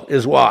deal,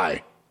 is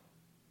why.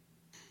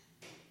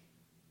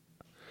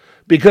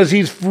 Because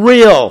he's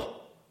real.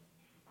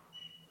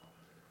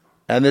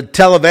 And the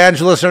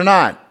televangelists are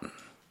not.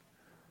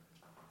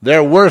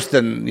 They're worse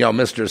than,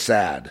 Mr.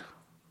 Sad.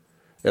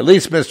 At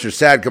least Mr.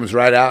 Sad comes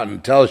right out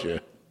and tells you,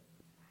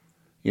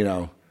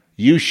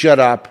 you shut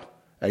up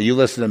and you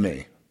listen to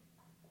me.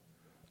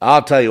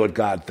 I'll tell you what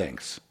God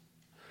thinks.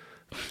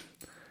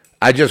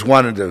 I just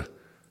wanted to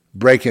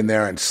break in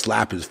there and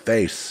slap his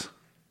face.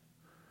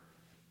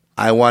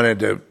 I wanted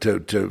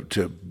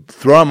to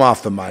throw him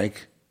off the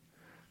mic,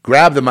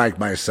 grab the mic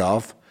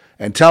myself,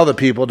 and tell the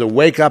people to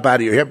wake up out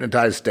of your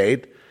hypnotized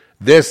state.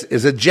 This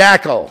is a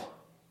jackal.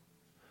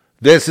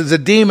 This is a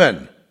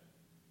demon.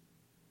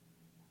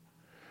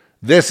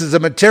 This is a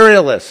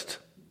materialist.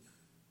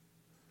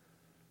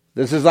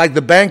 This is like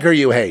the banker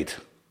you hate.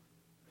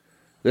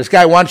 This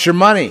guy wants your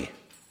money.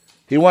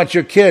 He wants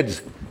your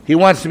kids. He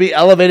wants to be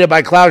elevated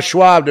by Klaus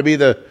Schwab to be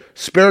the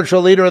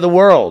spiritual leader of the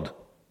world.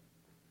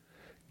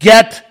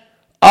 Get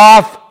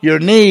off your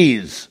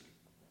knees.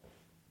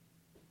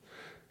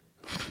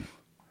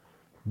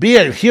 Be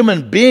a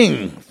human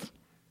being,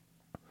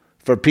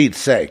 for Pete's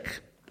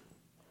sake.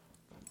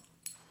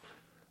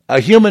 A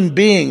human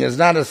being is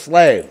not a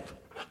slave.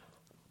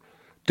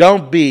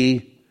 Don't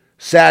be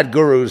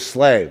Sadhguru's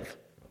slave.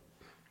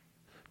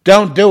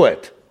 Don't do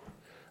it.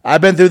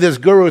 I've been through this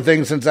guru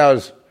thing since I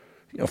was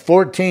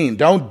 14.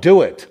 Don't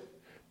do it.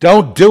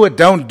 Don't do it,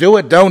 don't do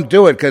it, don't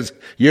do it, because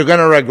you're going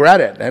to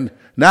regret it. And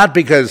not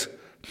because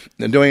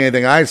they're doing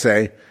anything I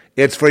say.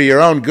 It's for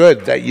your own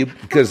good,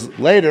 because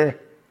later,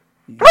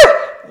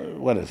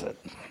 what is it?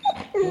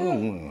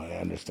 I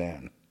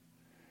understand.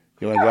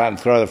 You want to go out and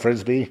throw the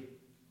Frisbee?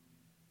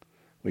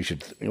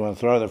 You want to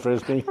throw the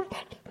Frisbee?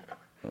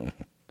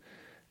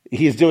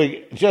 He's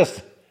doing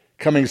just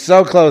coming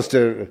so close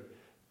to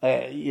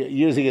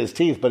using his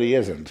teeth, but he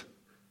isn't.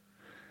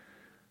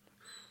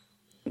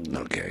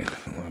 Okay,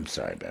 well, I'm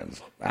sorry, Ben.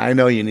 I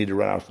know you need to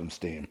run off some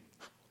steam.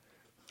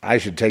 I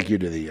should take you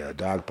to the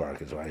dog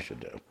park is what I should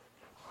do.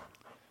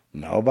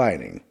 No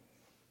biting.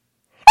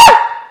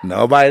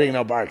 No biting,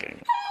 no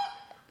barking.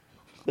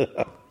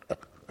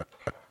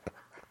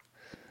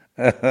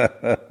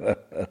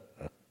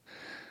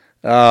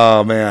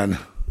 Oh, man.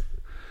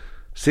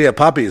 See, a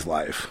puppy's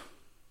life.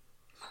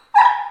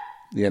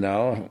 You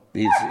know,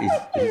 he's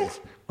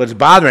what's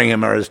bothering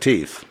him are his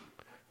teeth.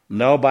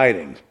 No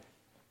biting.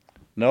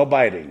 No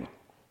biting.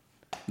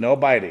 No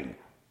biting.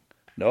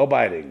 No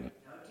biting.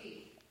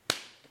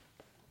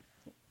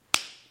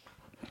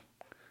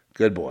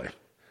 Good boy.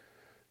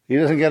 He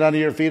doesn't get under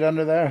your feet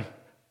under there?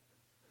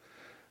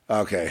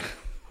 Okay.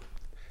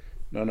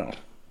 No.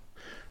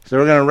 So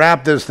we're going to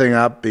wrap this thing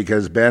up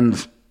because Ben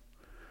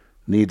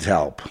needs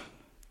help.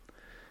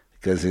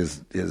 Because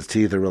his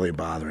teeth are really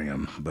bothering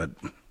him. But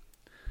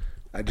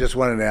I just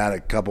wanted to add a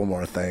couple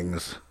more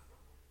things.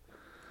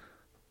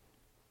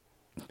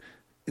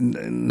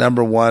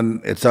 Number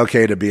one, it's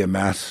okay to be a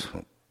mess.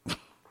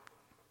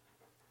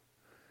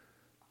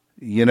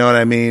 You know what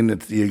I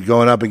mean? You're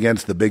going up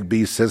against the big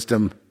beast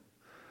system.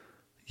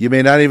 You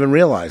may not even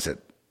realize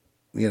it,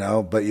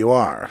 but you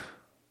are.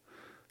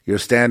 You're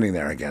standing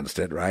there against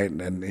it, right?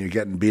 And you're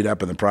getting beat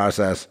up in the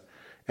process.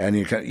 And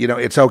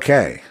it's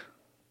okay.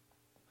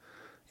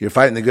 You're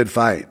fighting the good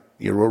fight.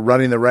 You're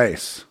running the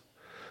race.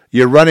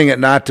 You're running it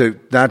not to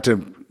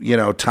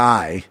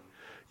tie.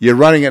 You're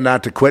running it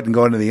not to quit and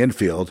go into the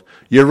infield.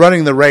 You're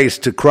running the race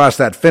to cross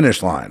that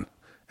finish line,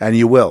 and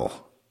you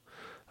will.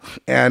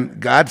 And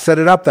God set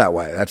it up that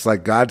way. That's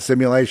like God's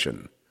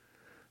simulation.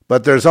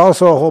 But there's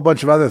also a whole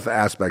bunch of other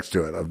aspects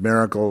to it, of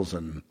miracles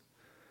and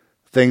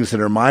things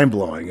that are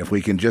mind-blowing if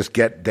we can just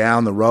get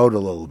down the road a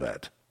little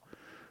bit.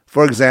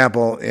 For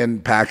example,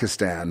 in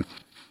Pakistan,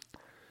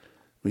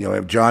 we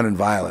have John and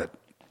Violet,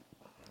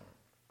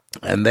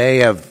 and they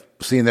have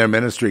seen their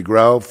ministry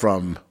grow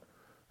from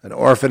an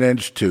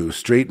orphanage to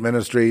street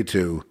ministry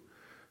to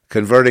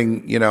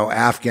converting,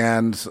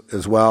 Afghans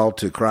as well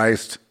to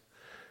Christ,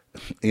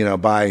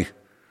 by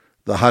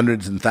the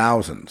hundreds and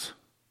thousands.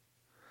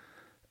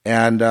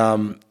 And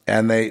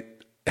they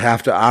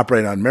have to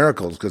operate on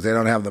miracles because they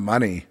don't have the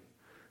money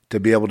to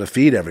be able to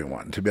feed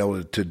everyone, to be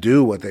able to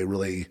do what they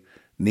really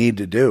need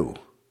to do.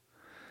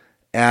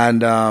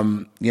 And,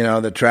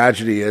 the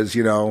tragedy is,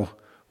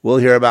 we'll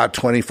hear about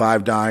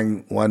 25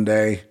 dying one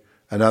day,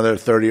 another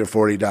 30 or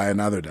 40 die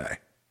another day.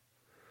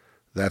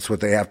 That's what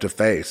they have to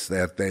face.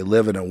 They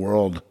live in a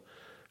world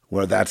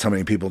where that's how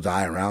many people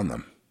die around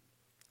them.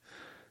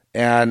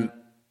 And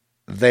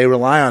they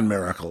rely on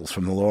miracles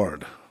from the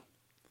Lord,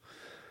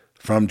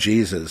 from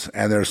Jesus.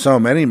 And there are so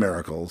many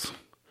miracles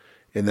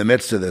in the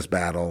midst of this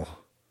battle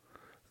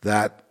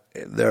that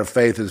their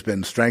faith has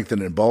been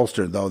strengthened and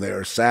bolstered, though they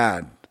are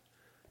sad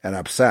and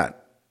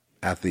upset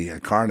at the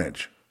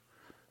carnage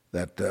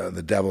that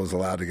the devil is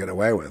allowed to get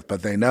away with.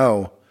 But they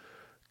know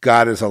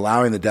God is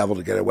allowing the devil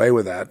to get away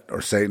with that,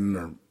 or Satan,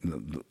 or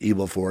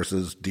evil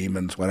forces,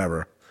 demons,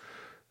 whatever,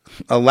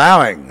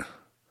 allowing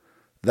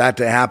that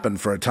to happen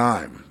for a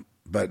time.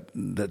 But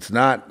that's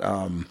not,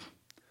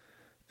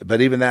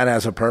 but even that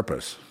has a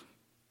purpose.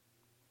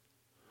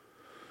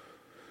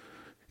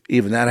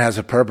 Even that has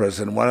a purpose,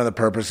 and one of the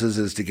purposes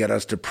is to get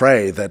us to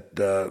pray that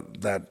the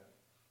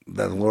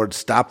Lord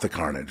stop the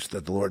carnage,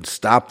 that the Lord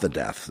stop the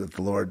death, that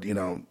the Lord,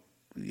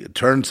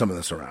 turn some of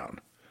this around.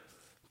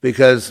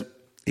 Because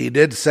he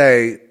did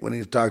say, when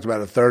he talked about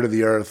a third of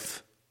the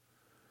earth,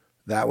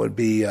 that would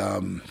be,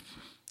 2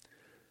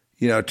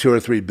 or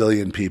 3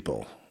 billion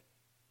people.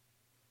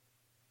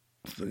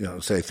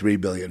 Say 3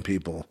 billion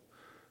people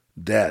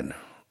dead.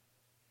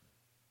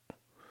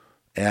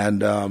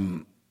 And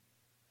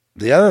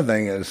the other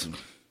thing is,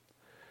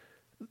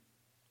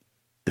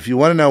 if you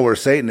want to know where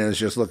Satan is,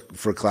 just look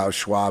for Klaus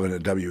Schwab and a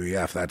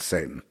WEF. That's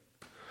Satan.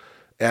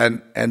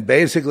 And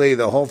basically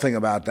the whole thing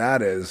about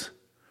that is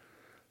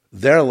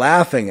they're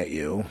laughing at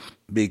you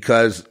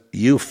because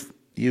you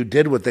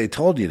did what they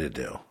told you to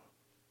do.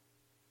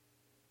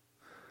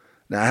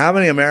 Now, how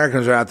many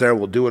Americans are out there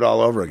will do it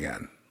all over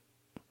again?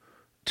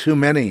 Too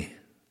many.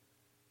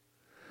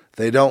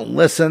 They don't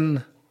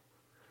listen.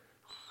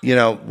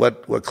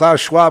 What Klaus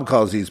Schwab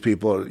calls these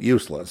people are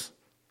useless.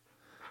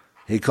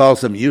 He calls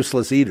them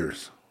useless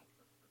eaters.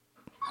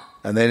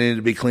 And they need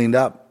to be cleaned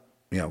up,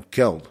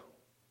 killed.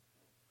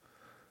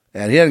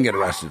 And he didn't get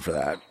arrested for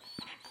that.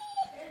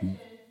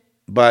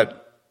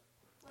 But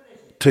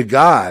to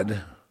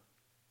God,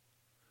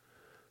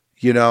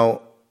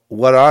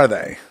 what are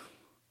they?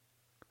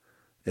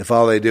 If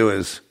all they do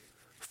is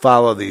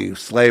follow the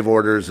slave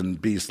orders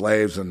and be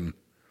slaves and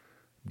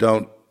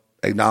don't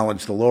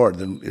acknowledge the Lord,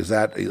 then is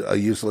that a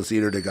useless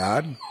eater to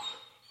God?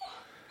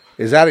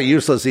 Is that a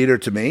useless eater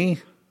to me?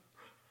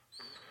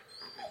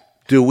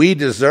 Do we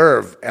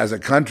deserve as a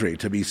country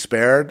to be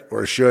spared,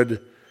 or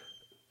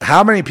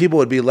how many people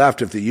would be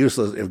left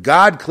if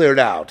God cleared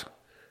out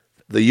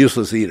the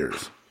useless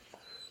eaters?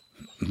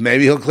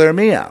 maybe he'll clear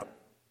me out.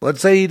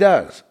 Let's say he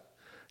does.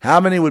 How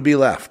many would be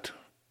left?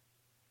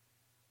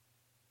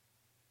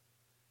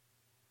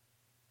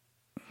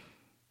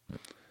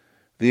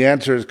 The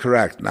answer is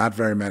correct. Not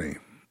very many.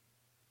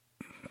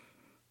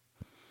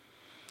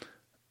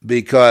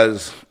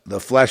 Because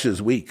the flesh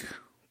is weak.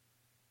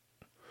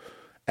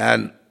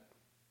 And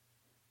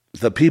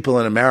the people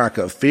in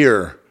America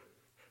fear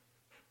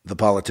the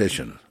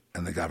politician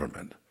and the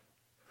government.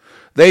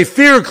 They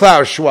fear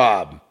Klaus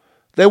Schwab.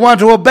 They want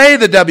to obey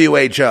the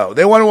WHO.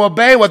 They want to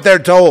obey what they're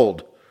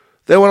told.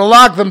 They want to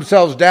lock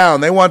themselves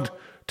down. They want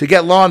to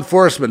get law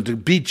enforcement to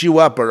beat you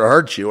up or to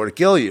hurt you or to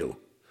kill you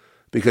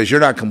because you're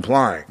not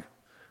complying.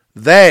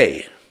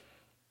 They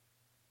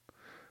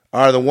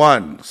are the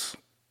ones,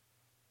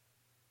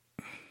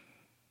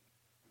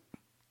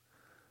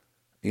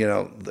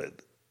 if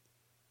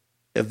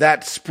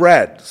that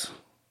spreads,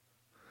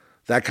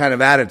 that kind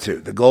of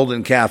attitude, the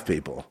golden calf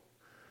people,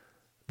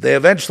 they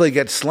eventually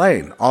get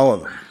slain, all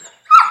of them.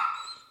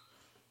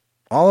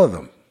 All of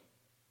them.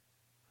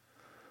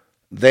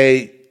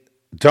 They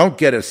don't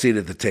get a seat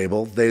at the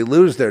table. They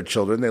lose their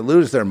children. They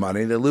lose their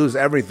money. They lose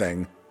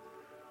everything.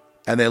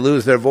 And they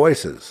lose their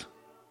voices.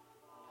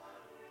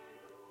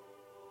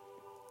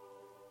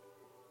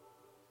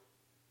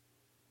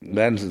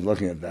 Ben's is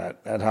looking at that.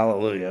 At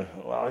hallelujah.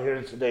 Well,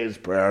 here's today's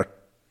prayer.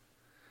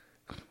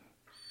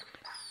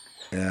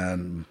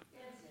 And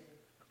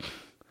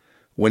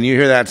when you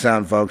hear that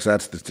sound, folks,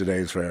 that's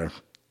today's prayer.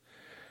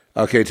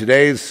 Okay,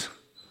 today's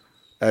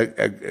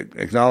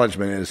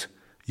acknowledgement is,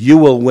 you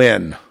will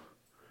win.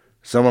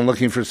 Someone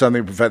looking for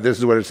something prophetic. This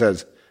is what it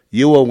says.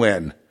 You will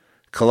win.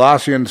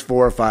 Colossians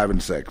 4, 5,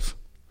 and 6.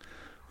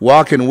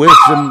 Walk in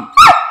wisdom.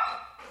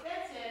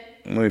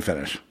 Let me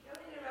finish.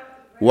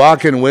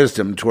 Walk in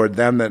wisdom toward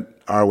them that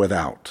are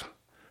without,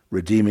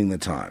 redeeming the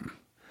time.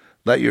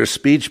 Let your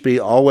speech be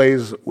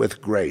always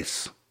with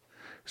grace,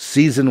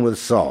 seasoned with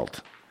salt,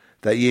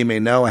 that ye may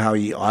know how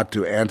ye ought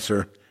to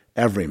answer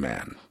every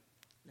man.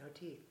 No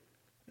teeth.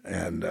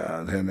 And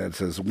then it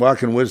says,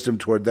 walk in wisdom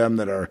toward them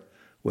that are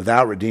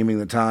without, redeeming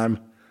the time.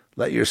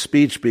 Let your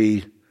speech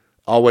be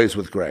always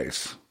with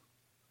grace.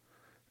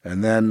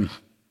 And then,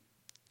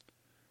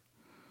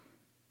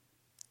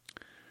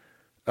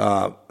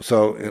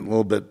 so a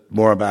little bit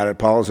more about it.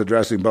 Paul is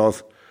addressing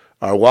both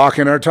our walk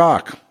and our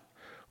talk.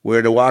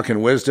 We're to walk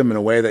in wisdom in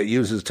a way that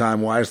uses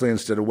time wisely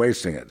instead of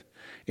wasting it.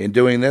 In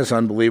doing this,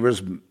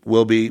 unbelievers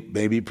will be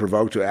maybe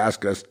provoked to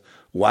ask us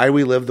why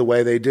we live the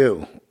way they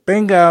do.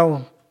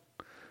 Bingo!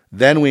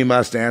 Then we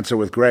must answer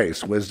with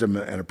grace, wisdom,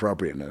 and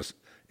appropriateness.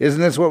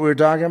 Isn't this what we were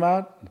talking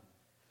about?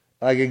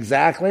 Like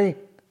exactly?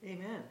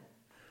 Amen.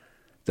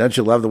 Don't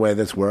you love the way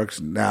this works?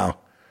 Now,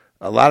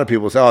 a lot of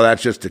people say, oh,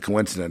 that's just a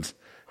coincidence.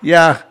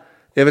 Yeah,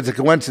 if it's a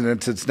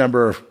coincidence, it's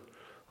number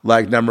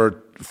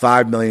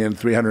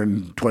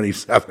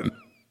 5,327,000.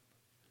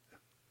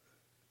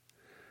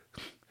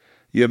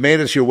 You have made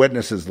us your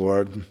witnesses,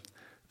 Lord,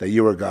 that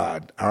you are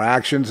God. Our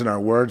actions and our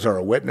words are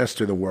a witness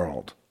to the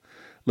world.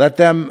 Let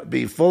them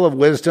be full of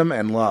wisdom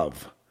and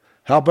love.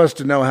 Help us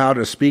to know how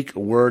to speak a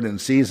word in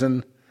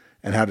season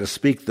and how to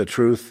speak the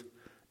truth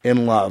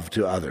in love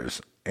to others.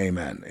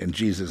 Amen. In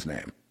Jesus'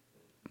 name.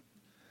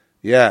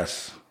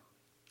 Yes.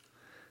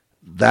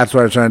 That's what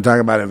I was trying to talk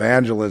about,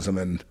 evangelism.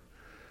 And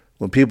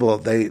when people,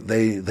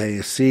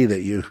 they see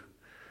that you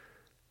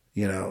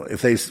know,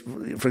 if they,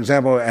 for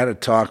example, I had a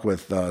talk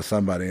with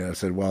somebody and I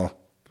said, well,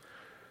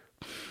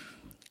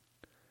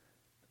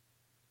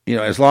 you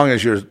know, as long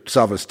as your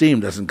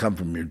self-esteem doesn't come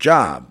from your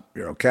job,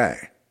 you're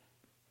okay.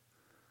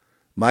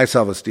 My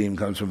self-esteem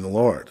comes from the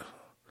Lord.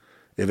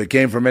 If it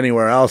came from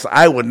anywhere else,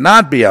 I would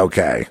not be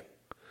okay.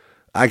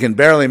 I can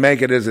barely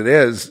make it as it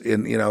is.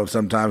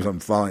 Sometimes I'm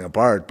falling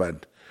apart,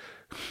 but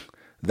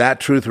that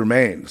truth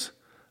remains.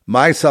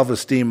 My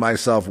self-esteem, my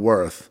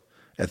self-worth,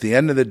 at the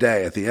end of the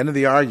day, at the end of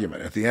the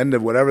argument, at the end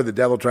of whatever the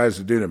devil tries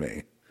to do to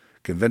me,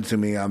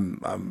 convincing me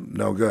I'm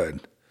no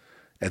good,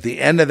 at the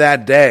end of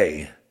that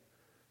day,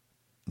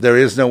 there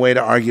is no way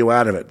to argue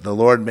out of it. The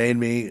Lord made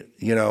me,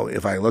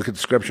 if I look at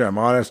Scripture, I'm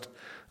honest,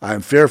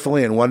 I'm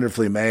fearfully and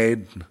wonderfully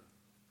made.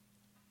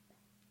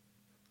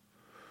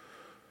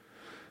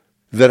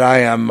 That I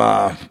am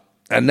a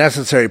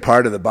necessary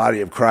part of the body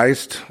of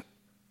Christ.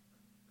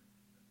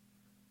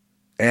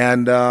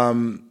 And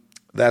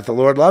that the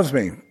Lord loves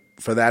me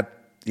for that,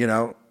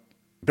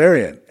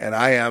 period. And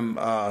I am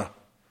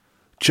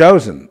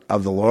chosen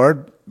of the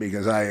Lord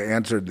because I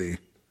answered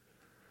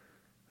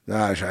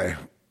I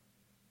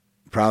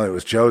probably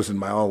was chosen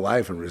my whole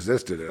life and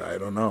resisted it. I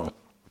don't know.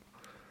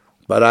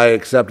 But I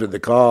accepted the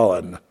call,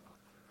 and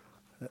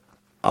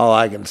all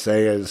I can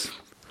say is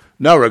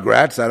no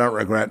regrets. I don't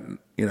regret,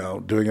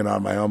 doing it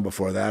on my own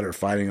before that or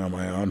fighting on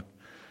my own.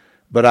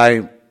 But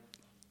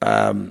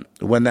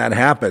when that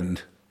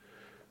happened,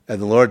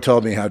 and the Lord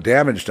told me how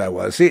damaged I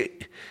was. See,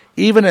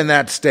 even in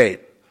that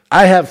state,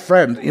 I have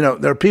friends,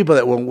 there are people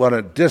that will want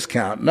to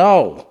discount.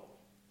 No.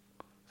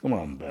 Come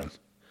on, Ben.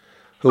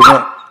 Who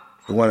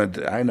want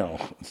to, I know,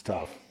 it's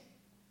tough.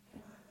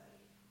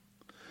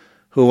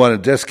 Who want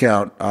to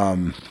discount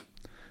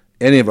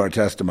any of our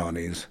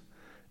testimonies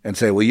and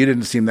say, well, you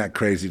didn't seem that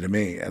crazy to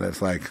me. And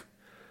it's like,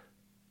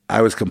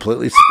 I was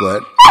completely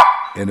split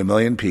in a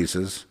million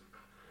pieces.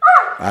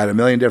 I had a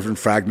million different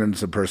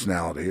fragments of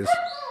personalities.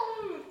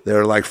 They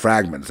were like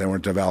fragments. They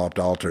weren't developed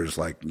alters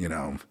like,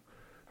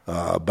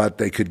 but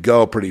they could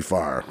go pretty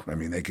far. I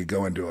mean, they could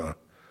go into a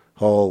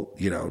whole,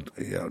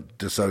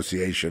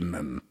 dissociation,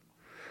 and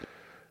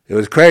it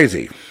was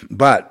crazy,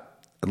 but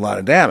a lot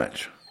of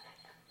damage.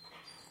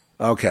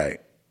 Okay.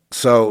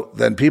 So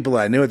then people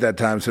I knew at that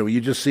time said, well, you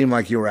just seem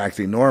like you were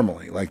acting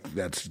normally, like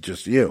that's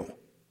just you.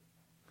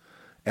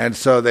 And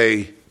so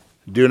they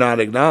do not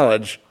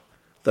acknowledge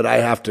that I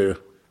have to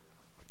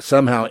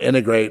somehow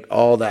integrate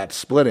all that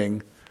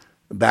splitting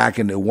back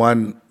into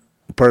one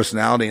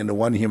personality, into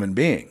one human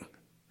being.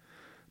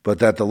 But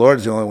that the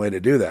Lord's the only way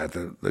to do that.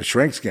 The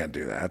shrinks can't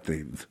do that.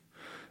 The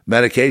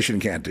medication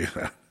can't do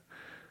that.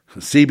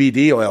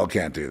 CBD oil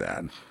can't do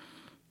that.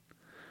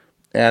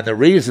 And the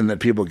reason that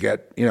people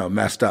get,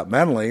 messed up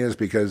mentally is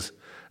because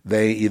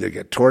they either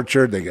get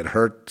tortured, they get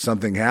hurt,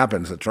 something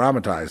happens that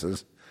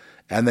traumatizes,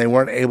 and they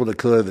weren't able to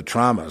clear the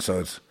trauma.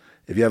 So it's,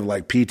 if you have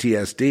like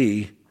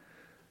PTSD,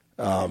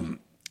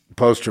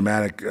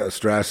 post-traumatic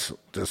stress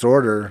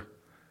disorder,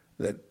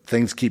 that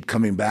things keep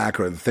coming back,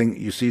 or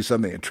you see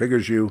something that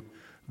triggers you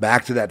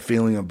back to that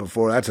feeling of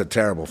before, that's a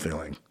terrible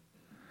feeling.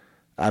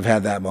 I've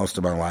had that most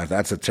of my life.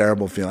 That's a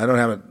terrible feeling. I don't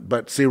have it,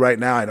 but see, right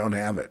now I don't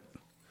have it.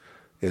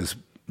 It's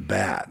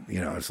bad.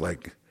 It's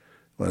like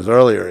when it was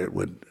earlier,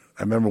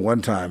 I remember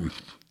one time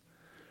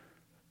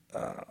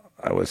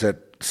I was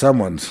at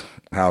someone's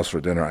house for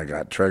dinner. I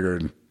got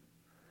triggered,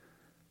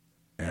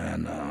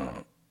 and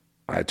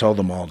I told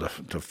them all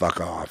to fuck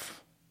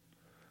off.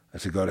 I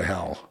said, go to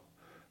hell.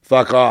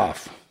 Fuck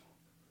off.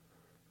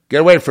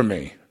 Get away from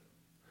me.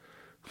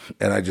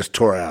 And I just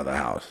tore out of the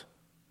house.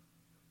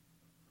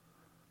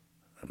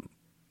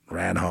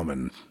 Ran home,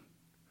 and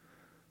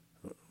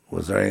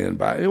was there anything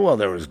by? Well,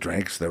 there was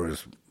drinks, there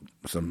was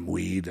some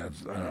weed. I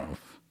don't know,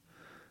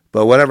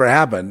 but whatever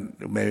happened,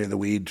 maybe the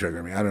weed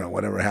triggered me. I don't know.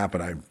 Whatever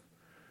happened,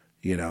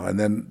 and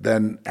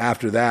then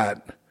after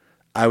that,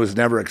 I was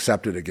never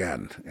accepted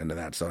again into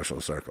that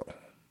social circle.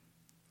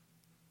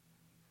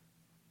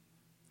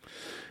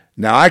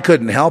 Now I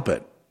couldn't help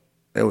it.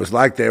 It was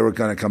like they were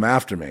going to come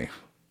after me,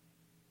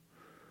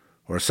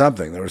 or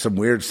something. There was some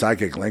weird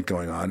psychic link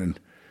going on, and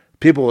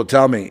people will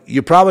tell me,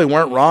 you probably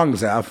weren't wrong,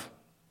 Zeph.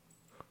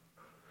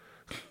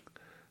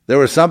 There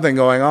was something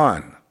going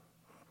on.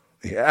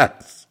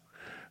 Yes,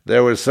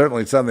 there was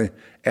certainly something.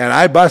 And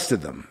I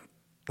busted them,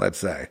 let's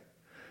say.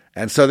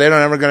 And so they're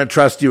not ever going to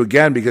trust you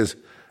again because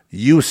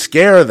you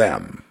scare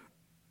them.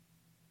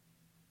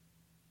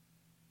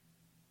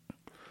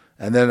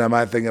 And then I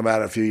might think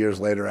about it a few years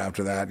later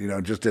after that,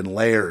 just in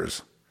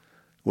layers,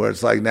 where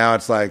it's like, now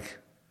it's like,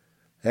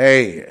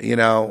 hey,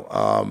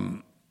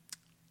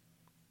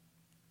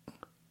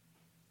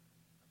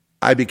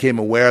 I became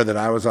aware that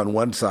I was on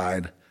one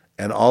side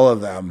and all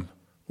of them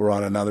were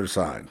on another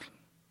side.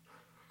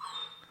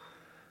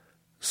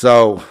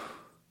 So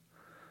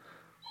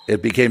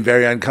it became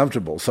very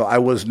uncomfortable. So I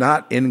was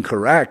not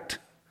incorrect,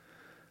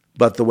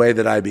 but the way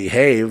that I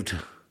behaved,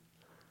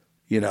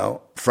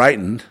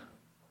 frightened,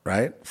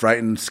 right?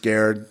 Frightened,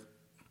 scared.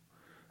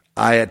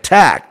 I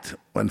attacked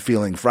when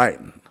feeling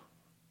frightened.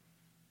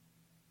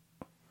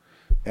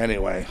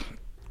 Anyway,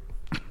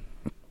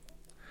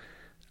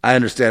 I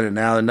understand it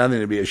now. There's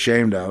nothing to be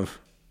ashamed of.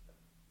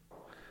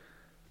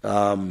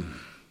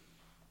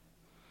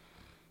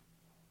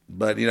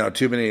 But,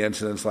 too many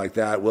incidents like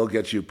that will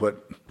get you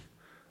put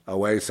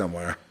away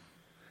somewhere.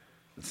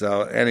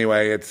 So,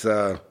 anyway, it's,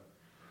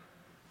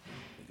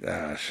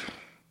 gosh.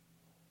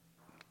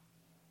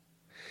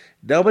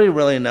 Nobody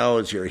really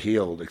knows you're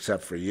healed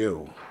except for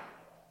you.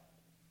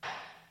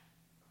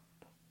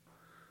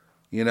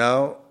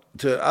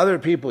 To other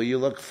people, you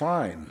look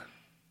fine.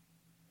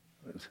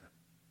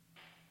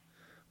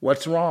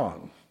 What's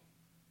wrong?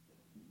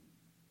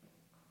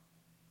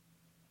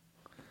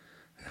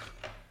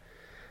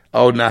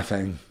 Oh,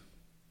 nothing.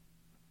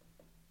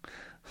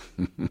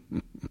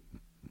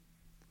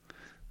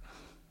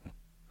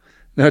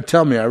 No,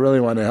 tell me, I really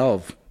want to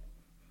help.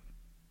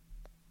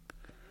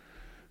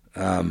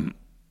 The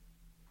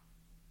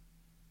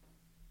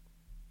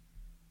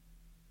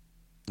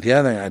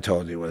other thing I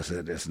told you was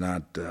that it's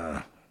not,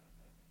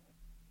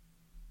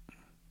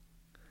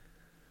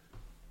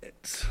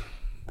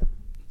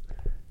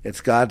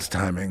 it's God's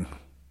timing,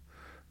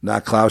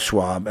 not Klaus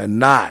Schwab, and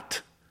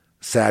not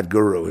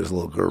Sadhguru, his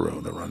little guru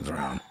that runs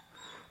around.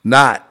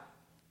 Not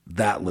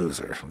that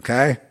loser,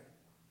 okay?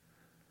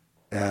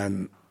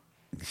 And,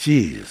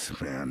 geez,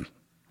 man.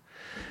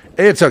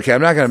 It's okay.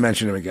 I'm not going to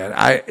mention him again.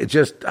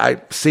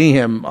 I see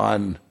him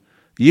on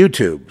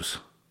YouTubes.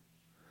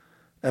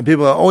 And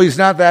people go, oh, he's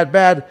not that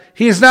bad.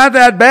 He's not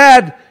that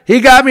bad. He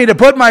got me to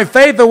put my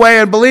faith away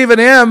and believe in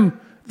him.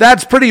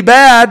 That's pretty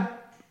bad.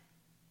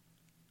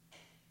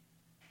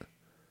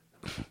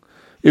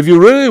 If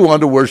you really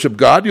want to worship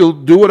God, you'll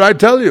do what I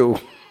tell you.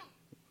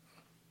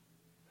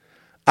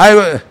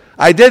 I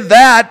did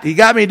that. He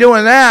got me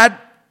doing that.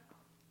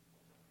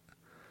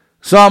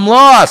 So I'm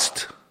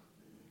lost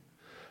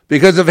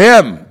because of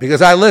him,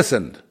 because I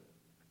listened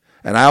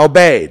and I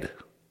obeyed.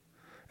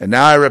 And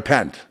now I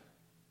repent.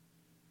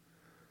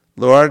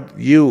 Lord,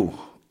 you,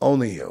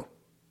 only you.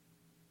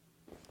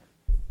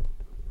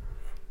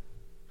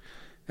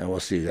 And we'll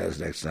see you guys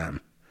next time.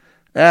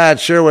 It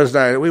sure was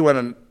nice. We went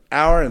an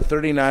hour and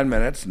 39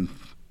 minutes.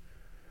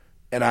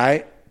 And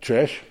I,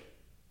 Trish,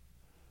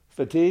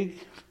 fatigue,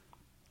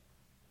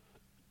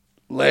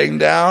 laying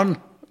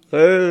down.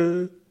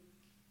 Awesome,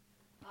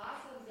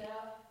 Jeff.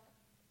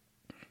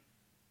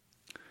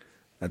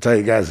 I'll tell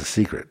you guys a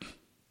secret.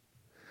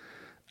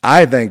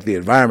 I think the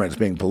environment is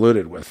being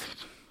polluted with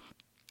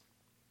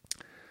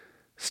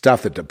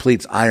stuff that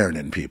depletes iron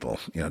in people,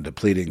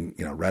 depleting,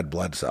 red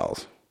blood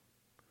cells.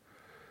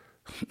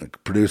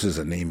 It produces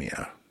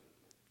anemia.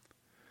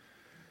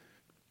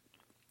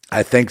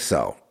 I think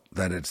so,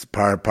 that it's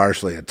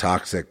partially a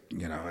toxic,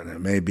 and it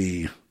may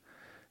be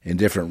in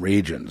different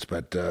regions,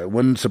 but it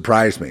wouldn't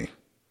surprise me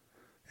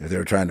if they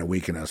were trying to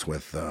weaken us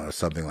with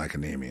something like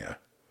anemia.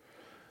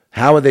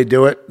 How would they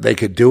do it? They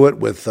could do it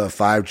with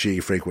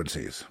 5G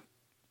frequencies.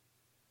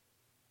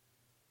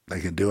 They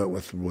could do it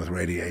with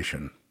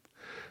radiation.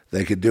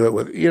 They could do it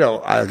with,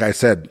 like I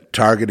said,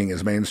 targeting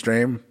is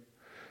mainstream.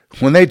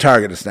 When they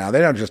target us now,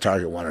 they don't just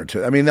target one or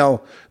two. I mean,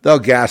 they'll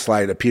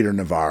gaslight a Peter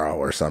Navarro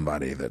or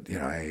somebody that,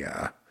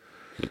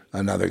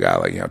 another guy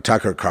like,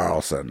 Tucker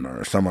Carlson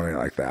or somebody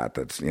like that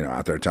that's,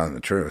 out there telling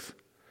the truth.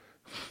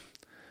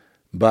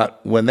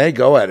 But when they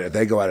go at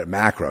it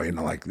macro,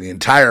 like the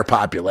entire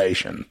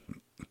population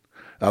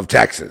of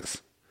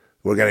Texas,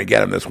 we're going to get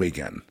them this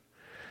weekend.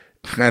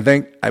 And I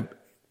think I'm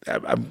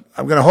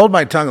going to hold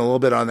my tongue a little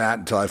bit on that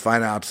until I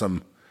find out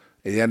at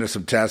the end of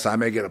some tests. I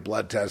may get a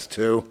blood test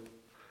too.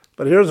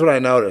 But here's what I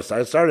noticed.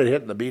 I started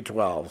hitting the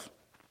B12.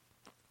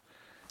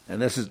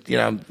 And this is,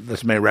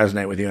 this may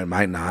resonate with you, it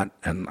might not.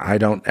 And I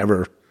don't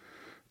ever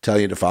tell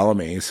you to follow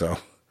me. So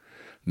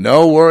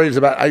no worries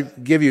I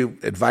give you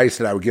advice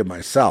that I would give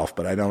myself,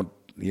 but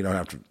you don't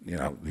have to,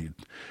 you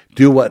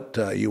do what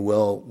you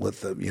will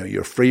with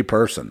you're a free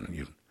person.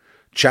 You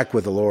check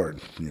with the Lord,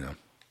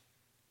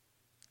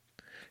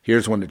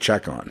 Here's one to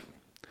check on.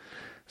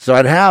 So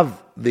I'd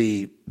have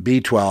the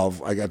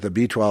B12. I got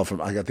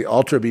the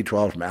Ultra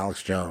B12 from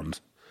Alex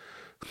Jones,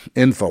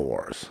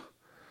 InfoWars,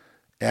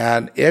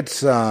 and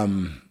it's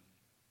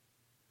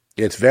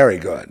very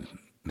good.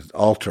 It's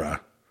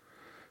Ultra,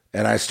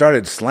 and I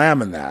started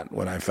slamming that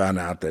when I found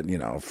out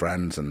that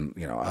friends and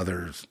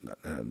others,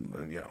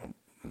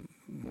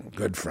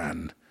 good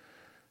friend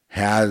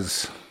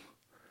has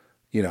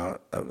a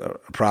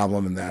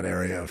problem in that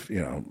area of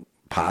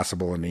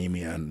possible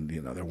anemia, and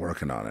they're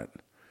working on it.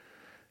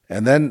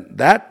 And then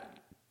that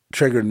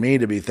triggered me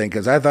to be thinking,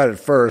 because I thought at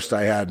first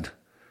I had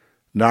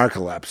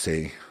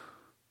narcolepsy,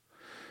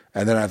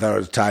 and then I thought it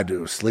was tied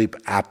to sleep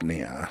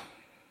apnea.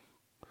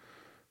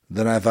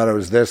 Then I thought it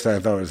was this, and I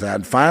thought it was that.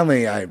 And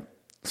finally I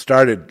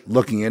started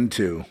looking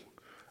into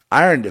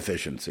iron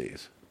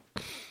deficiencies.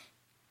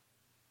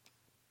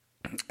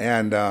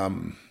 And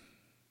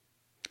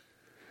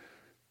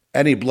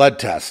any blood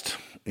test,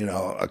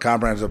 a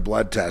comprehensive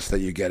blood test that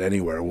you get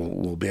anywhere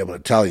will be able to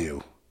tell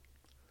you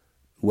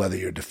whether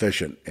you're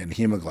deficient in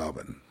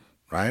hemoglobin,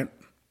 right?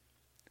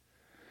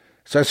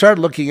 So I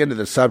started looking into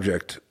the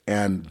subject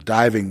and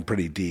diving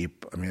pretty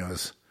deep. I mean, I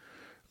was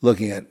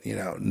looking at,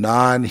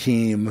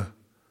 non-heme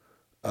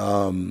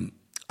iron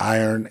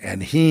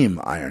and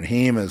heme iron.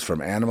 Heme is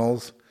from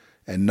animals,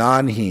 and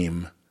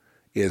non-heme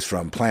is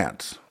from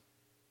plants.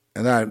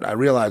 And then I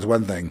realized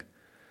one thing.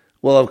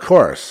 Well, of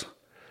course,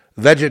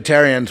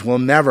 vegetarians will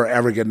never,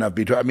 ever get enough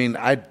B12. I mean,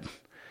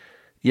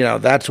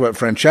 that's what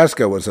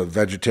Francesca was, a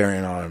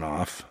vegetarian on and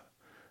off.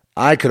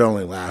 I could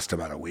only last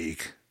about a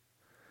week.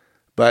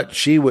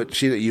 But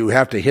you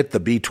have to hit the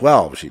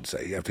B12, she'd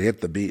say. You have to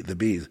hit the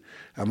Bs.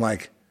 I'm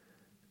like,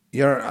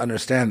 you don't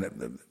understand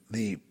that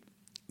the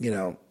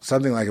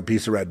something like a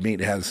piece of red meat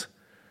has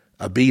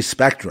a B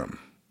spectrum.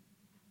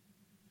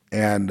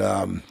 And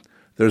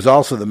there's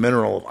also the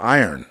mineral of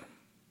iron.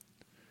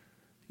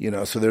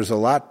 So there's a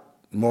lot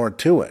more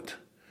to it.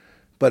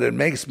 But it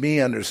makes me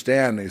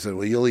understand. He said,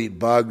 well, you'll eat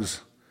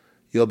bugs,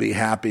 you'll be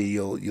happy,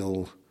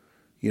 you'll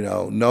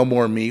no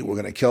more meat, we're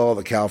going to kill all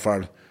the cow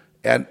farms.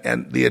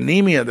 And the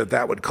anemia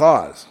that would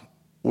cause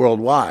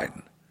worldwide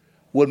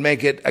would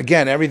make it,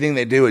 again, everything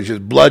they do is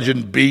just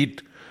bludgeon,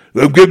 beat.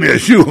 Well, give me a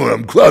shoe,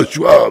 I'm Klaus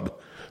Schwab.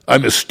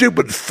 I'm a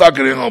stupid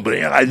fucking nobody,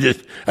 and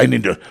I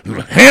need to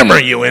hammer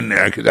you in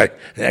there because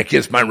I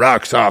kiss my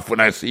rocks off when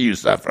I see you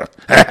suffer.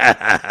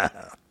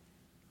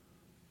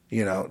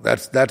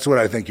 That's what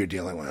I think you're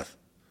dealing with,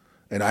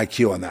 an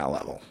IQ on that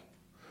level.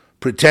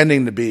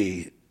 Pretending to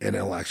be an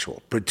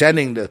intellectual,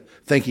 pretending to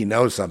think he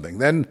knows something.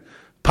 Then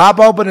pop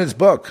open his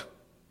book.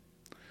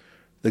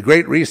 The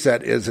Great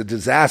Reset is a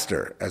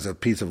disaster as a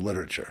piece of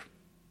literature,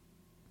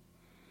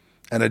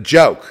 and a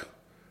joke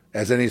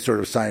as any sort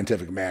of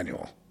scientific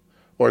manual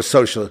or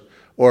social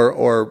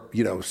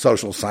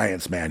social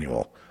science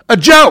manual. A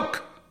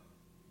joke.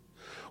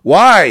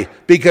 Why?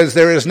 Because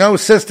there is no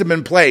system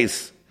in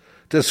place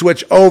to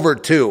switch over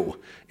to.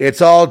 It's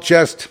all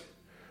just,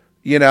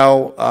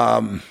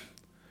 dittering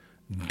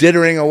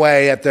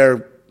away at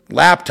their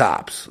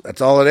laptops.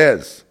 That's all it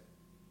is.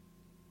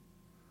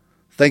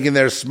 Thinking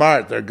they're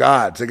smart, they're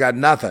gods. They got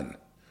nothing.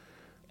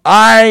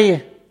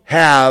 I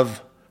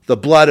have the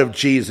blood of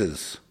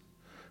Jesus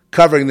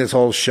covering this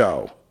whole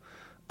show.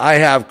 I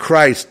have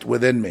Christ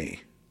within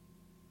me.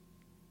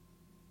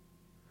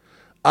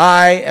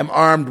 I am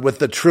armed with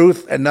the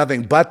truth and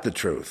nothing but the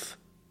truth.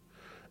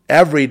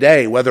 Every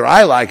day, whether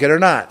I like it or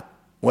not.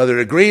 Whether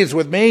it agrees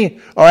with me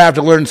or I have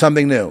to learn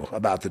something new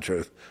about the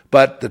truth.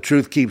 But the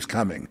truth keeps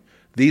coming.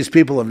 These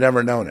people have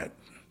never known it.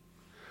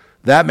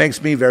 That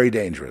makes me very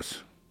dangerous.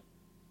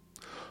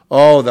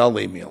 Oh, they'll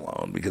leave me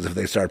alone because if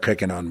they start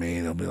picking on me,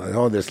 they'll be like,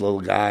 oh, this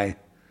little guy,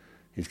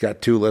 he's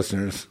got 2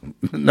 listeners.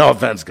 No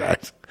offense,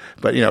 guys.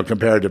 But,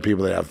 compared to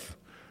people that have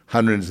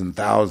hundreds and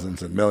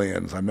thousands and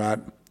millions,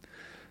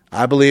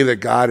 I believe that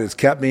God has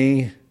kept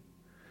me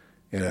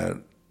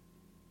in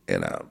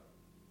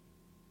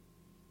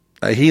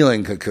a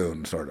healing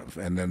cocoon, sort of,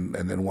 and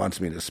then wants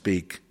me to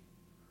speak.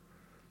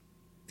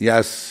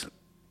 Yes,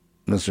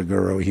 Mr.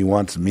 Guru, he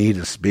wants me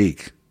to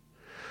speak.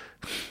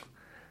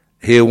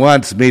 He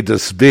wants me to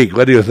speak.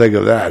 What do you think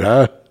of that,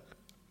 huh?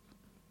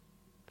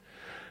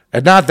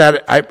 And not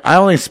that I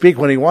only speak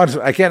when he wants.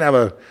 I can't have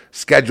a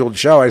scheduled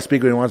show. I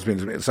speak when he wants me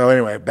to speak. So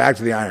anyway, back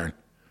to the iron.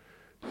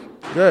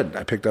 Good.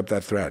 I picked up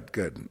that thread.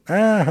 Good.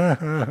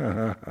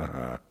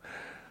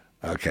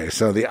 Okay,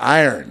 so the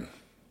iron.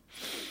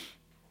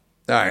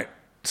 All right.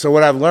 So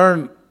what I've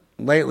learned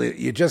lately,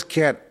 you just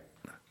can't.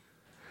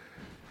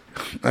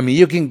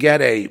 You can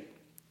get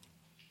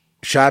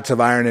shots of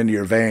iron into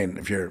your vein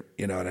if you're,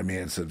 you know what I mean.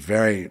 It's a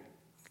very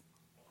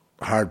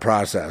hard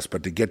process,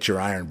 but to get your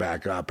iron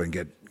back up and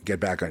get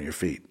back on your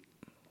feet.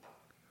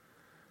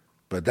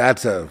 But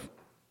that's that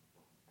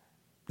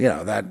you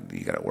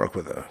got to work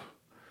with a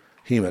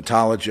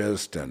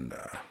hematologist, and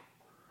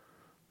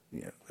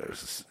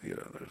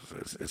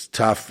it's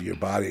tough for your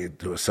body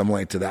to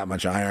assimilate to that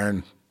much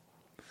iron.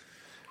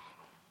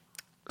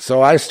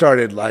 So I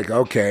started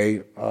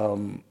okay,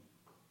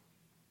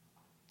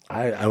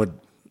 I would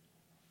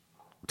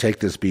take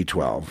this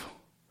B12,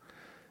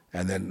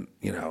 and then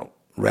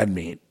red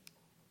meat.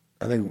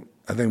 I think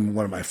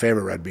one of my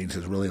favorite red meats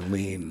is really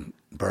lean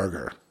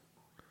burger.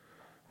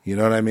 You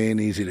know what I mean?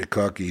 Easy to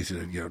cook, easy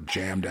to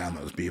jam down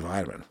those B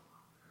vitamins.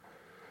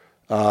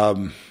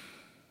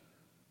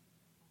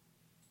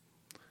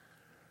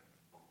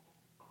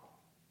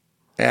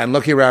 And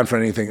looking around for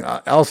anything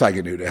else I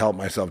can do to help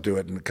myself do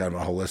it in kind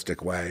of a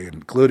holistic way,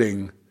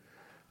 including,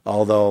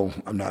 although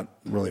I'm not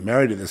really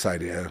married to this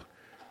idea,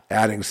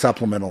 adding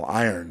supplemental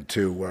iron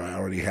to where I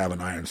already have an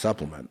iron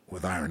supplement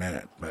with iron in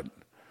it, but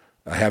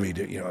a heavy,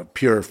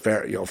 pure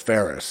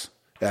ferrous,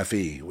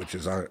 Fe, which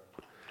is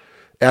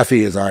Fe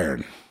is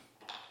iron.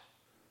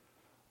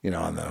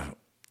 On the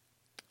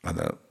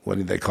what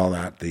do they call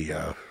that?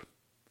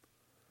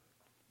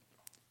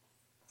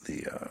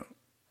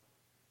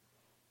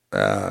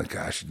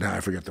 Gosh, now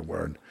I forget the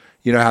word.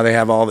 You know how they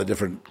have all the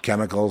different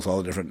chemicals, all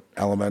the different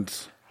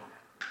elements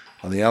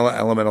on the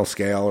elemental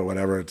scale or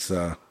whatever. It's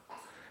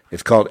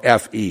called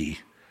Fe,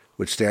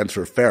 which stands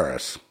for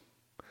ferrous.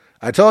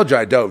 I told you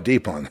I dove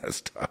deep on this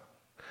stuff,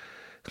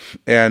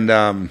 and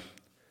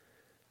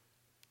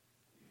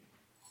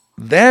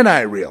then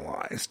I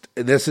realized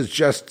this is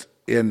just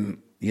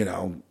in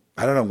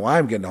I don't know why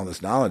I'm getting all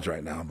this knowledge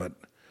right now, but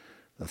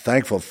I'm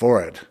thankful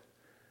for it.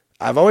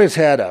 I've always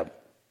had a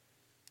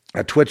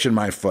twitch in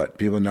my foot.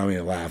 People know me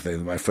and laugh.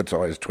 My foot's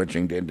always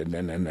twitching. And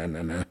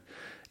then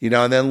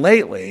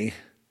lately,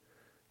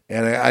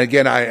 and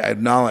again, I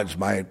acknowledge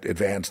my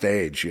advanced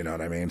age, you know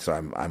what I mean? So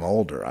I'm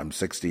older. I'm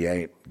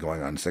 68,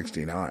 going on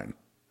 69.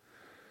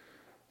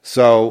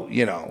 So,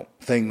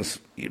 things,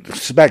 you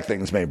suspect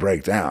things may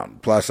break down.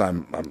 Plus,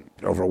 I'm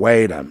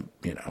overweight. I'm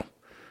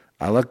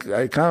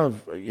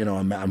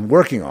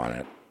working on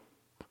it.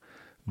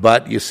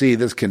 But you see,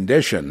 this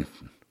condition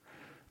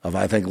of,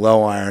 I think,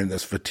 low iron,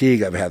 this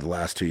fatigue I've had the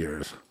last 2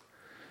 years,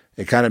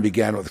 it kind of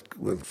began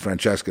with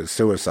Francesca's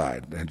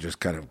suicide, and just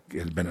kind of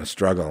has been a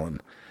struggle.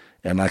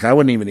 And I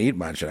wouldn't even eat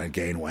much, and I'd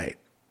gain weight.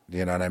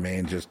 You know what I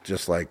mean?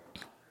 Just like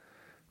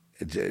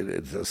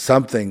it's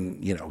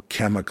something,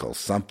 chemical,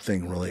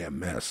 something really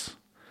amiss.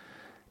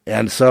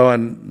 And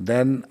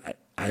then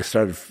I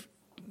started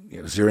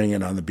zeroing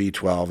in on the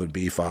B12 and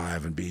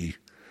B5 and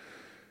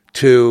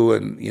B2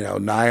 and,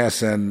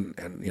 niacin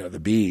and, the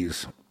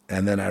Bs.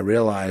 And then I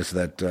realized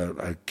that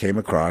I came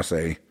across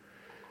a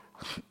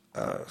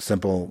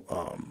simple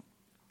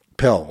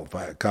pill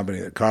by a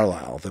company,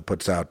 Carlisle, that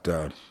puts out,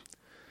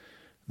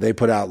 they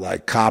put out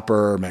like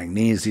copper,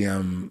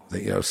 magnesium,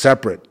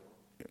 separate,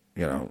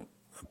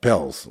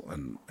 pills.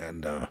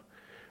 And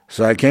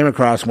so I came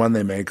across one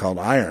they made called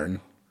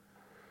Iron,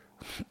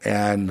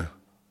 and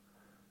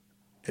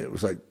it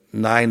was like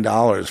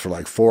 $9 for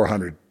like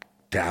 400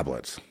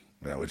 tablets,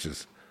 which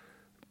is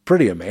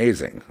pretty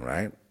amazing,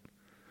 right?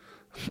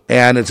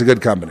 And it's a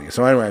good company.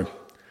 So anyway,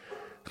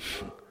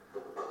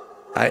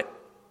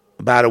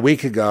 about a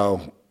week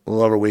ago,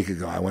 little over a week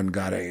ago, I went and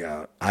got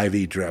a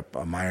IV drip,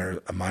 a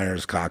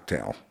Myers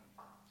cocktail.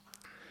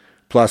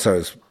 Plus, I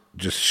was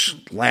just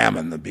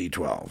slamming the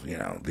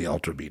B12, the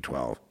Ultra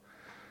B12.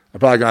 I've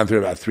probably gone through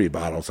about 3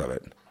 bottles of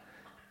it.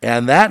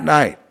 And that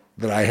night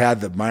that I had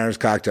the Myers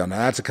cocktail, now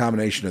that's a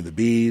combination of the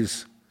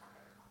Bs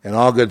and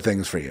all good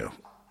things for you.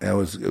 It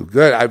was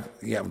good. I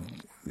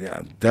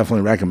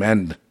definitely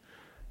recommend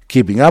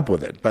keeping up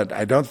with it, but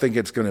I don't think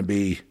it's going to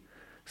be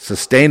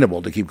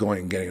sustainable to keep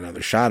going and getting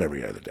another shot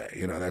every other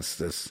day. That's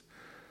this.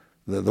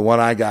 The one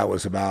I got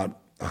was about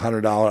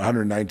 $100,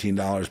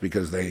 $119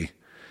 because they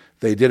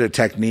did a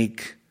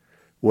technique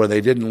where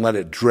they didn't let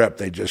it drip.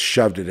 They just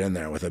shoved it in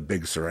there with a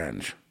big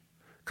syringe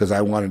because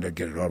I wanted to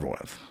get it over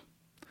with.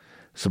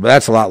 So, but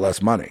that's a lot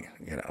less money,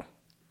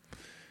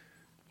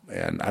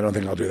 And I don't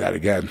think I'll do that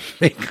again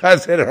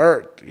because it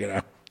hurt,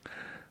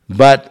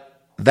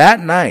 But that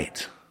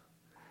night,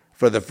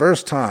 for the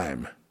first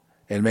time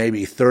in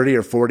maybe 30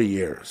 or 40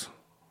 years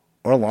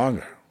or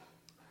longer,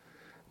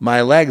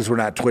 my legs were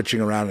not twitching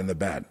around in the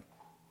bed.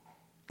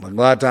 Like a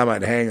lot of time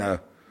I'd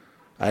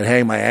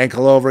hang my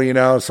ankle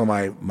over, so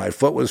my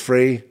foot was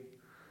free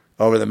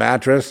over the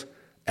mattress,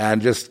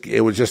 and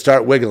it would just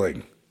start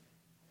wiggling.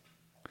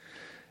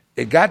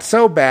 It got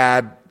so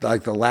bad,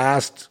 like the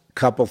last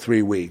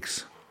 3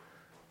 weeks,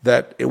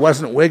 that it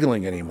wasn't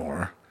wiggling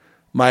anymore.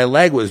 My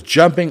leg was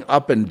jumping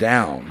up and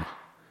down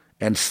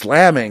and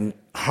slamming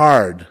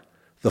hard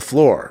the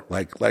floor,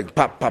 like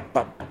pop, pop,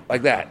 pop,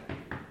 like that.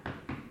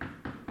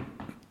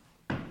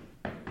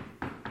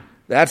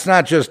 That's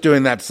not just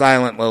doing that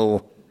silent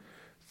little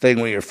thing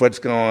where your foot's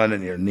going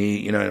and your knee,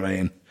 you know what I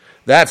mean?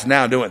 That's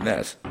now doing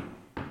this.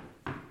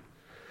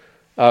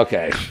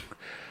 Okay.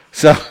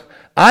 So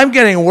I'm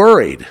getting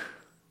worried.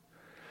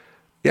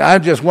 Yeah, I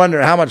just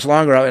wonder how much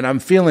longer, and I'm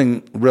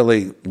feeling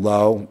really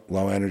low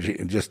energy,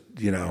 and just,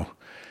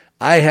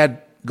 I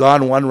had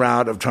gone one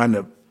route of trying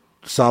to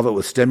solve it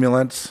with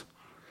stimulants.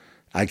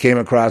 I came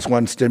across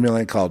one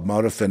stimulant called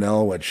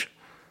modafinil, which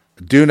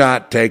do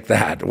not take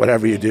that,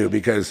 whatever you do,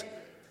 because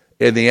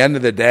in the end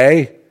of the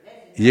day,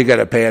 you got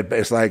to pay it.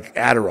 It's like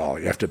Adderall.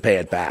 You have to pay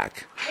it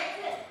back.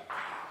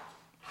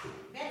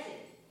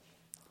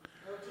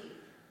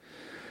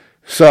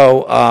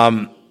 So,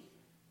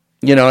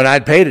 and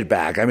I'd paid it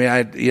back. I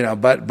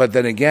mean, but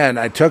then again,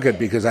 I took it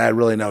because I had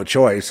really no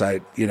choice.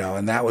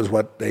 And that was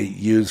what they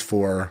used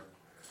for,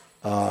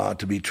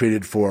 to be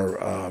treated for,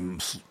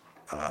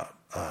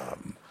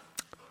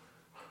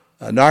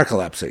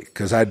 narcolepsy.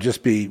 Because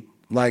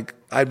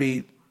I'd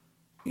be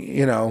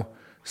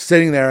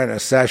sitting there in a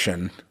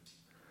session,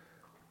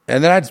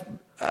 and then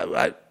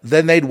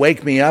then they'd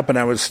wake me up and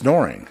I was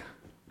snoring.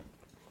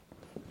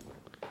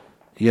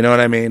 You know what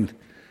I mean?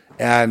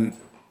 And,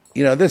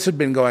 this had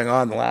been going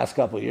on the last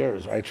couple of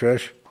years, right,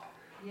 Trish?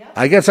 Yep.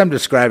 I guess I'm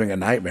describing a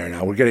nightmare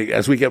now.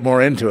 As we get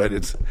more into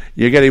it,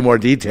 you're getting more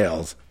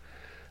details.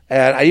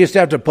 And I used to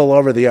have to pull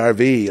over the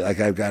RV.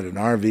 Like I've got an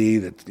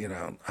RV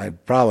that, I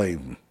probably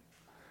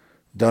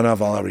don't know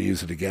if I'll ever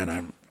use it again.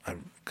 I'm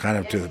kind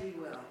of Yes, we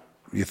will.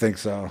 You think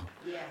so?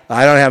 Yeah.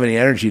 I don't have any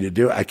energy to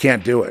do it. I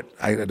can't do it.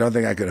 I don't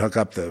think I could hook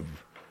up the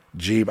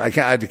Jeep. I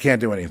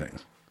can't do anything.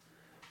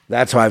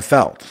 That's how I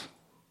felt.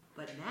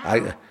 But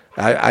now,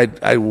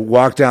 I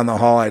walk down the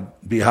hall, I'd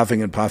be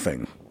huffing and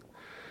puffing.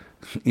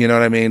 You know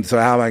what I mean? So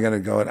how am I going to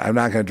go? I'm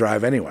not going to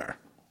drive anywhere.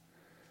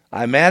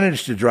 I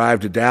managed to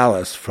drive to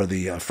Dallas for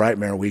the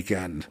Frightmare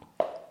weekend,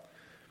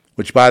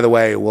 which, by the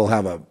way, we'll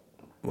have a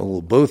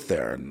little booth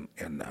there in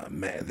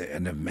May, the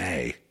end of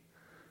May.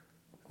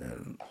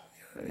 And,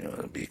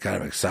 it'll be kind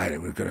of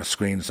exciting. We're going to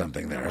screen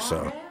something there.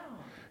 So,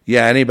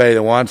 yeah, anybody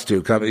that wants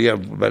to come. Yeah,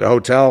 but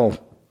hotel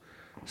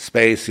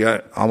space,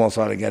 you almost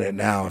ought to get it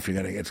now. If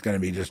it's going to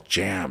be just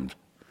jammed.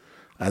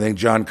 I think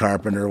John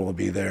Carpenter will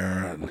be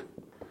there, and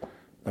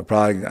I'm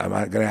going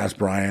to ask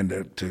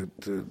Brian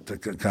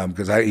to come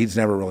because he's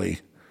never really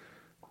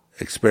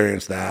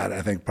experienced that.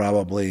 I think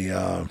probably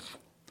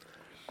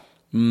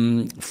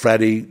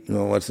Freddie,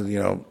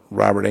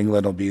 Robert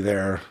Englund will be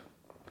there.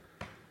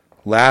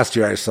 Last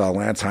year I saw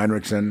Lance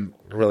Henriksen,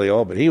 really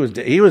old, but he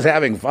was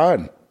having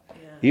fun,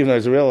 even though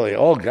he's a really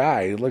old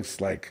guy. He looks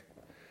like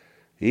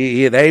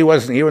he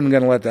wasn't going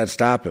to let that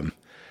stop him.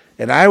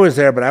 And I was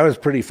there, but I was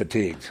pretty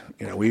fatigued.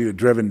 We were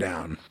driven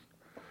down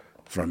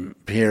from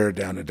here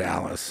down to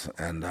Dallas,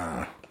 and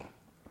I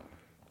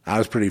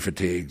was pretty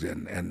fatigued.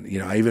 And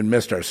I even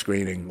missed our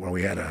screening where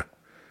we had a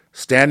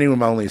standing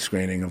room only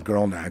screening of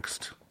Girl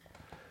Next,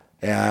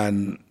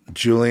 and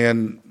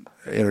Julian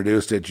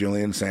introduced it,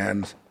 Julian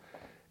Sands.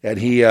 And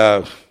he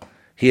had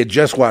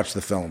just watched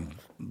the film,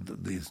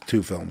 these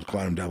 2 films,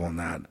 Quantum Devil and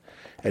that,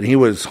 and he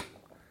was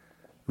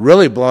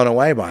really blown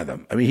away by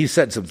them. I mean, he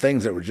said some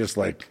things that were just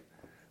like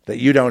that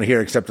you don't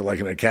hear except at like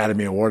an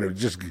Academy Award.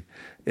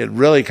 It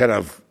really kind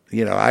of,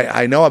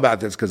 I know about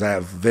this because I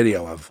have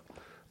video of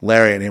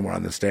Larry and him were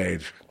on the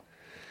stage,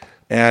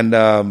 and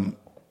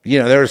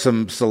there were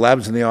some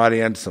celebs in the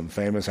audience, some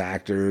famous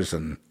actors,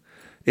 and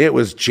it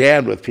was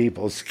jammed with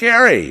people.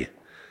 Scary.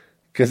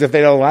 Because if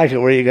they don't like it,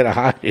 where are you going to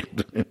hide?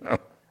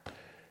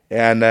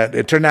 And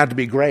it turned out to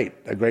be great,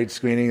 a great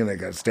screening, and they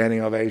got a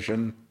standing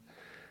ovation.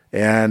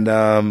 And,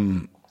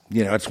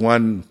 it's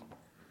won,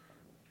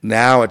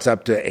 now it's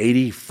up to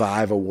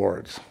 85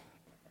 awards.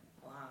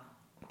 Wow.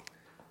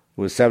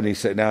 It was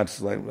 76, now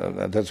it's like,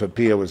 that's what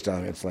Pia was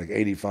telling me, it's like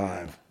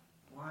 85.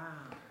 Wow.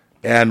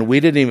 And we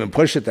didn't even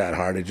push it that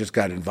hard, it just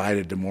got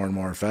invited to more and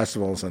more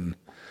festivals. And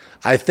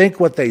I think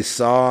what they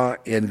saw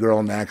in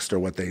Girl Next, or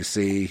what they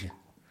see,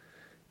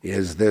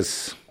 is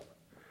this,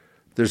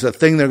 there's a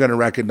thing they're going to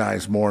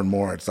recognize more and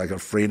more. It's like a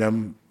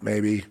freedom,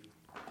 maybe,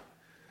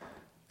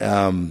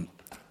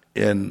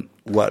 in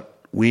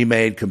what we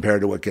made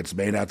compared to what gets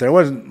made out there. It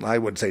wasn't, I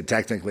would say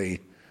technically,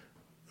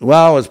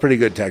 well, it was pretty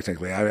good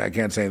technically. I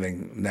can't say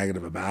anything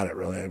negative about it,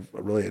 really. I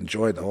really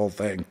enjoyed the whole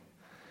thing.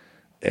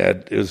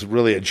 It was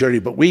really a journey,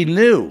 but we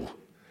knew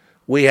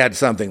we had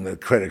something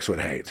that critics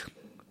would hate.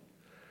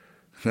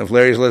 If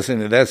Larry's listening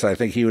to this, I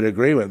think he would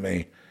agree with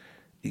me.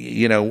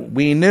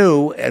 We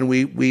knew, and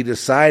we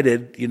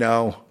decided,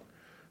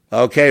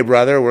 okay,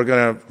 brother, we're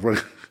gonna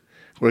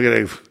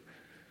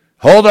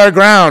hold our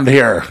ground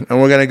here,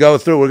 and we're gonna go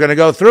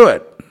through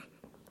it.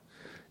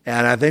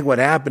 And I think what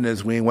happened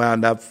is we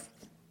wound up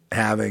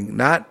having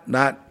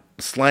not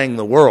slaying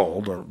the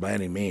world, or by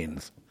any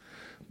means,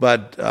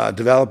 but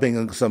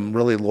developing some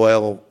really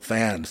loyal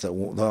fans that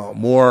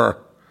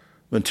more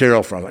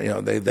material from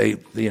it.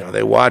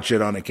 They watch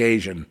it on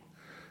occasion.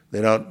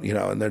 They don't,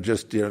 and they're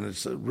just,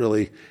 it's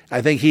really,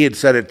 I think he had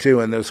said it too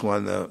in this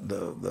one,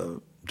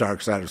 the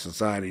Dark Side of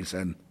Society. He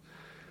said,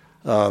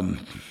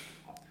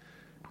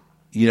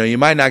 you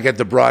might not get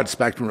the broad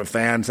spectrum of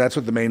fans. That's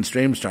what the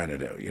mainstream's trying to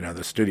do,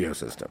 the studio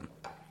system.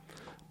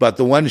 But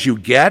the ones you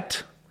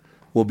get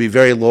will be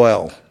very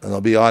loyal, and they'll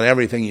be on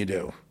everything you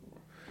do.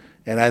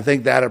 And I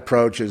think that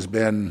approach has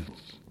been,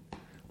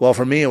 well,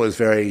 for me, it was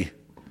very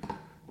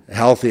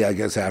healthy, I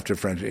guess, after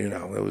French. It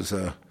was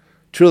a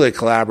truly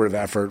collaborative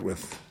effort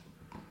with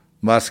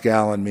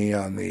Muscal and me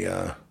on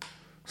the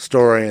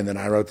story, and then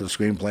I wrote the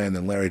screenplay, and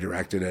then Larry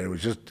directed it. It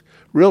was just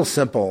real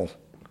simple.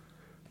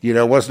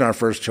 It wasn't our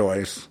first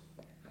choice.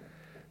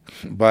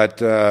 But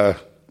for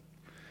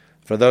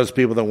those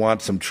people that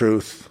want some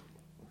truth,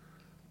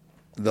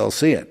 they'll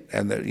see it.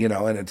 And,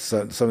 and it's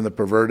some of the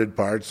perverted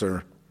parts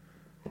are,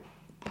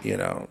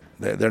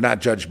 they're not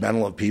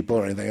judgmental of people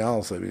or anything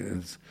else. I mean,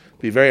 it'd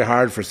be very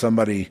hard for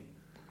somebody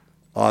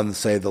on,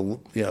 say, the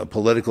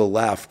political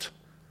left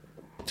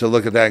to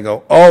look at that and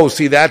go, oh,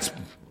 see, that's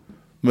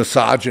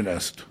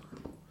misogynist.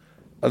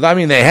 I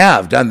mean, they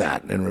have done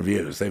that in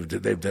reviews. They've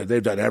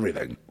done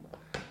everything.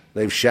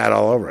 They've shat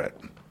all over it.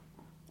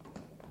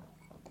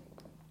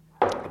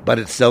 But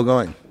it's still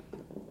going.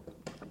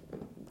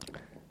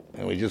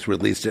 And we just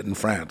released it in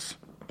France.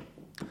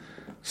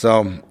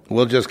 So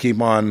we'll just keep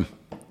on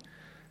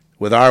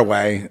with our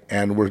way,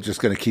 and we're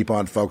just going to keep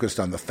on focused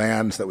on the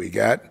fans that we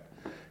get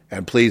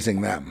and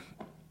pleasing them.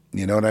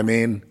 You know what I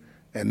mean?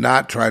 And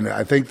not trying to,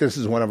 I think this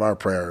is one of our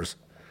prayers,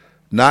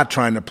 not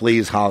trying to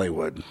please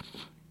Hollywood.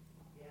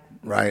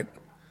 Right?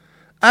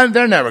 And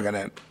they're never going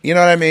to, you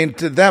know what I mean?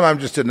 To them, I'm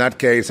just a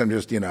nutcase. I'm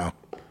just,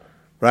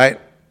 right?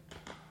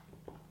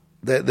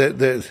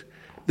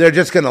 They're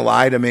just going to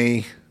lie to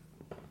me,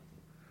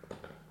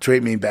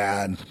 treat me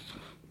bad.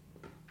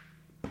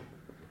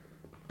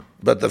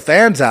 But the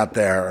fans out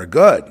there are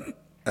good.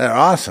 They're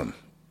awesome.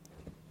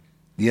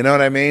 You know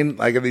what I mean?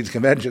 Like at these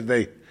conventions,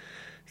 they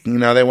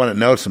want to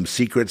know some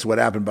secrets, what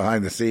happened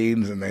behind the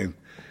scenes, and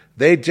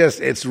they just,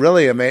 it's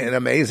really an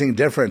amazing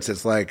difference.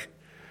 It's like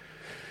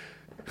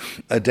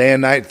a day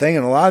and night thing.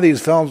 And a lot of these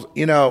films,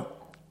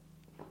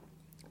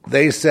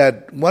 they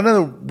said one of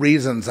the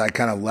reasons I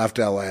kind of left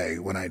LA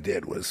when I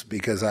did was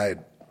because I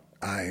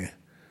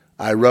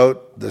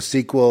wrote the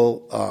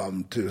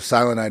sequel to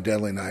Silent Night,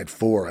 Deadly Night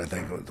 4, I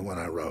think was the one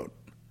I wrote.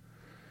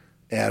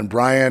 And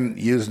Brian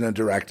Usna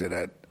directed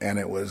it, and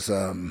it was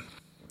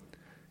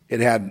it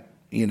had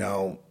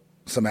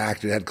some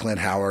actors. It had Clint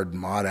Howard, and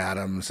Maud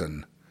Adams,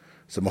 and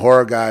some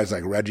horror guys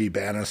like Reggie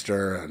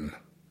Bannister, and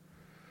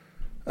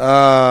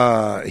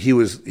he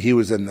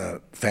was in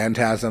the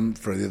Phantasm,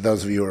 for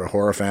those of you who are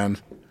horror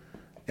fans,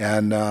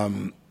 and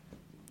a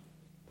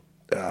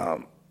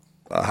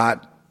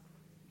hot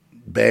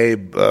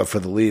babe for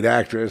the lead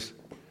actress,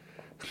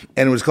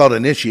 and it was called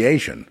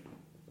Initiation.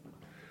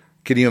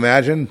 Can you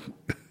imagine?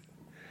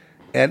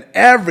 And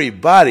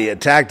everybody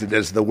attacked it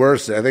as the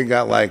worst. I think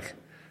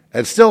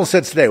it still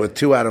sits today with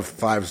 2 out of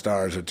 5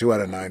 stars or 2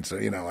 out of 9. So,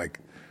 like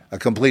a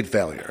complete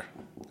failure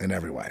in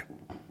every way.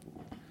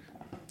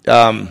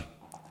 Then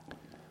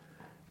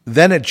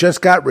it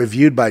just got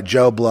reviewed by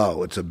Joe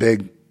Blow. It's a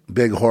big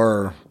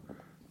horror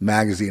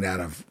magazine out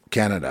of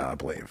Canada, I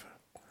believe.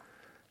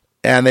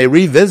 And they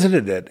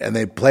revisited it, and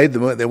they played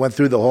they went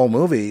through the whole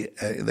movie,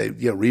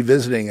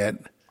 revisiting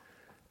it.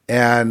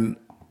 And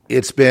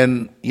it's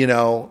been,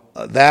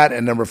 that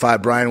and number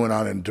 5. Brian went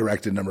on and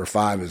directed number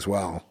 5 as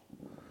well.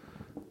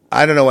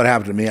 I don't know what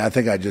happened to me. I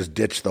think I just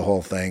ditched the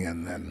whole thing,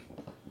 and then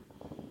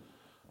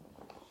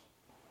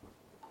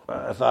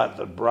I thought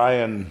that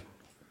Brian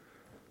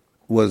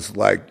was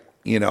like,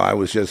 I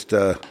was just,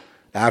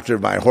 after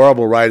my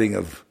horrible writing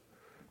of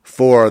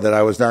 4 that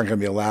I was not going to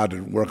be allowed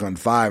to work on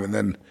 5, and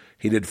then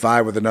he did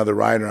 5 with another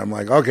writer. I'm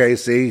like, okay,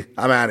 see,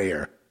 I'm out of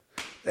here.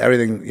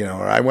 Everything,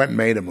 or I went and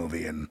made a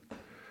movie, and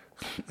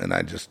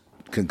I just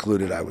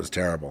concluded I was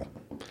terrible.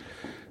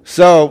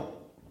 So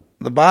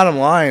the bottom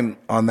line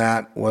on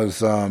that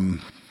was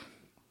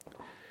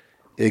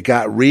it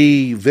got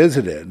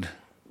revisited,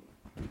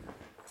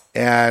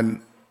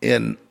 and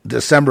in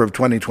December of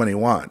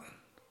 2021,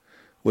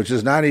 which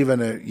is not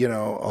even a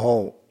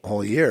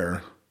whole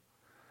year.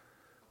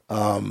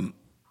 And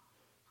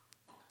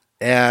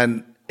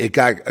it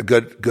got a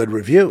good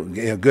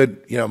review,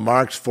 good,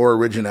 marks for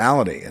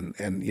originality, and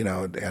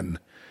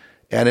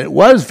it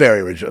was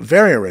very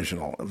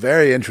original,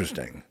 very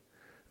interesting,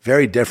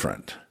 very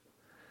different,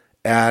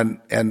 and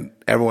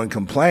everyone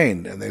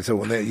complained, and they said,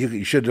 well,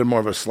 you should have done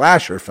more of a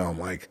slasher film,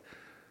 like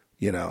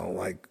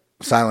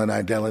Silent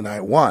Night, Deadly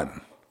Night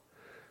 1,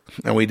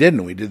 and we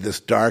didn't. We did this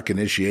dark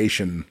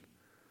initiation,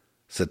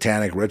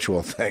 satanic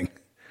ritual thing,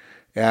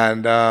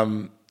 and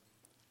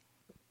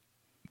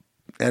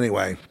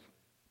anyway.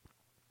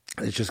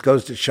 It just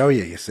goes to show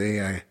you,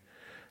 see, I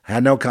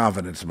had no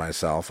confidence in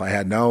myself. I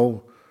had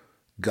no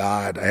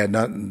God. I had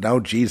no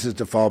Jesus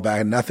to fall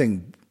back.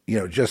 Nothing,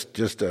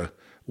 just a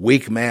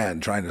weak man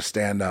trying to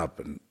stand up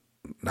and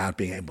not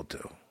being able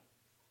to.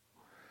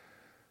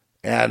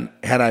 And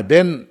had I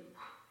been,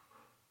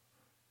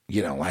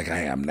 like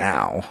I am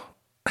now,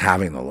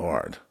 having the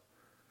Lord,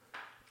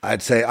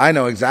 I'd say, I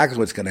know exactly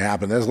what's going to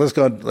happen. Let's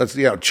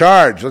go,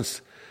 charge.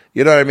 Let's,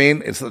 you know what I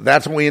mean?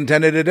 That's what we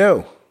intended to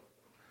do.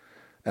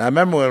 And I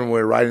remember when we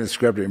were writing the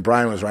script, and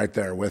Brian was right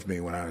there with me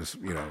when I was,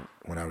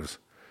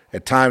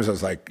 at times I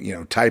was like,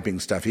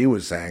 typing stuff he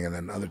was saying, and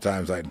then other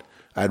times I'd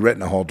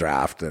written a whole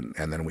draft, and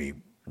then we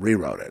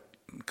rewrote it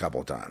a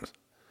couple of times.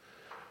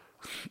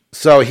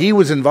 So he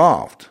was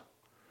involved.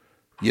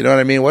 You know what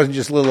I mean? It wasn't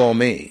just little old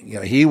me.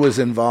 He was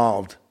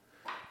involved,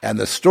 and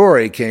the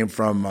story came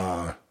from,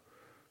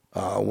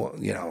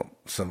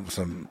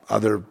 some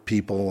other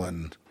people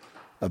and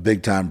a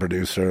big time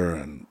producer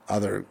and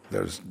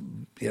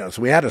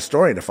so we had a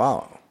story to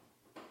follow.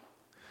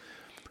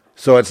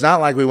 So it's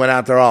not like we went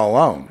out there all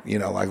alone,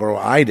 or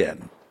I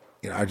did.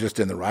 I was just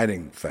in the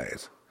writing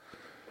phase.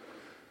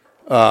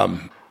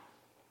 And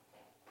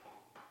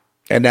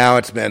now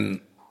it's been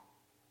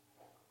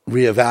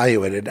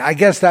reevaluated. I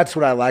guess that's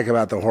what I like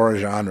about the horror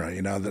genre,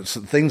 that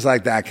things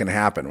like that can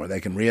happen where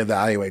they can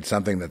reevaluate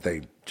something that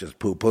they just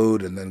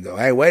poo-pooed and then go,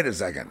 hey, wait a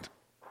second,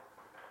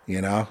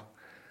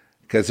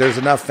 because there's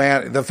enough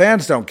the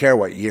fans don't care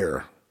what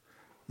year.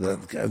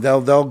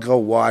 They'll go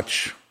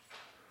watch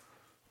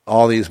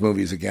all these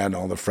movies again,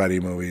 all the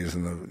Freddy movies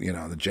and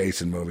the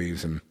Jason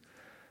movies, and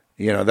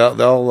they'll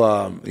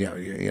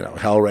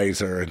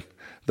Hellraiser, and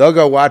they'll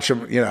go watch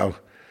them.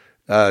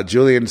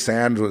 Julian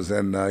Sands was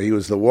he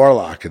was the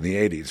Warlock in the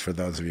 '80s. For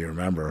those of you who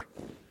remember,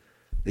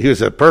 he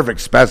was a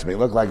perfect specimen. He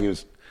looked like he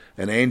was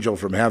an angel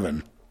from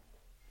heaven,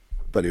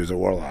 but he was a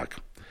warlock.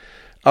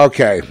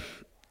 Okay.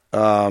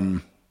 So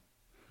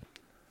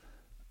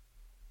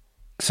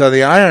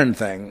the iron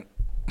thing,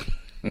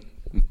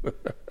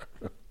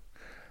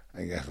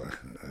 I guess,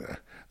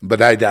 but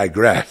I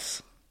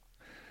digress.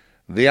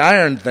 The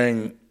iron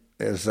thing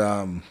is,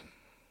 the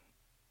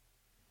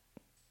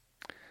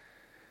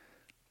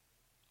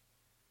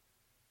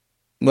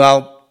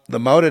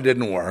Moda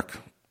didn't work,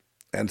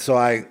 and so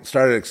I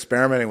started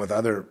experimenting with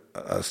other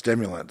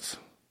stimulants,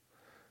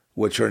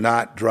 which are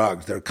not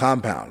drugs. They're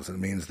compounds. It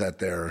means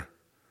that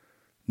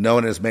no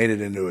one has made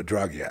it into a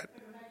drug yet.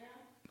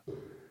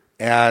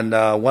 And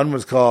one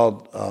was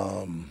called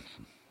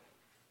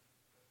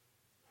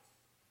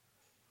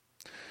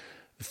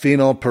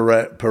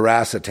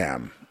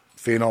phenylpiracetam.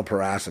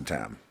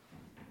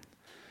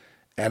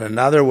 And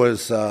another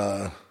was,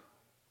 I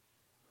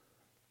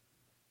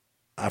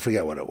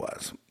forget what it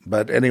was.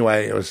 But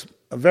anyway, it was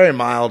a very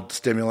mild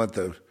stimulant.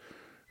 The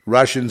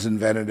Russians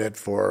invented it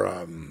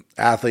for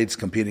athletes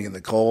competing in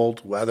the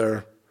cold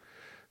weather.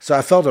 So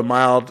I felt a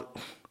mild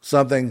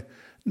something.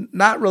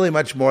 Not really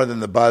much more than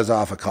the buzz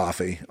off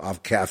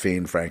off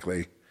caffeine,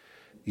 frankly.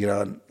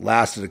 It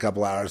lasted a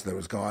couple hours and it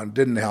was gone.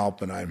 Didn't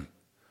help,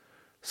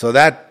 so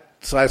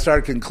I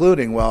started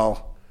concluding,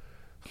 well,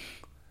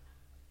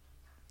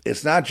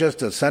 it's not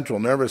just a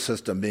central nervous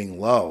system being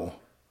low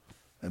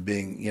and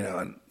being,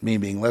 and me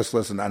being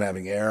listless and not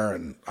having air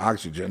and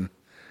oxygen.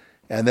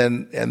 And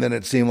then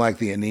it seemed like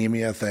the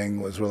anemia thing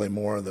was really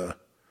more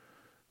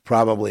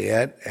probably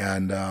it.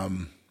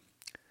 And,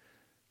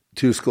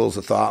 two schools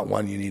of thought.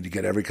 One, you need to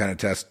get every kind of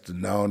test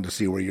known to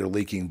see where you're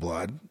leaking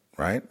blood,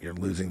 right? You're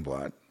losing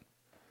blood.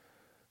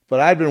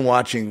 But I'd been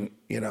watching,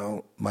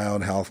 my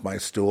own health, my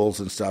stools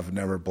and stuff,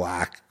 never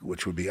black,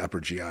 which would be upper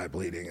GI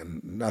bleeding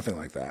and nothing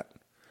like that,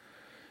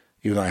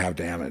 even though I have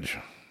damage.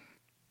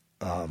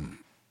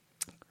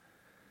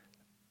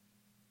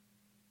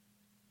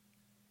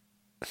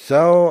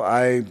 So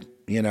I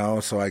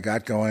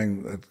got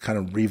going, kind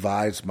of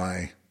revised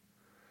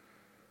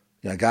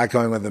I got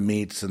going with the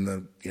meats and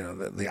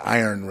the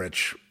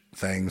iron-rich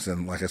things,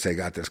 and like I say,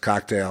 got this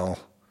cocktail,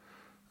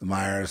 the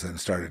Myers, and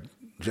started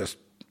just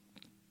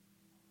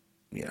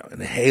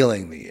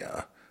inhaling the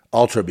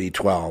Ultra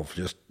B12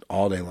 just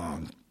all day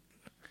long.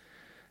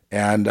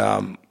 And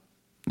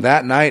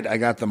that night I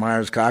got the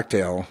Myers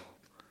cocktail.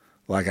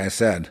 Like I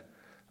said,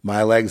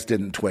 my legs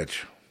didn't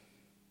twitch.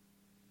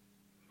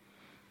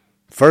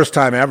 First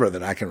time ever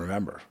that I can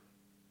remember.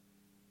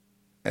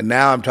 And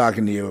now I'm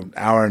talking to you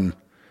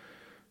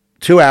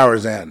 2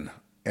 hours in,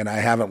 and I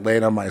haven't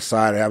laid on my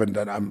side.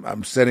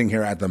 I'm sitting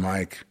here at the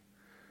mic,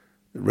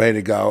 ready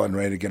to go and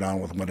ready to get on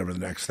with whatever the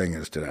next thing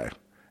is today.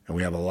 And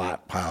we have a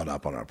lot piled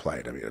up on our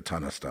plate. I mean, a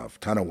ton of stuff,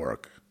 ton of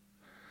work.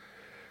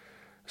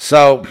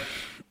 So,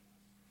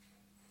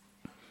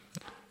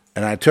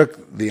 and I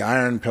took the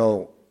iron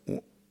pill.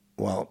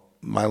 Well,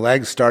 my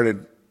legs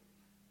started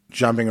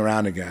jumping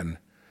around again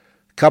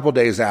a couple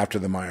days after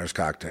the Myers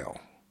cocktail.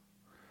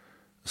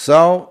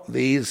 So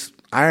these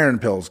iron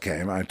pills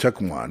came. I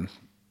took one.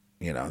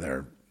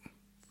 I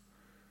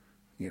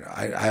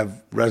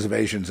have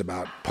reservations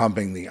about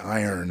pumping the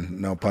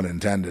iron, no pun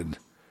intended,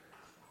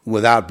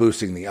 without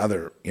boosting the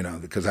other,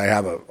 because I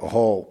have a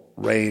whole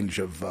range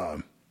of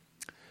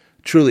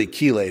truly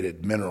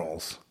chelated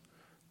minerals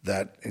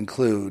that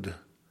include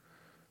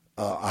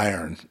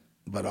iron,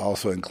 but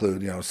also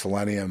include,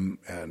 selenium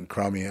and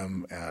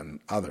chromium and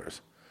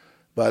others.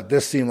 But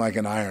this seemed like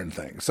an iron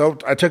thing. So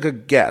I took a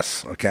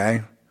guess,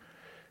 okay?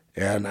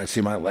 And I see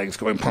my legs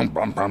going pump,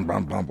 pump, pump,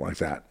 pump, pump like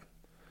that.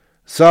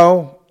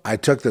 So I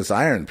took this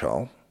iron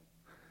pill,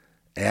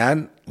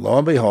 and lo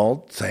and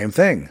behold, same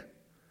thing.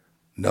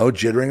 No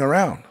jittering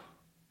around.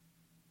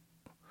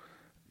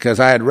 Because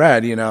I had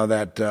read,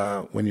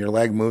 that when your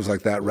leg moves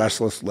like that,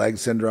 restless leg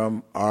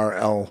syndrome,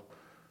 RLS,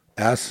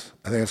 I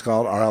think it's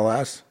called,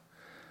 RLS,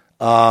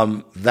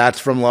 that's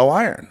from low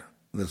iron.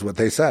 That's what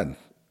they said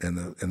in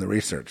the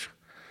research.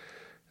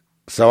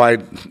 So I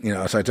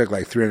took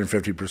like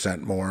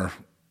 350% more,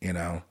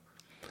 and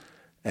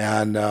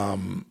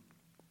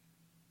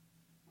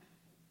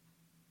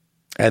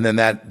then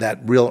that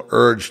real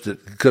urge to,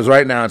 because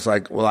right now it's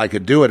like, well, I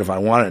could do it if I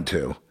wanted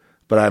to,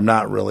 but I'm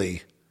not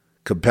really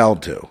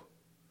compelled to.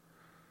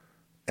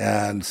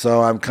 And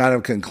so I'm kind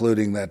of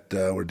concluding that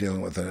we're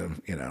dealing with a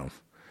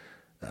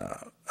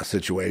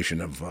situation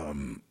of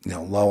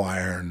low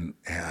iron,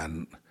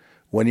 and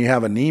when you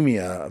have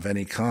anemia of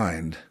any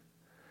kind,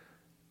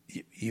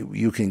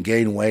 you can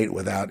gain weight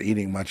without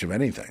eating much of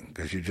anything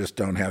because you just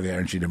don't have the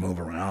energy to move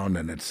around,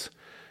 and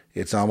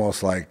it's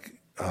almost like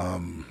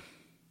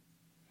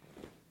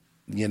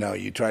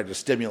you try to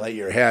stimulate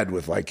your head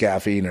with like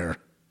caffeine or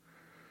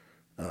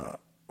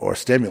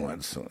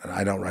stimulants, and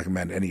I don't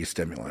recommend any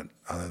stimulant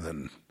other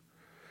than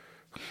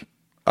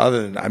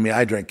I mean,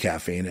 I drink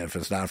caffeine. If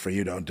it's not for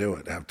you, don't do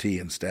it. Have tea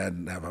instead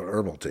and have a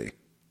herbal tea.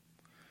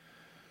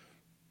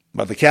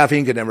 But the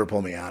caffeine could never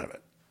pull me out of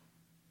it.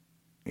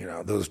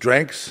 Those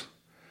drinks,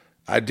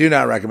 I do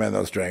not recommend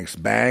those drinks.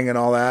 Bang and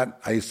all that.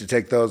 I used to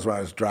take those when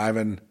I was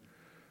driving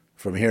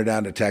from here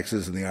down to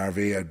Texas in the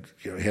RV. I'd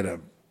hit a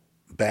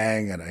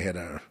Bang and I hit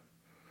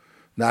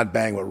not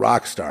Bang, but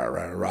Rockstar,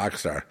 right? A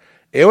Rockstar.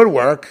 It would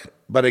work,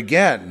 but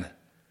again,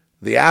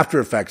 the after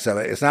effects of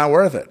it, it's not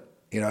worth it.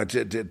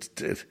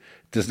 It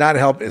does not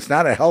help. It's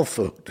not a health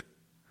food.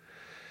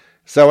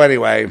 So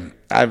anyway,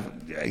 I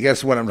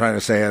guess what I'm trying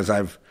to say is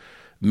I've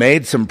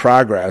made some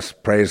progress,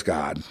 praise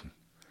God,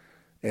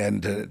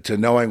 and to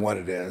knowing what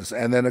it is.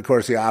 And then, of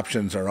course, the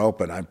options are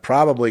open. I'm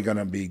probably going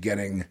to be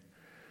getting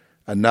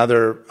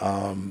another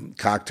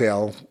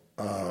cocktail,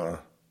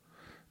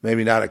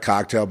 maybe not a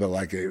cocktail, but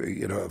like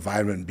a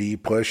vitamin B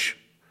push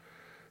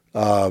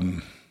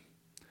coming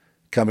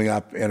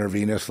up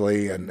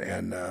intravenously,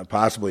 and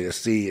possibly a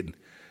seed.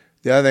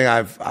 The other thing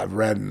I've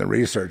read in the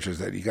research is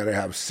that you got to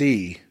have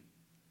C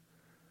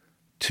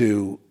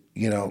to,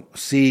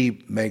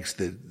 C makes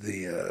the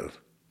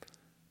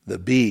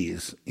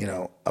B's,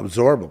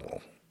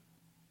 absorbable.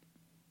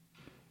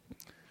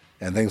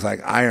 And things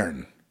like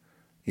iron.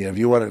 If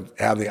you want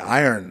to have the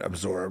iron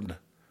absorbed,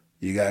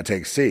 you got to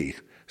take C.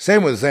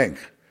 Same with zinc.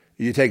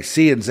 You take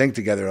C and zinc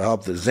together to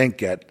help the zinc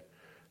get,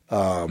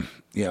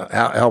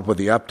 help with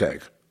the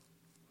uptake.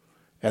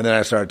 And then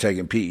I started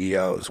taking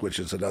PEOs, which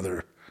is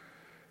another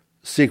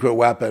secret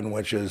weapon,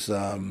 which is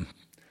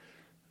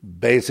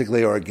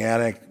basically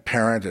organic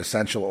parent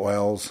essential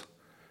oils,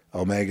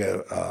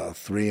 omega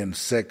 3 and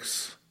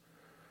 6,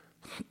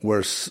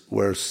 where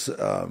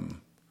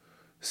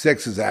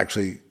 6 is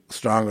actually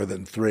stronger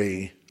than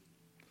 3,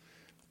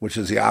 which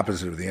is the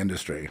opposite of the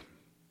industry.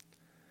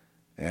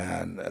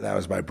 And that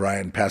was by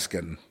Brian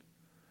Peskin,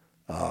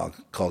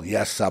 called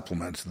Yes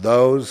Supplements.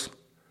 Those,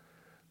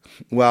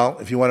 well,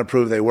 if you want to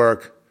prove they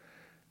work,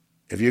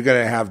 if you're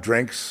going to have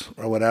drinks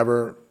or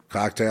whatever,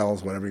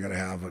 cocktails, whatever you're going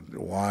to have,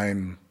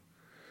 wine,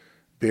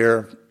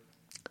 beer,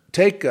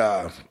 take 3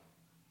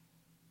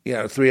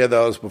 of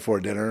those before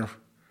dinner,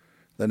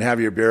 then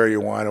have your beer or your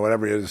wine or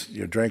whatever it is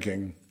you're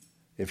drinking,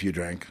 if you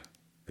drink.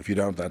 If you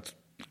don't, that's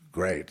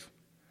great.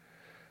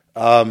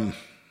 And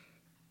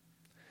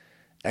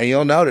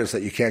you'll notice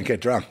that you can't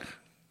get drunk,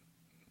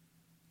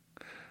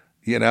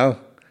 and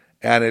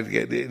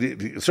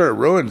it sort of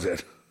ruins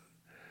it.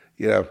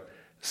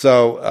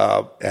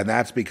 So, and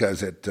that's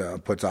because it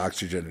puts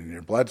oxygen in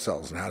your blood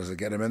cells. And how does it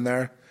get them in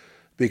there?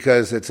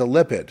 Because it's a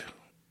lipid.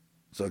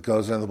 So it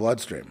goes into the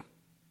bloodstream.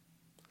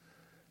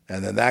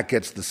 And then that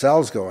gets the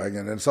cells going.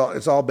 And it's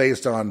all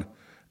based on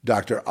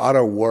Dr.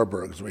 Otto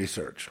Warburg's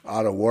research.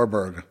 Otto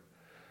Warburg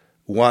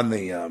won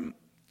the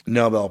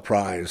Nobel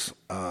Prize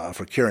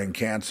for curing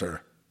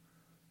cancer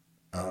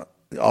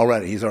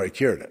already. He's already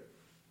cured it.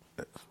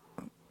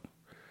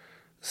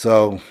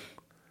 So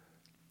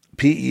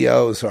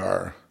PEOs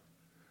are,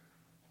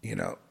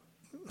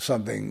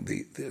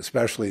 something,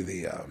 especially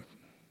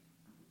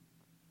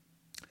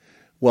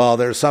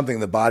there's something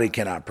the body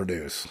cannot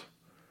produce.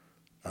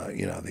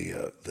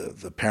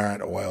 The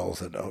parent oils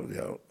that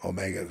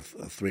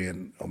omega-3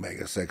 and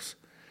omega-6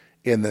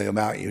 in the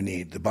amount you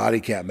need. The body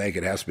can't make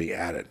it; it has to be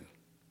added.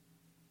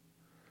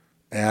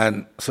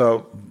 And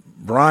so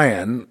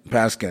Brian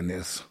Peskin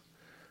is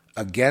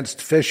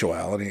against fish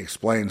oil, and he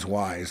explains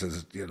why. He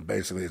says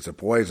basically it's a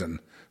poison,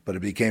 but it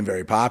became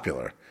very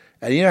popular.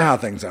 And you know how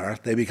things are;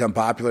 they become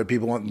popular.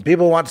 People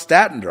want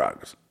statin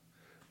drugs,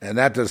 and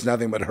that does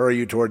nothing but hurry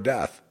you toward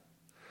death.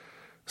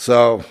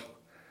 So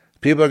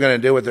people are going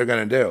to do what they're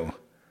going to do,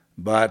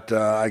 but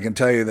I can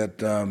tell you that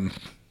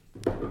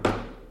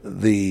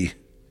the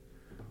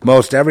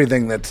most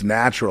everything that's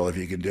natural, if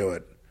you can do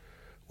it,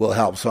 will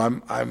help. So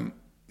I'm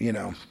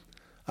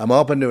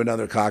open to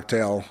another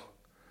cocktail.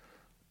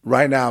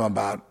 Right now, I'm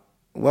about,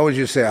 what would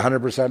you say,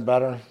 100%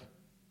 better?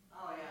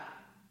 Oh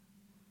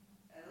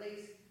yeah, at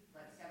least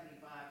like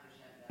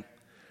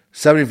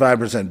 75%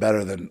 better. 75%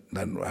 better than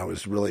I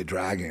was really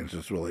dragging. It's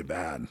just really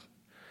bad.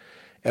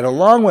 And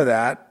along with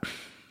that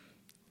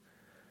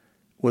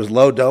was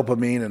low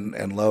dopamine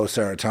and low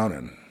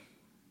serotonin.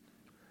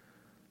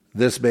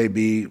 This may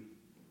be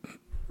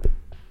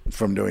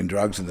from doing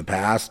drugs in the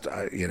past,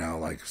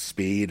 like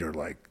speed or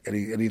like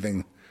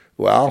anything.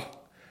 Well,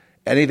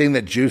 anything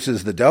that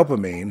juices the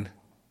dopamine.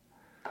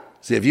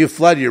 See, if you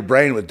flood your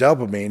brain with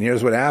dopamine,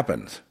 here's what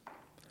happens.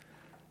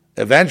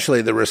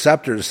 Eventually, the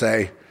receptors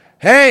say,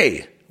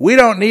 hey, we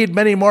don't need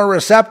many more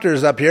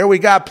receptors up here. We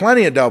got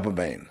plenty of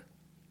dopamine.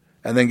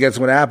 And then guess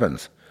what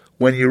happens?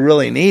 When you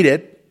really need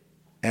it,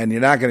 and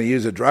you're not going to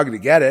use a drug to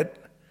get it,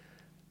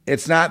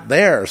 it's not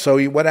there. So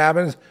what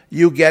happens?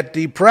 You get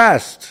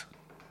depressed.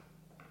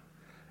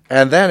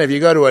 And then if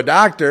you go to a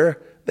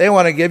doctor, they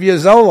want to give you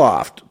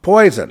Zoloft,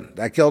 poison.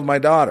 That killed my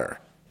daughter.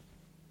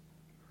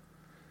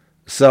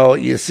 So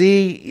you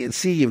see,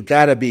 you've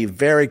got to be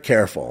very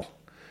careful.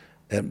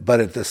 But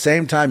at the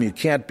same time, you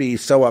can't be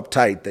so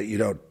uptight that you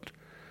don't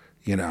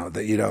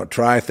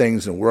try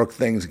things and work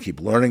things and keep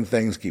learning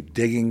things, keep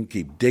digging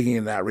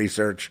in that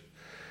research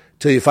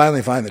till you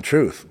finally find the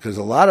truth. Because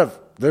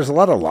there's a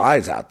lot of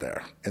lies out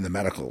there in the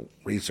medical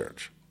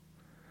research.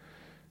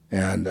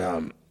 And,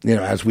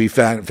 as we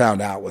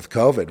found out with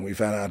COVID, we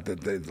found out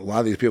that a lot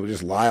of these people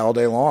just lie all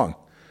day long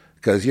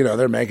because,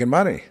 they're making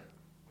money.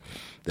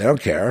 They don't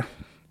care.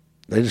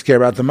 They just care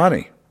about the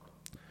money.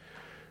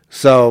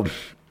 So,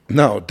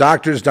 no,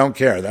 doctors don't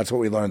care. That's what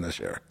we learned this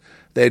year.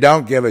 They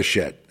don't give a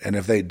shit. And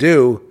if they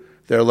do,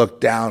 they're looked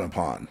down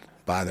upon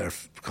by their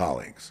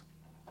colleagues.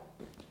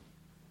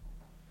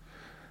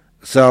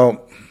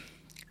 So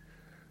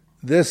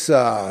this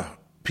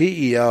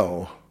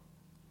PEO,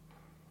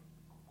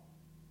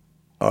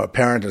 or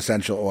parent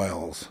essential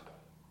oils,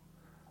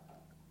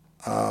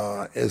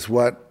 is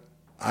what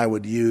I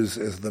would use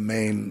as the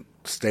main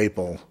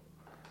staple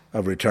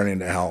of returning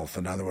to health.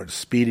 In other words,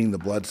 speeding the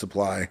blood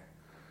supply,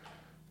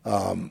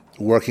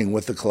 working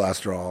with the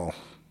cholesterol,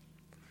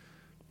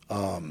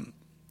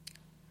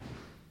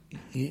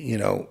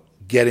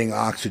 getting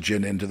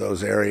oxygen into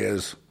those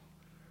areas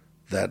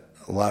that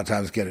a lot of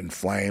times get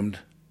inflamed.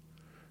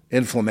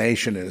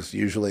 Inflammation is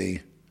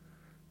usually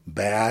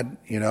bad,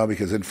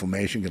 because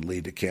inflammation can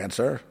lead to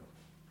cancer.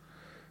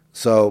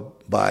 So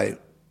by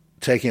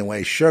taking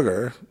away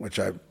sugar, which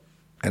I'm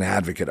an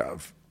advocate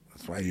of,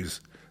 that's why I use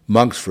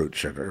monk's fruit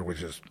sugar,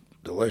 which is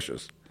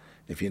delicious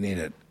if you need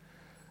it,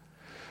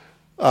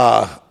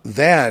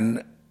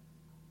 then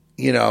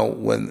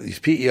when these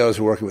PEOs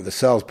are working with the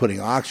cells, putting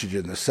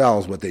oxygen in the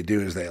cells, what they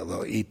do is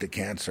they'll eat the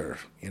cancer.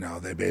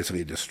 They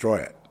basically destroy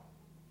it.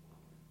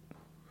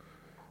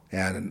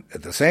 And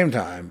at the same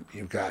time,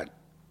 you've got,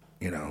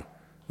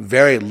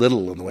 very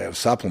little in the way of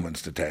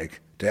supplements to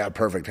take to have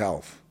perfect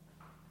health.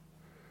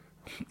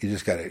 You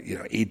just got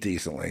to, eat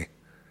decently,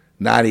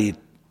 not eat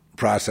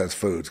processed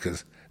foods,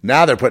 because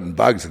now they're putting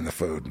bugs in the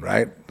food,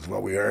 right? Is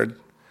what we heard.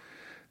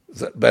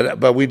 So,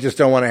 but we just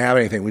don't want to have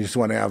anything. We just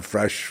want to have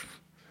fresh,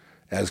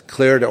 as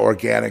clear to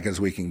organic as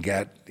we can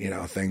get,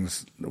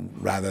 things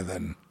rather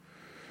than,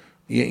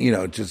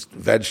 just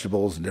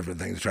vegetables and different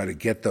things. Try to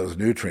get those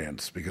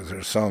nutrients because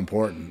they're so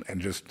important,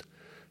 and just,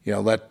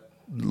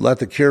 let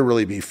the cure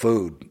really be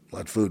food.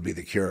 Let food be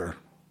the cure.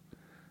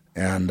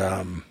 And,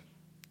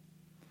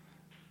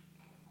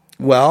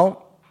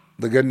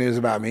 the good news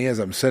about me is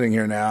I'm sitting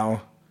here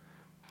now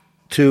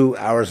 2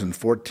 hours and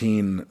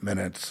 14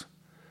 minutes,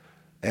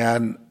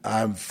 and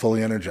I'm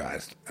fully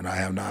energized. And I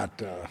have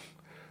not, a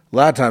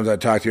lot of times I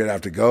talk to you and I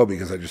have to go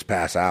because I just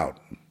pass out.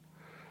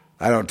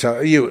 I don't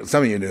tell you.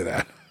 Some of you knew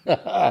that.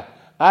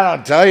 I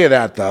don't tell you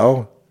that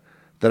though.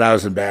 That I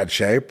was in bad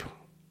shape.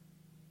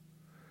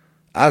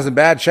 I was in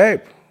bad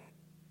shape.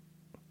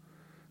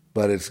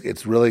 But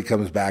it's really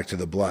comes back to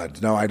the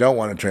blood. No, I don't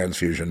want a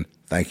transfusion.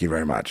 Thank you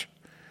very much.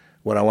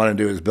 What I want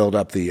to do is build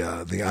up the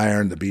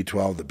iron, the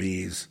B12, the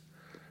Bs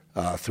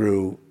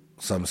through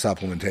some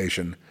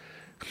supplementation.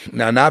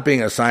 Now, not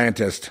being a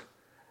scientist,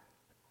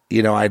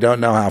 I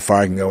don't know how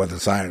far I can go with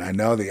this iron. I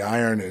know the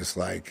iron is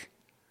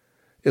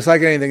it's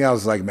like anything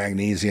else, like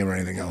magnesium or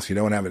anything else. You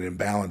don't have an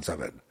imbalance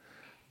of it.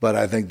 But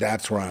I think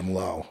that's where I'm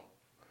low.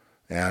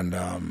 And,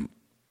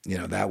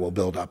 that will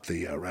build up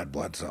the red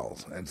blood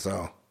cells. And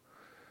so,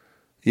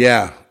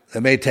 yeah,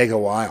 it may take a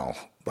while.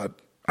 But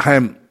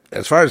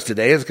as far as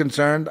today is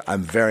concerned,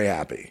 I'm very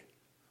happy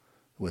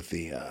with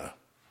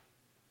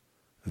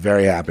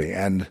very happy.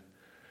 And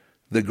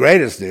the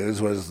greatest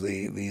news was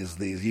these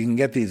you can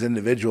get these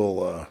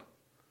individual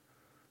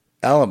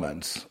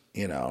elements,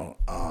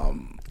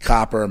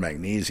 copper,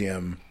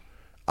 magnesium,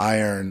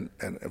 iron,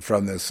 and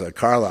from this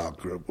Carlisle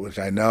group, which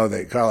I know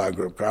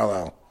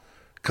Carlisle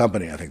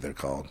Company, I think they're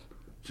called.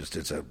 And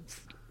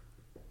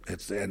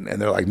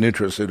they're like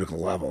nutraceutical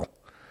level,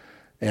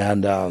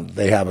 and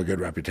they have a good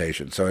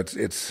reputation. So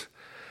it's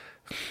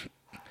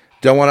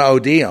don't want to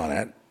OD on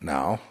it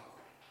now,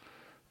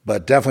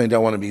 but definitely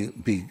don't want to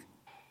be.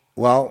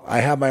 Well,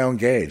 I have my own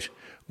gauge.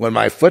 When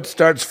my foot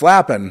starts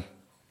flapping,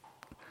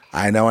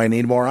 I know I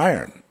need more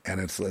iron, and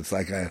it's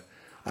like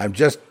I'm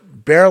just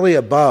barely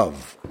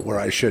above where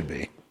I should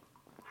be,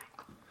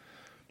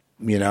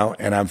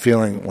 and I'm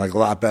feeling like a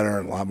lot better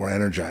and a lot more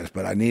energized.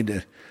 But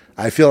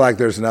I feel like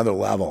there's another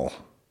level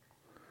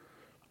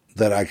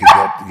that I could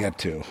get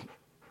to.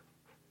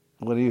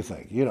 What do you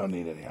think? You don't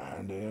need any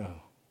iron, do you?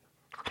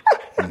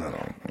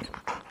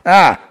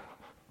 No.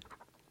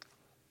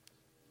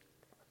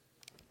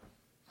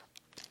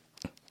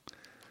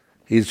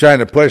 He's trying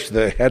to push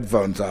the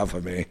headphones off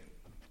of me.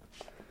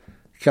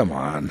 Come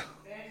on.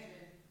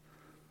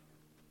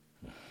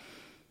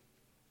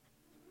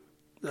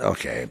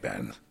 Okay,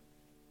 Ben.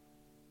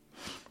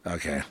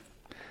 Okay.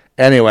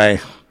 Anyway,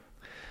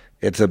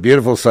 it's a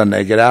beautiful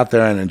Sunday. Get out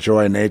there and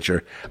enjoy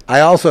nature.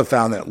 I also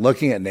found that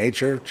looking at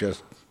nature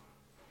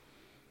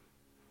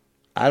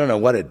I don't know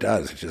what it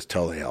does. It just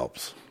totally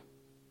helps.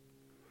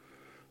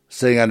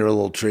 Sitting under a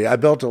little tree. I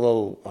built a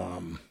little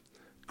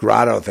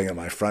grotto thing in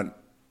my front,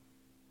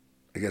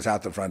 I guess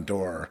out the front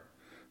door.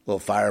 A little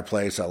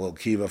fireplace, a little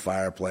Kiva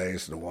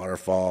fireplace, and a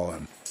waterfall.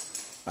 And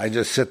I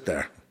just sit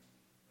there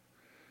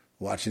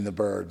watching the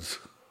birds.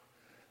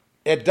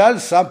 It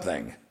does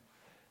something.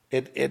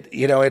 It's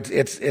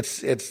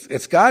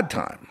God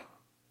time.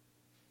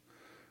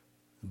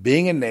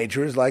 Being in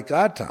nature is like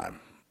God time.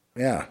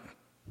 Yeah.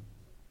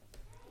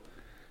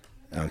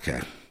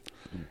 Okay.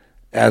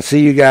 I'll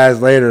see you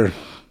guys later.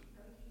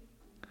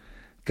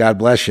 God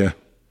bless you.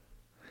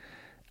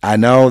 I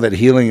know that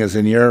healing is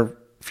in your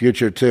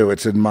future too.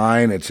 It's in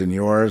mine. It's in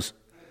yours.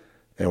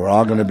 And we're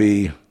all going to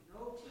be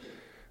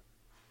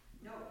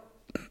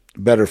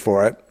better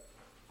for it.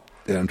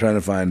 And I'm trying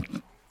to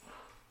find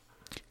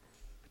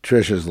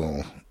Trisha's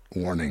little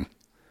warning.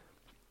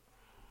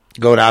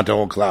 Going out to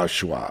old Klaus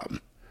Schwab.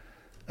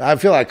 I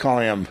feel like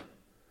calling him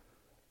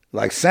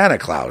like Santa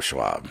Claus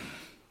Schwab.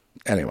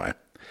 Anyway,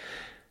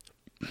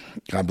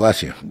 God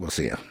bless you. We'll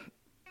see you.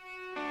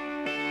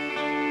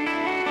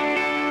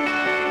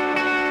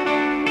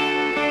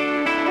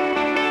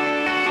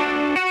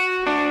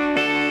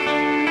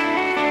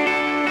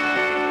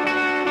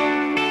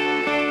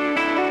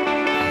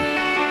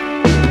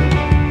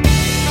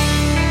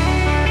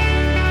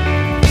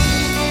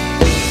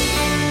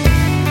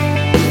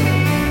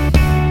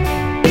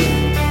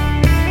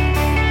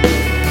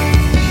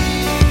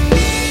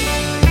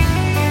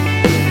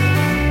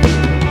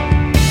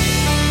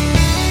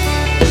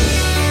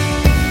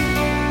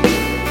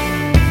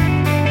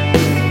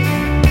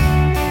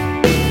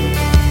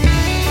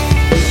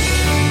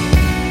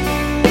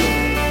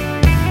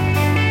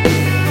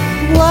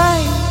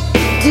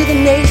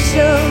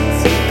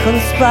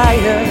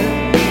 Conspire,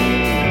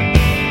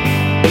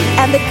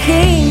 and the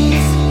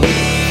kings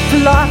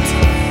plot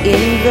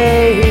in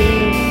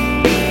vain.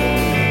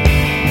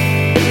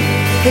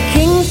 The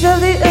kings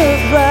of the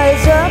earth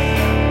rise up,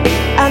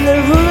 and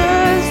the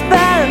rulers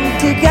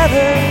band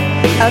together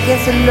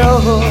against the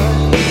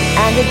Lord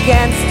and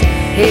against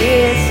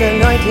His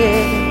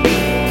anointed.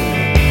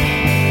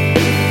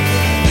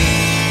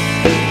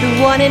 The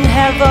one in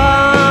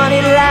heaven,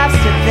 He laughs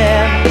at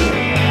them.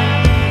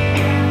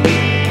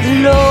 The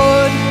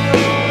Lord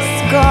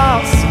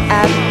scoffs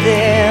at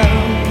them,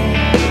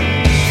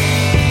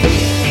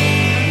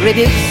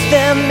 rebukes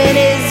them in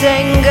His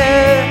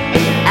anger,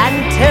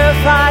 and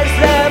terrifies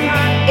them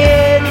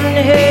in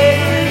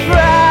His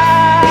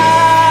wrath.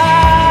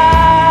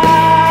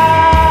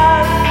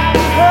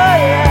 Oh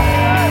yeah,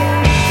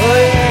 oh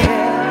yeah.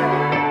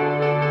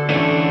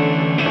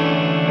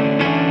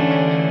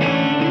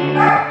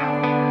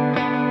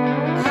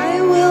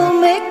 I will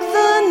make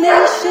the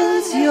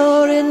nations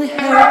your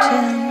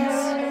inheritance,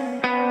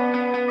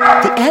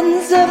 The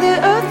ends of the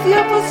earth,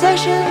 your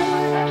possession,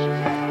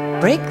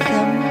 break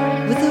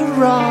them with a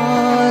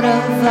rod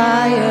of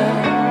iron.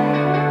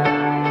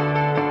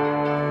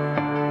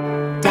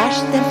 Dash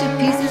them to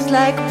pieces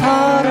like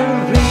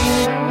pottery.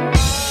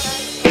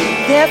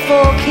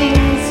 Therefore,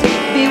 kings,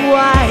 be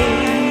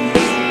wise.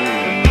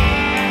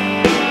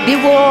 Be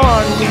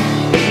warned,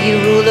 you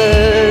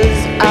rulers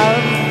of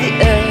the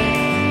earth.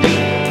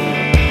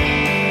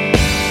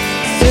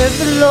 Serve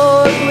the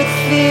Lord with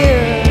fear.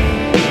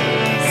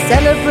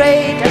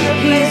 Celebrate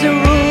his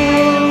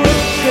rule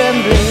with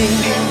trembling.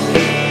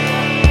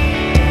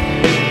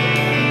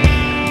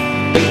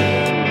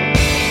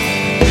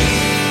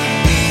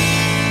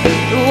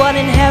 The one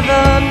in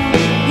heaven,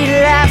 he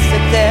laughs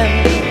at them.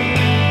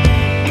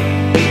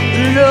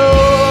 The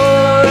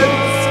Lord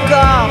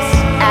scoffs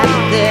at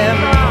them.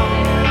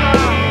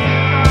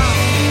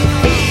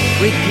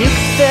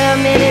 Rebukes them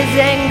in his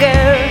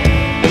anger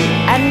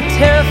and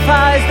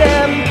terrifies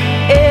them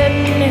in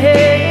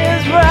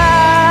his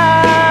wrath.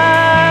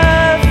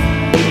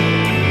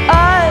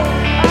 I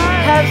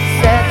have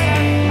set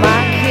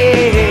my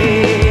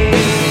king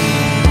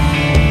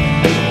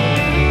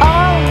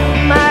on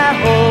my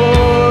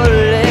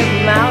holy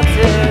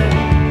mountain.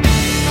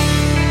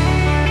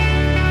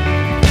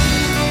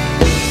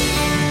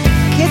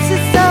 Kiss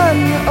his son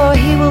or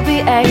he will be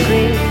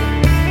angry,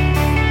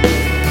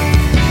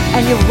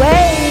 and your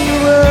way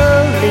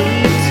will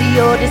lead to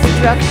your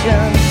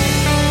destruction.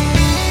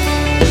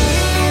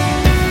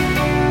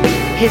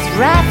 His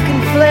wrath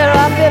can flare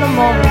up in a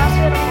moment.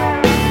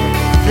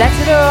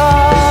 Blessed are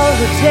all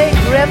who take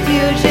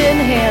refuge in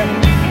him.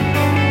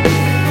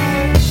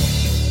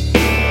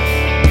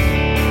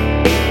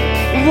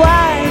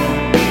 Why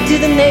do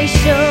the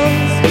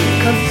nations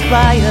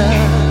conspire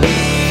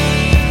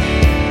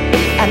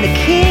and the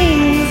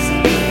kings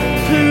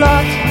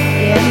plot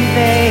in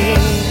vain?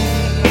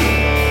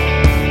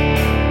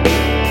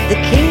 The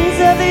kings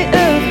of the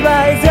earth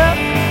rise up,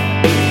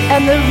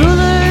 and the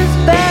rulers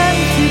band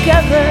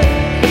together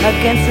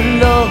against the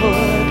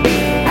Lord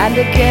and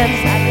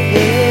against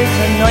his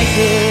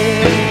anointed.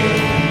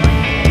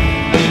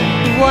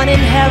 The one in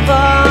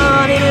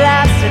heaven, he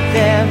laughs at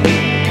them.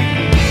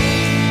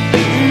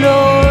 The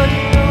Lord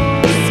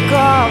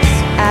scoffs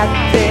at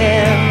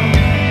them.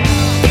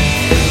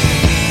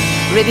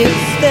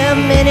 Rebukes them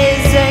in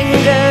his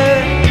anger